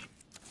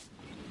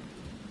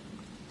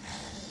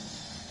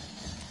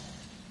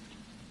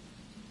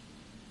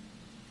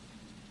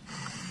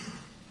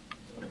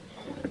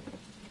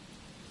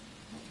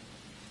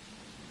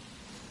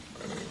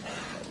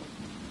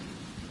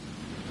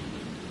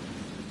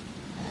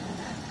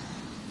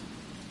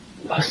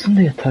 Listen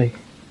to it, Ty.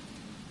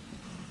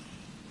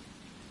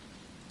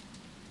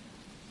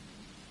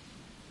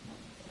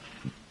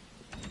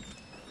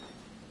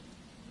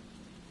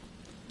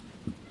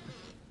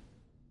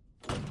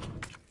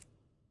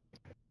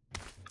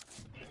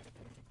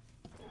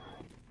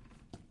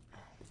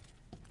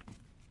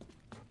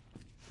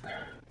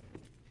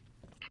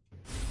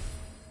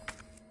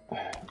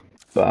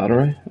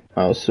 Battery.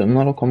 I'll assume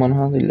that'll come in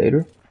handy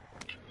later.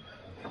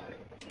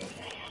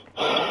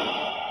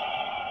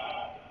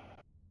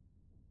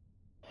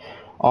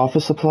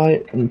 Office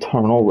supply,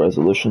 internal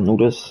resolution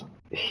notice,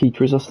 heat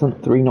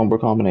resistant, 3-number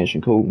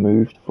combination code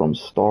moved from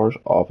start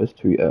office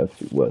to F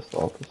to west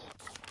office.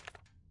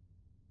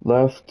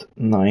 Left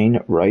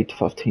 9, right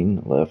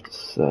 15, left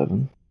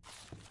 7.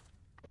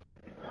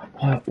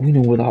 We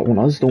know where that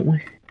one is, don't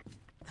we?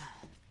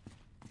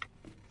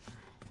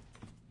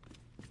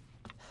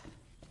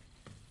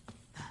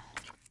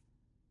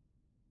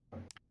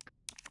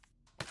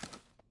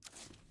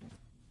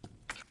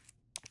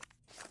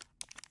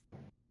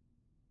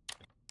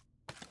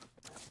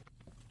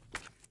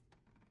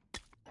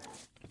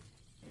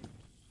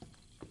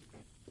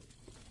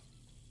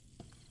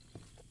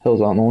 Hell's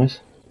that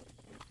noise?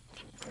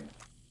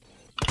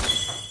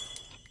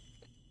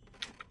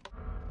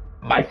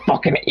 My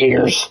fucking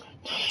ears!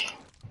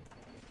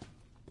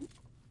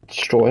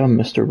 Destroy a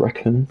Mr.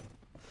 Raccoon.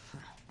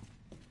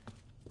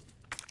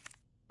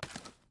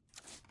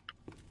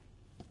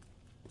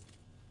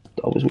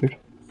 That was weird.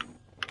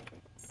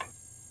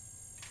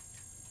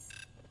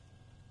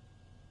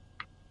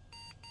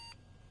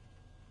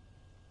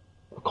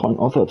 Account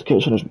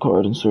authentication is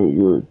required. Insert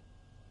your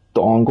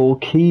dongle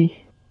key.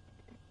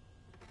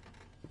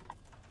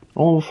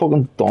 I don't have a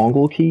fucking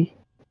dongle key.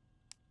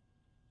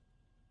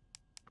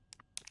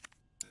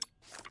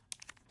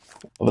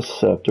 Of a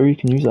scepter, you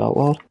can use that,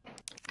 lad.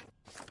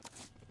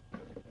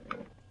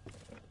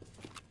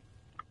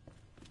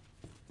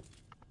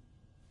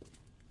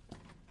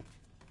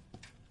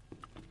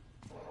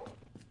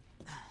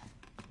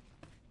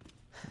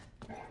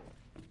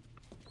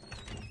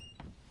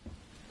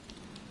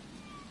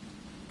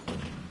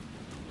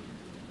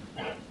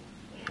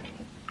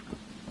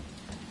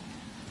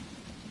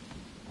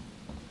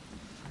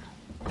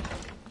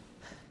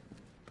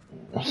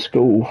 Let's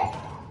go.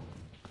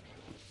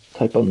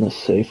 Type in this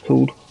safe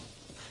code.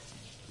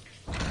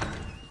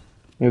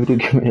 Maybe they'll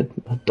give me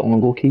a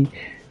dongle key.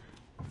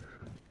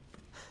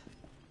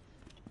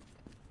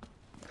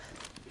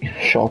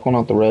 Shotgun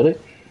at the ready.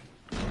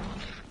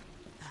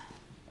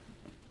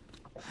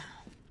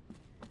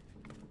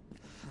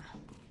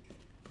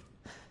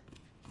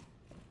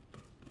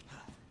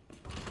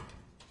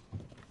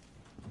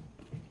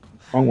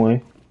 Wrong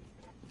way.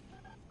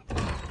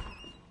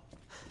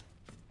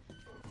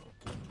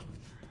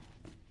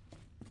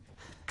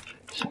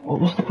 So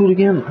what was the code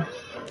again?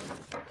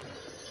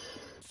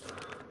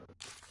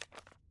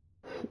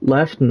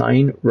 Left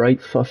 9,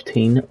 right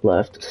 15,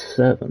 left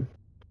 7.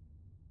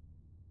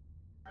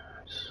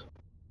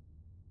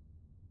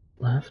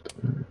 Left,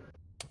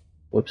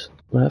 whoops,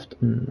 left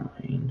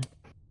 9.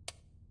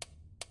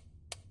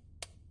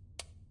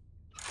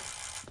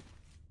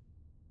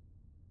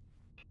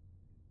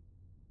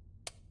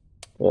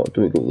 Oh,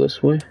 do we go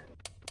this way?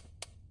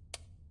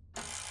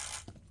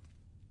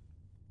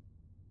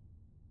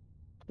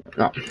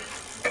 No.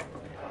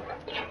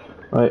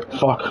 Right,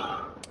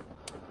 fuck.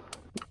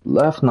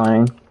 Left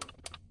 9.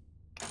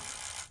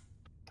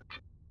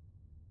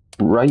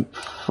 Right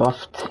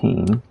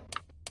 15.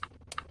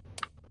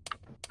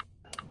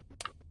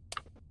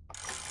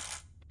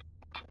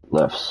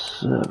 Left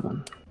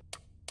 7.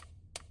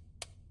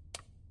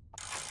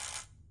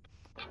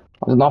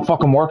 Is it not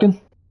fucking working?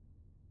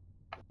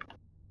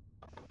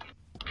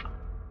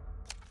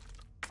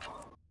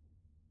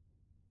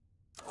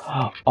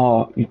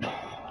 Oh,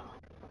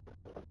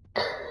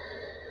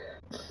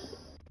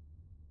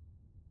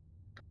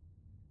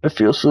 I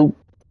feel so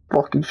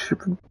fucking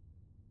stupid.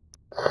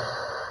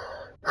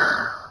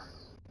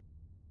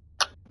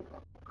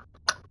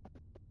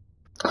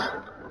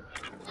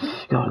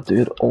 Gotta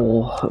do it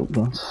all at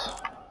once.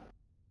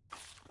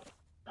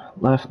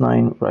 Left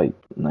 9, right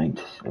 9,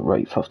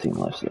 right 15,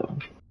 left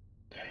 7.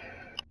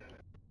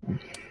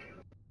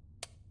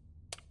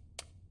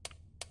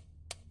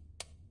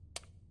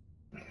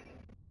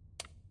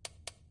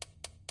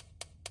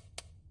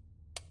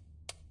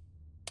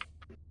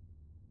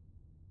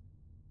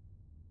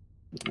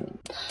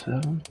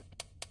 Seven.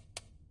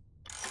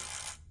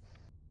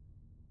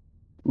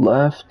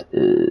 left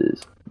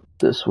is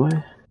this way.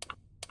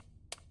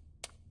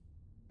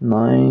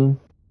 9,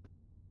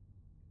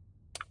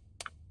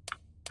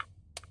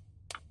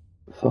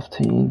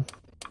 15,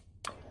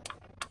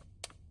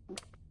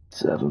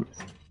 7.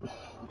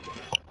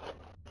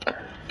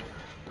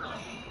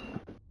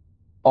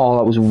 Oh,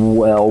 that was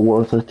well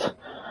worth it.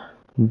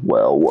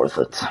 Well worth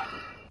it.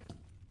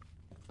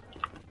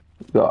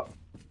 We got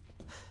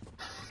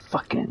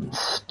fucking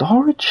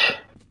storage.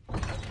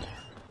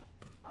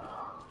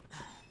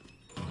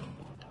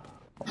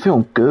 I'm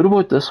feeling good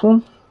about this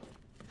one.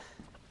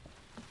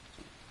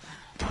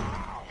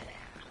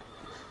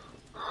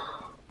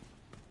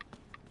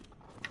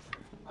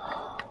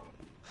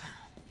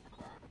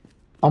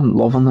 I'm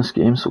loving this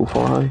game so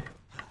far.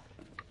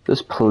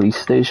 This police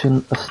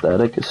station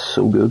aesthetic is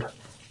so good.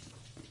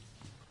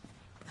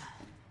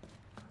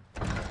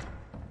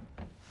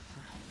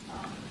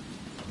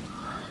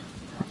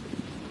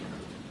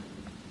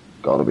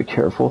 Gotta be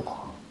careful.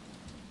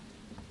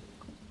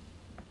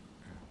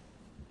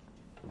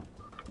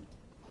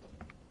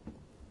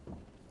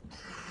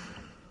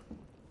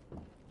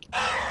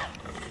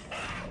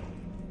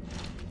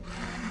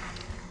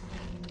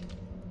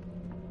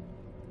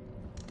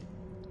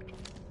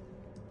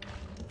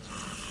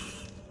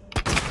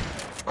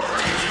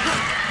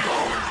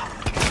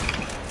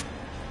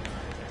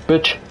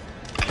 Bitch.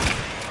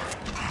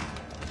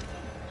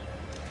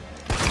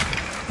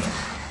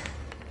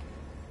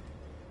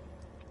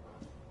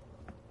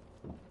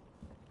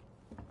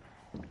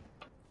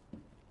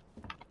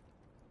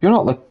 You're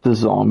not like the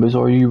zombies,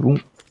 are you? You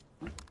won't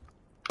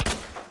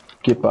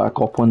get back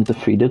up when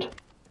defeated.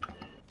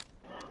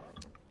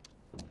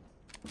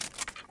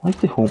 I like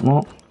to hope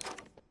not.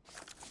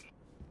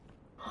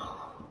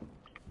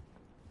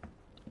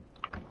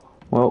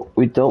 Well,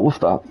 we dealt with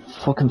that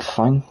fucking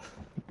thing.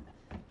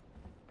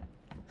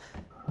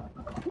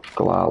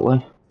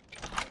 Gladly.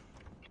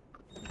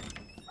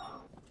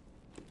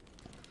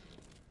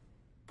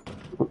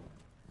 We're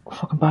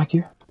fucking back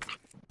here.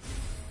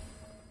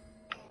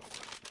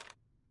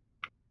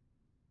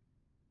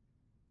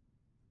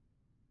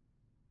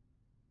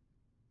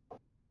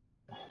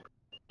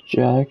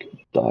 Jack,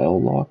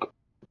 dial lock,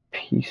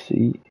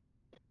 PC. Who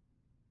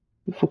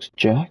the fuck's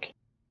Jack?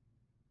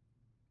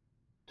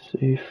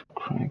 Safe,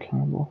 crank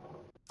handle.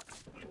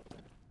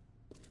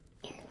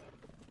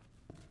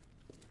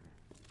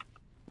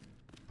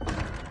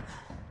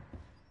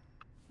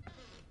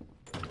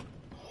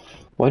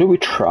 Why do we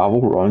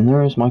travel around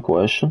there is my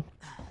question.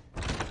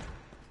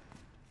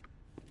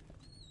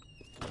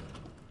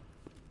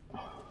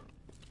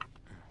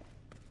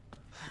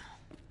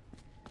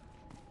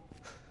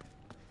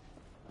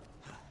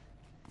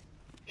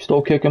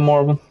 Still kicking,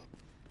 Marvin?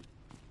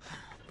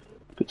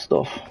 Good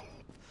stuff.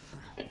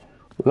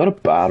 We got a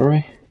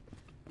battery.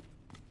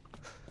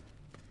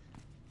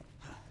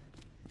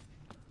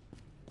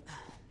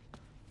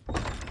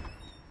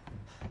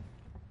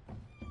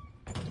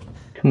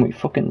 Can we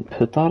fucking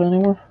put that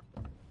anywhere?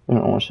 I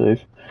don't want to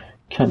save.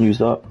 Can't use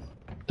that.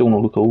 Don't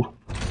know the code.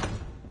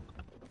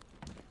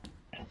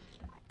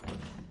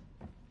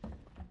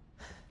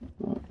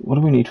 What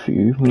do we need for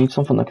you? We need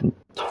something that can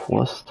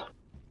twist.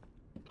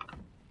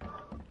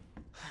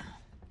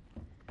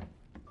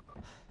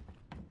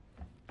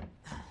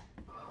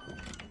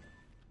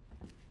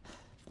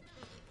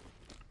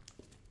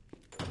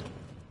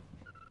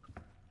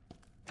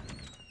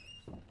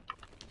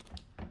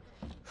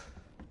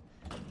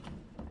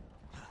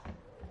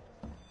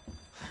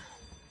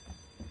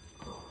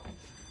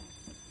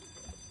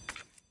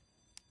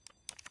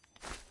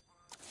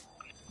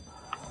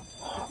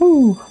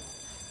 Whew.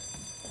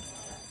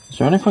 Is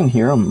there anything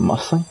here I'm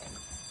missing?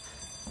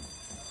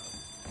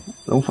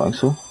 Don't think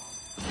so.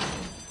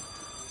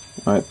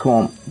 Alright, come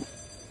on.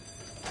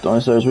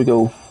 Downstairs we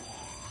go.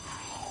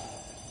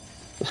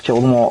 Let's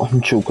kill them all. I'm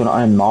joking,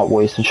 I am not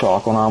wasting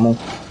shotgun ammo.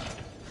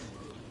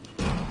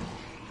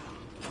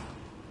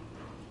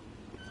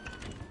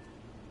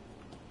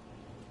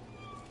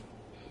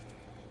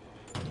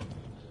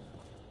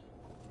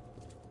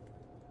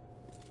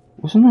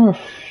 Wasn't there a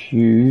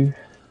few?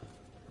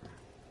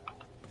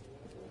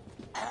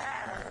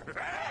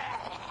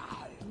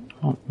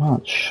 Oh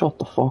man, shut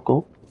the fuck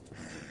up.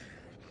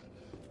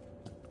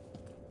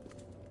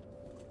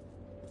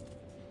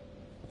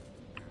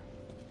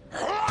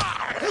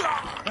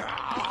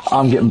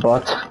 I'm getting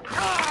butt.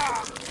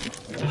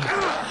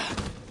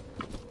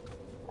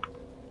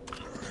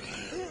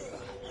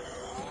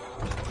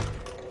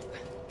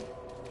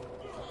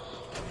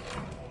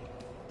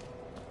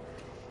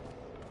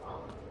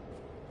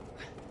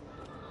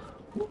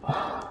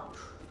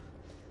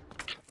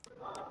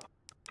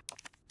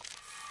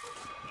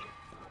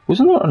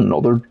 Wasn't there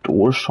another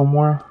door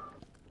somewhere?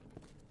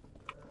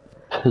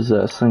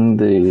 Possessing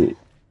the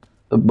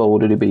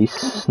ability to be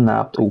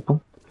snapped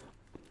open?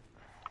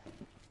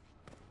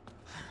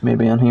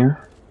 Maybe in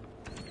here?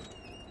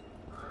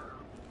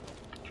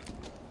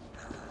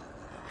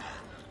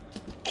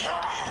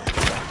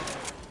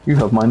 You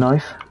have my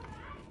knife.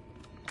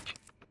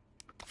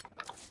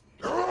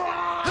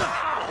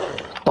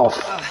 The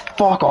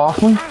fuck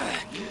off me.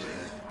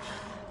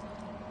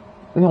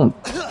 They don't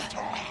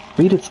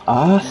beat its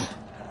ass.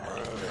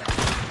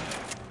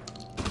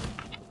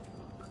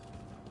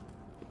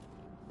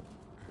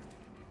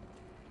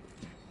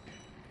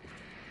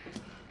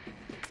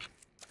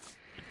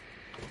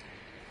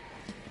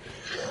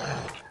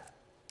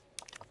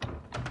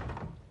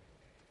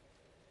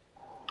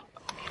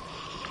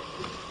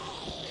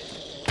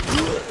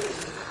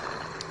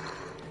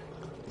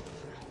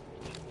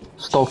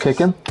 Still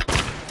kicking.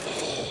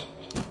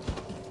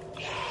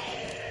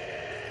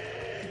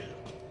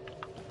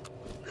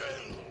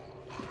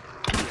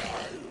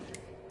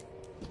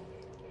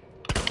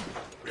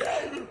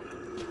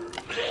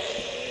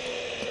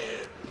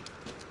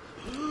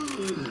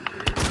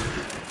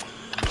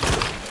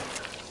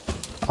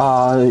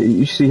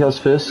 You see his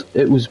fist?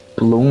 It was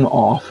blown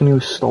off and he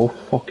was still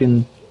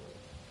fucking...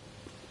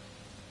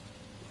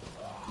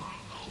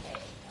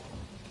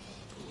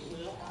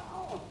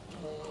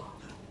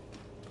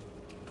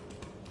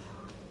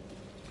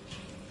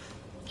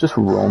 Just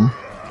run.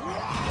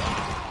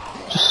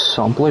 Just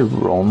simply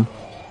run.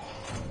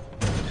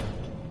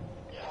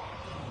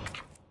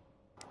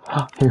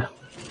 Here.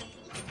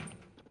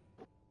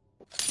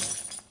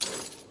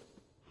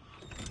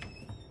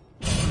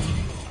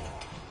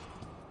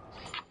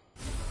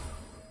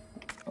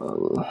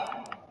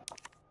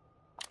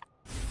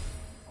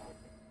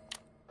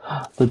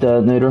 The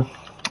detonator.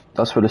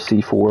 That's for the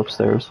C4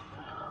 upstairs.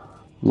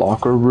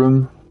 Locker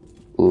room.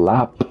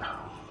 Lap.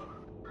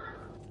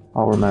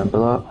 I'll remember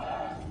that.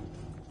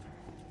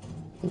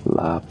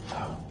 Lap.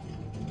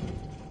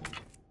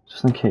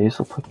 Just in case,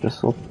 I'll pick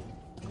this up.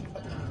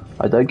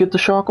 I did get the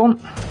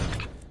shotgun.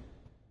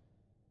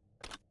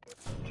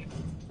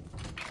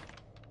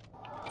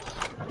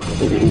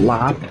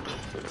 Lap.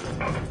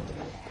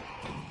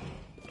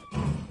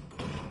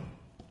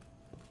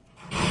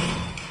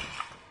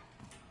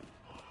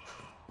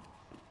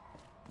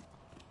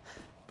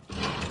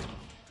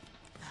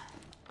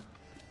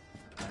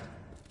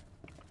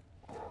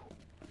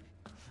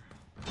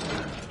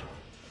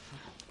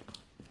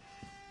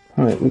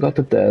 Alright, we got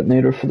the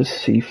detonator for the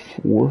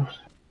C4.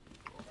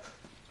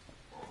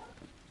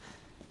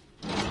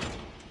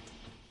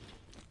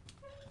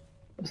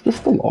 Is this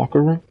the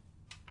locker room?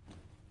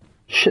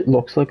 Shit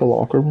looks like a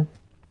locker room.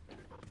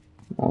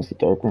 Oh, it's the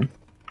dark room.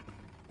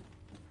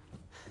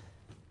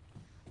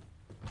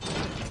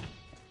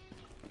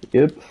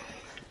 Yep.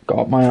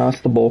 Got my ass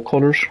the bolt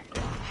cutters.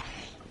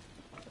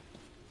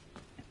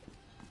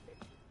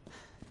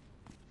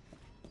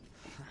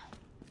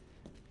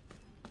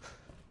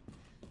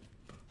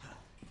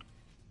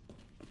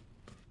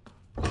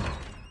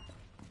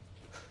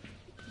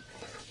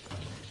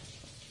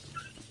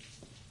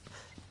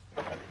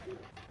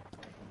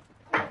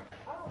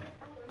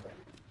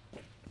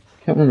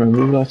 Can't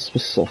remember what that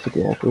specific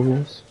locker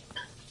was.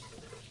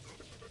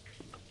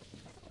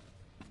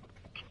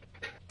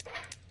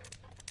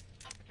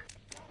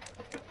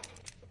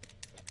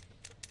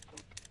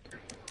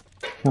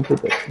 Can't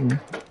put that in.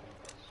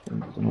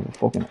 There's another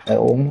fucking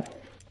L.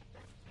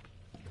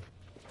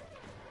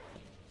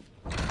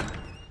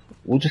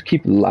 We'll just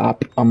keep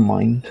lap in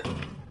mind.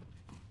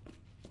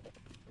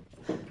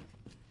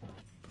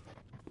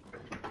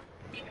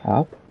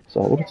 Cap? Is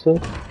that what it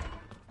said?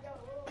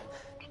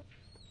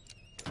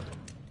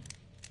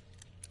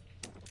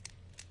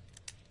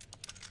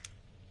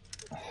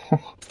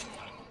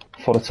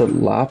 Thought it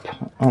said lap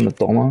on the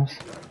dumbass.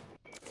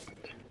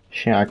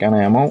 Shotgun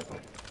ammo.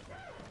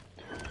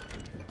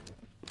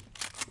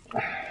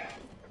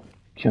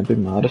 Can't be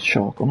mad at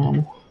shotgun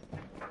ammo.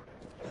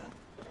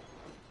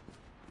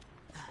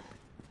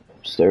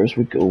 Upstairs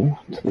we go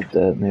to the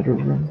detonator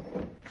room.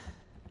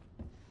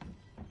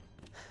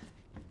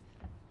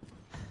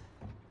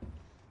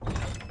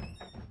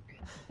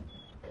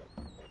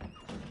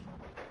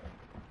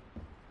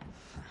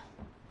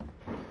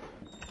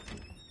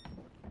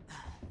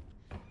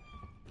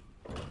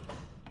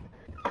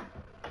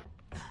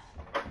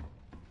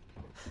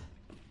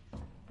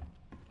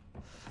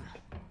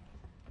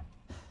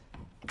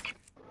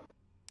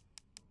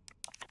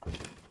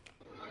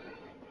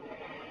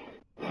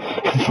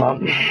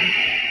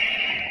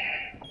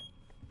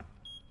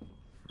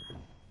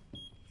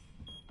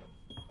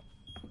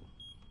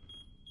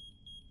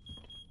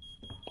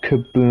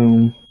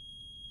 Kaboom.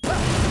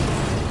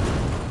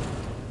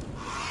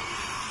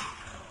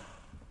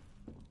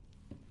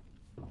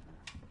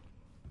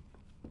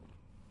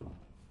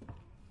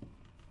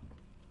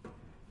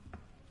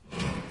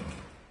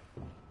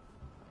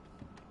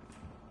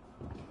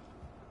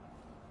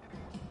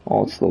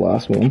 Oh, it's the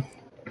last one.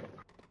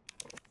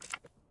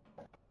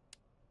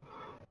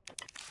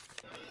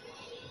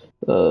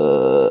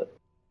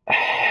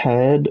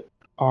 Head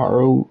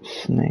arrow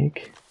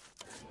snake.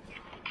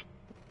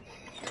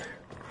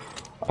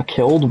 I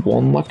killed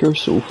one licker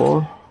so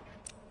far.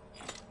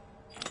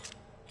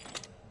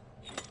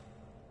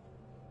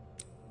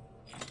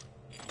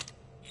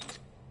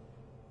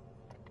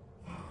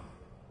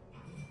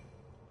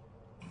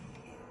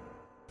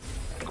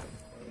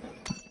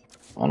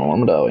 I know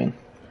I'm dying.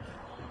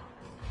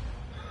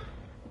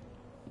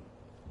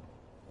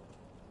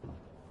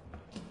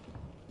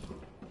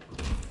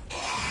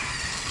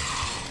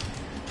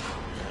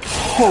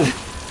 Oh!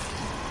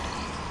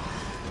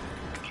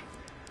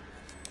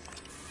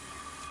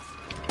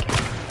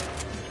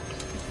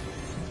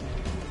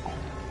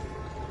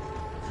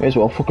 May as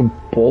well fucking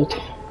bolt.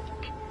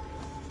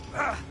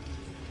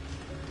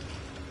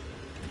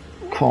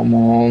 Come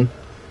on,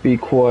 be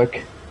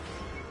quick.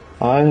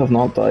 I have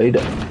not died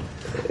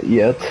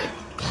yet.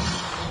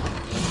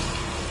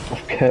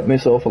 I've kept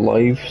myself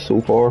alive so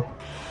far.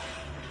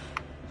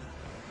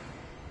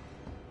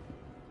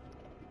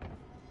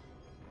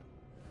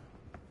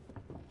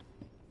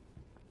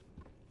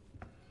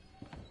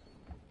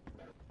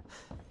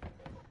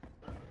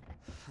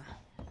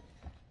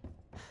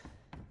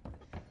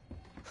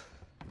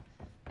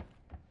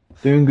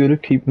 Doing good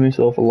at keeping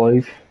myself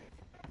alive.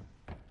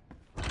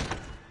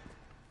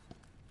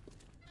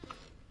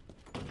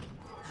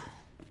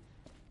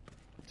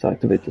 Let's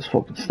activate this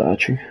fucking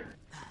statue.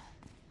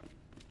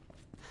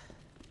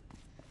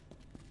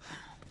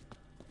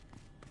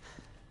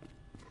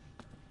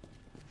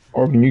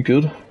 Arvin, you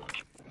good?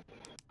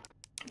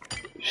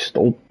 You're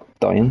still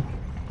dying.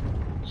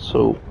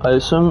 So, I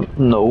assume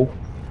no.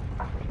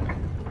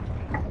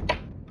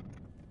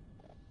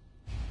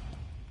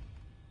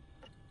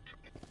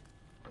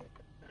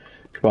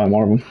 Goodbye,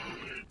 Marvin.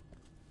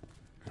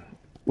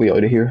 We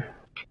out of here.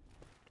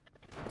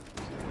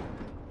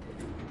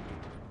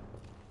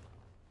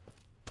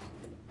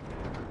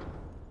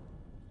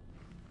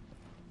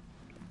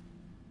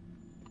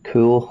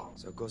 Cool.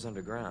 So it goes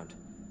underground.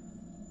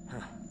 Huh.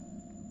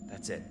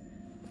 That's it.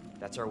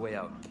 That's our way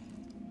out.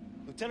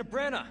 Lieutenant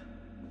Branagh!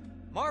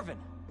 Marvin!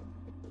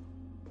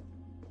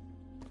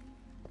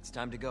 It's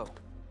time to go.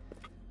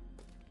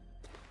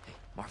 Hey,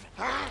 Marvin.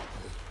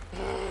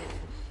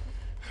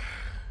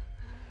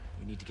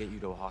 We need to get you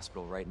to a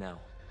hospital right now.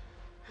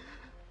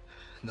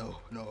 No,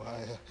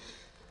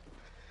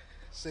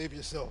 save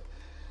yourself.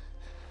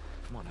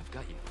 Come on, I've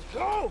got you.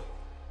 Go!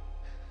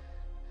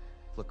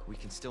 Look, we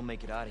can still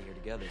make it out of here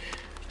together.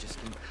 You just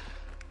can...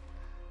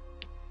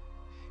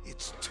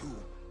 It's too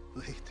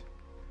late.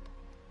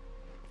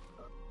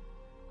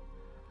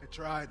 I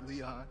tried,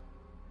 Leon.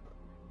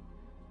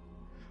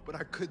 But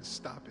I couldn't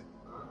stop it.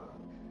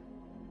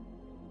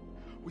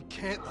 We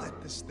can't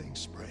let this thing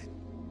spread.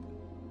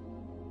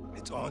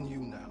 It's on you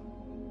now.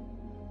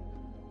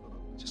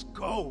 Just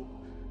go.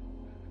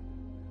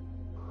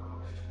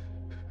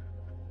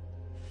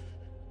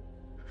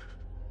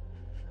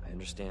 I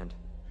understand.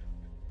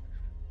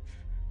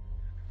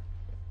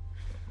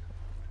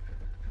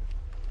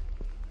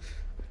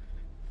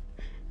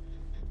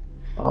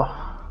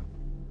 Oh.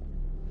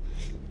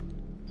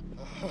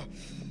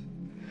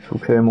 It's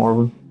okay,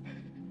 Marvin.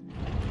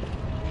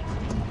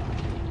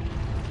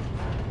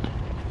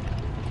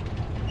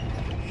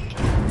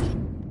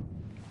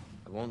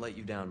 I won't let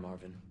you down,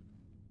 Marvin.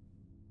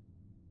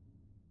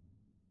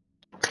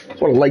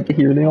 That's what I like to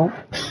hear, Leon.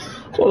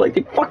 That's what I like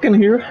to fucking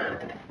hear.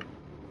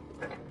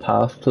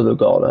 Path to the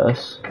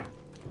goddess.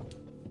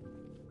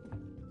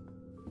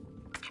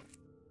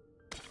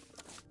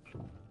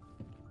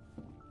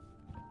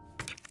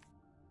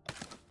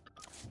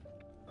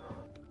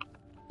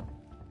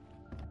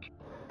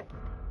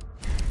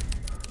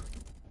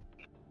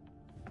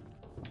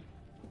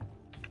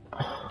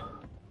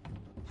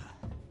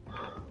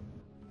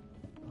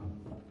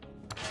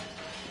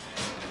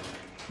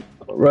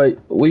 Right,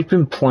 we've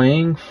been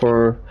playing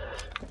for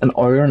an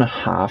hour and a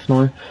half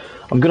now.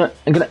 I'm gonna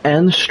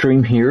end the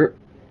stream here,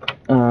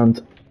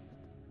 and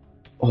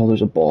oh,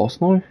 there's a boss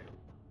now.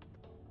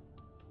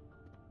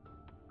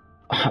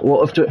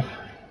 Well, if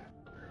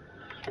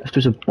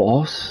there's a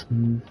boss,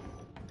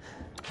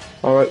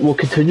 all right, we'll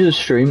continue the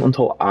stream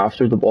until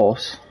after the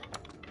boss,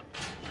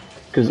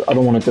 because I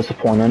don't want to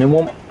disappoint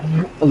anyone,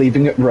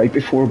 leaving it right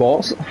before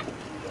boss.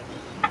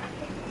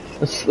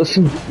 Let's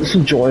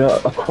enjoy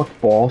a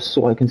quick boss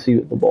so I can see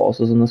what the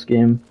boss is in this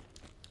game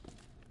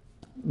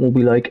will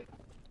be like.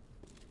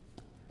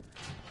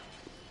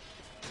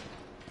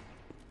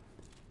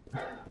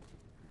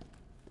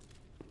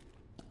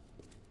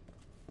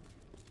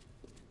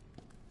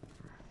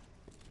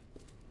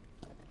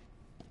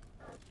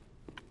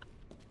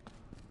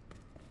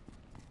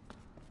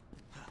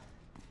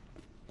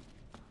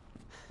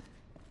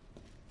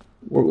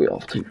 Where are we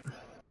off to?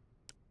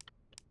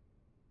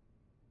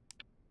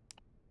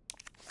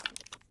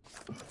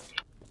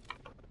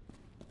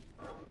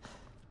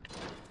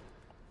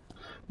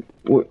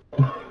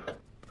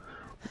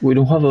 We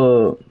don't have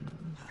a...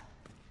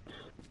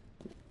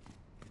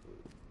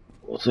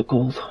 What's it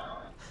called?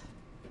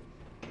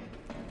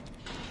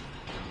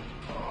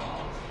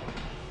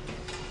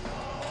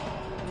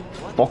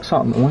 Fuck's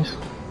that noise?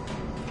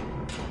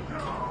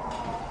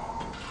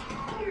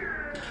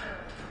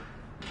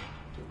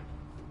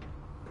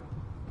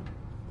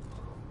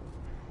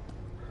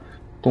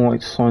 Don't like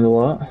the sound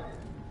of that.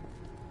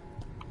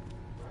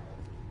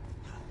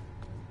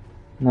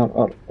 Not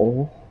at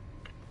all.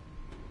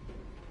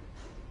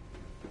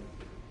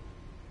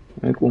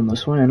 I'm going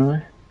this way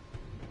anyway.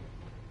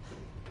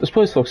 This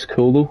place looks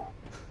cool though.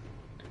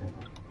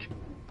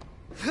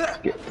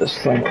 Get this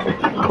thing.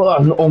 Oh,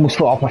 I almost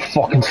fell off my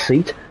fucking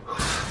seat.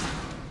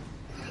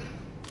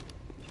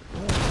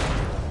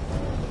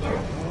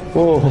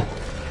 Whoa.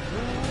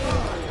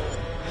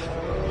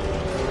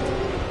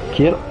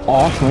 Get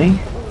off me.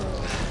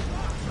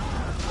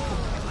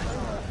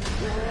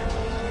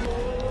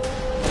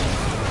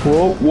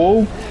 Whoa,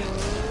 whoa.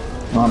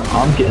 Man,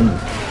 I'm getting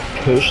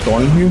pushed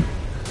down here.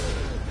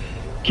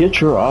 Get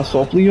your ass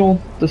up,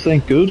 Leon. This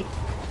ain't good.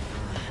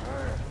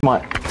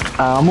 My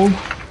ammo.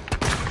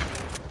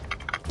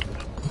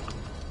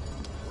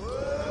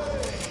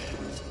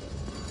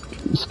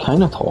 He's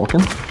kinda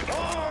talking.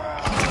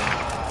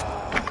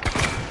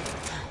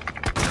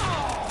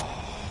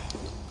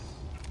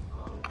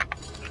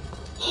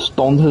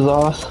 Stunned his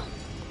ass.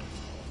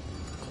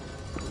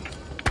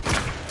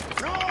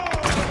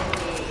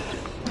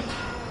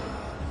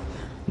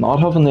 Not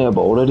having the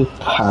ability to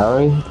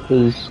parry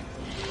is...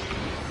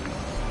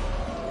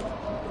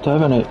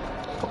 Having it...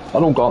 I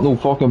don't got no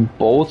fucking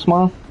bullets,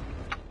 man.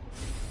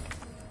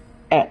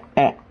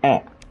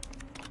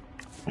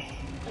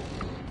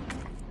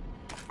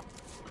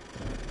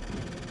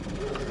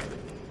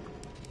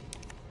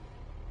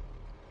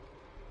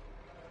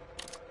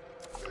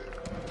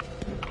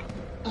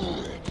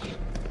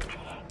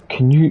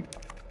 Can you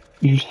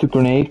use the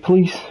grenade,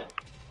 please?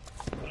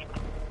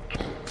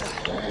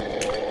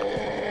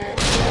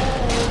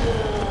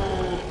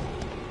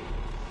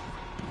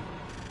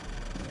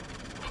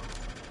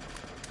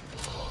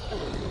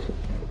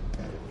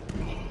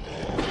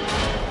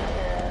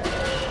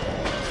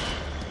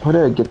 Where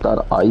did I get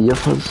that eye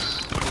of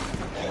his?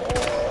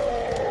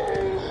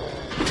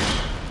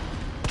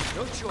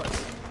 No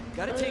choice.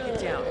 Gotta take it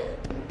down.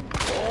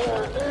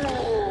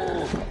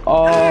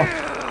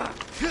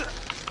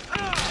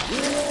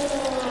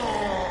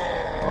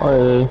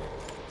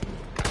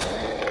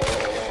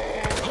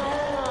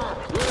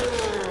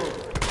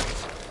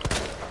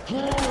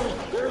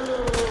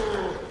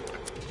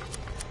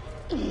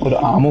 With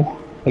ammo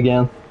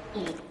again.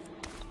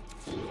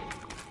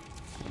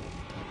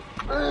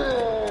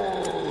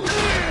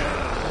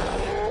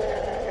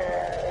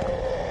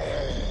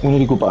 We need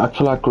to go back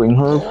for that green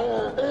herb.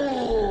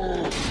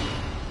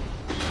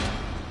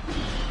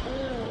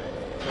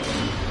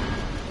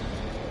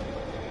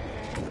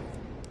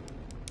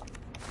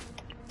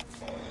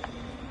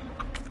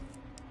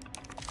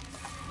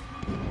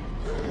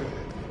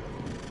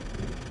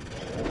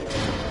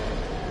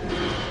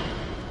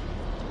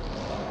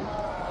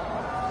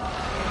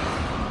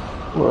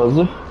 Where is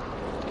it?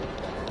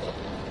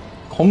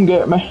 Come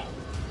get me.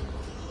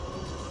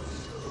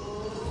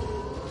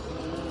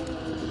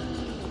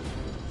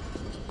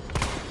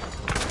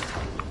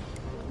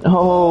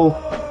 Oh.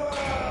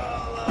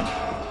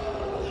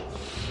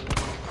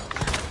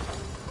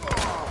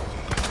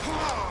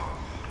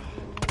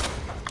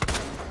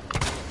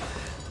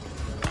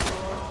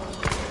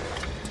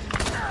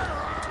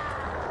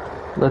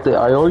 Let the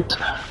eye out.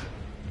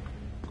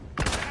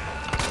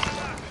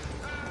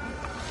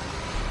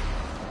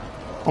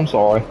 I'm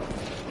sorry.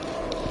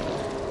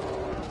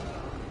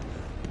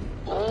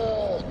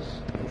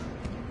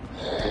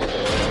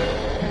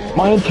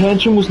 My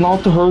intention was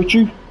not to hurt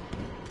you.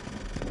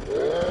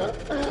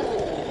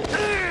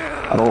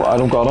 I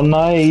don't got a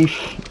knife.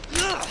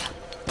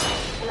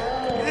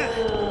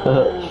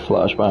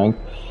 Flashbang.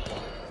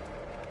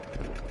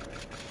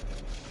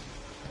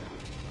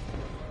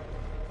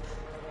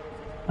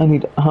 I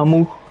need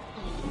ammo.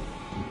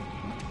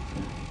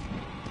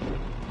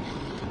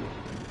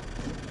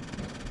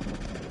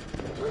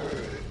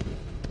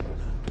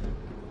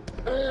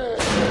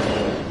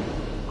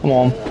 Come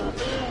on.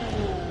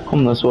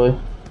 Come this way.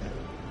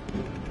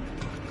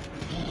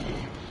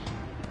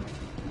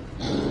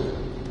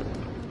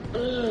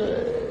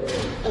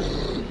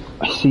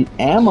 I see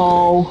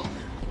ammo.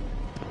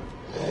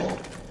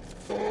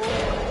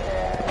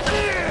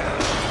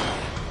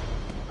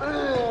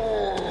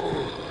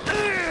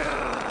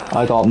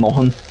 I got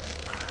nothing.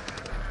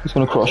 He's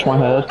gonna crush my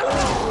head.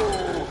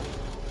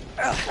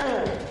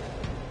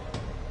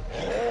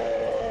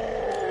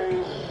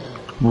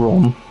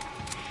 Run.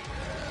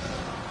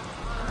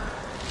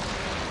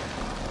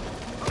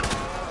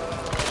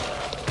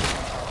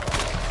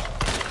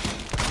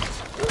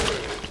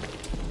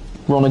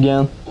 Run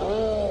again.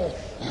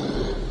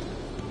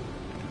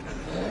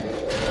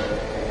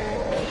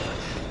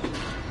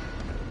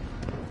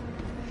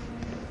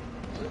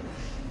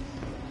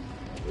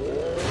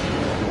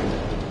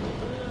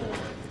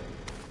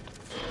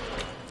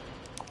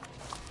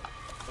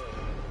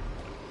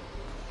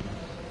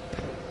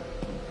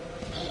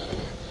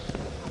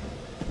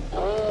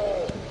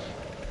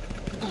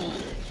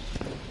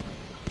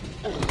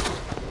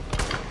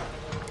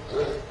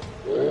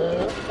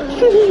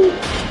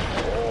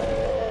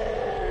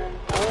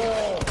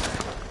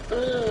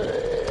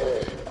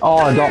 Oh,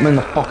 I got him in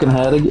the fucking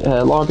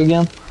headlock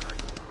again.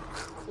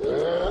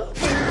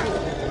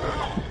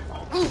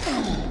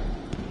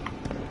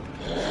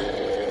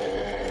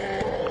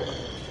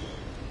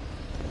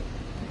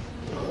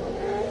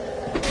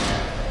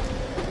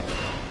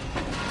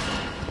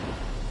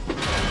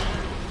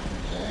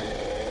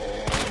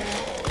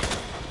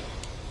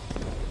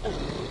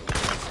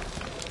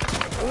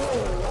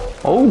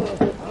 Oh,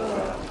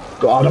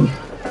 got him.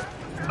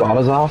 got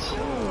his ass.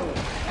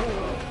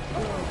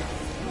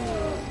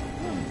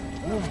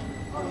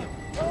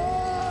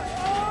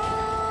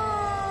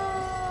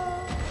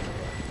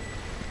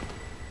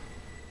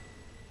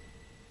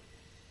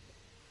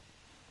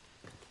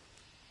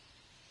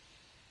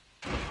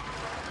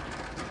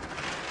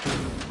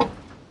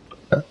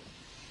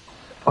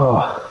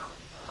 Oh.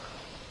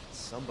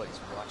 Somebody's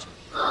watching.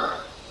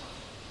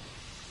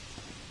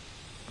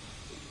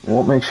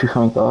 What makes you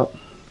think that?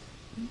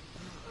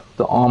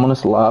 The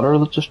ominous ladder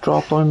that just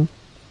dropped down?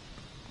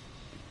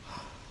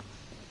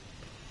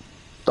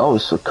 That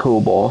was a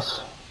cool boss.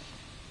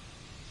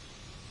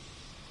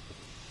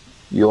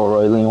 You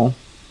alright, Leon?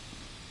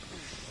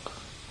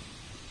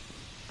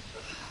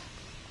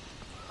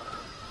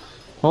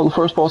 Well, the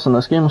first boss in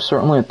this game was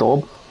certainly a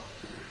dub.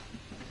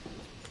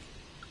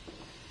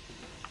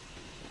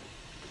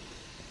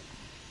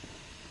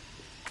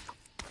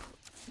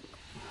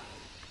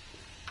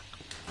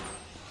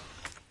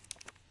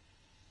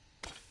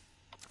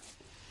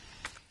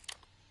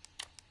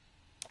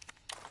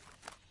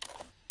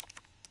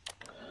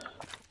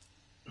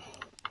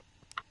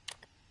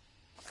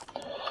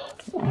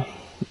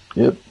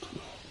 Yep.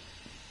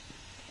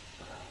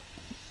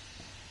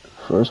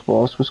 First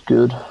boss was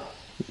good.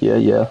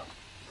 Yeah.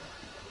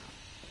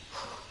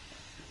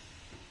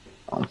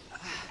 I'm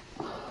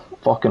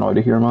fucking out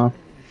of here, man.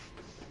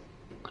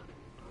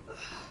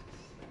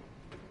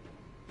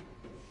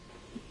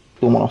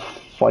 Don't want to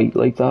fight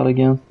like that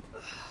again.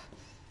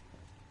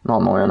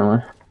 Not now,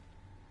 anyway.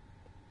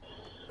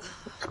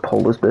 Let's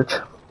pull this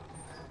bitch.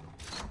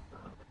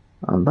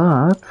 And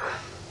that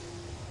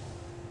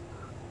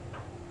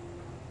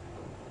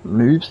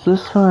moves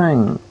this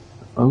thing.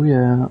 Oh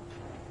yeah.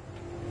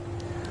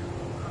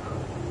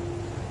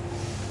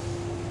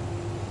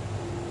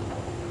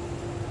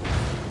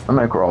 I'm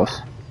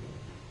across.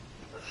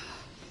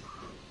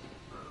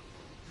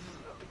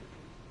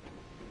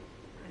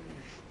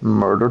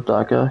 Murdered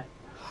that guy.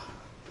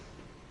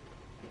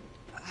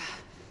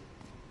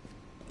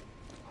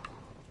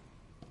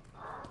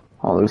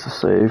 Oh, there's a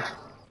save.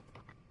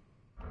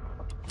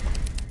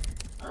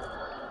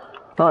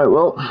 Alright,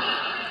 well,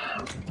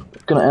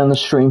 gonna end the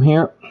stream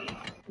here.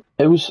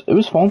 It was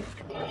fun.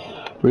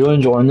 Really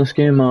enjoying this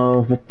game.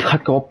 We'll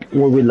pick up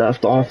where we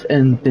left off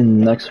in the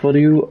next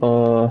video.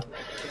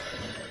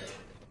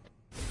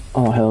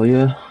 Oh hell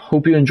yeah.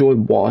 Hope you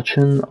enjoyed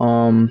watching.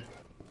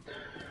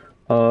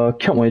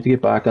 Can't wait to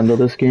get back into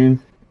this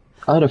game.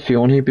 I had a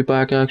feeling he'd be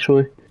back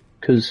actually,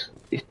 because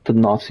it did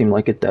not seem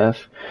like a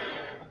death.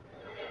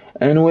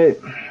 Anyway,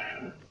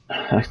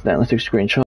 I accidentally took a screenshot.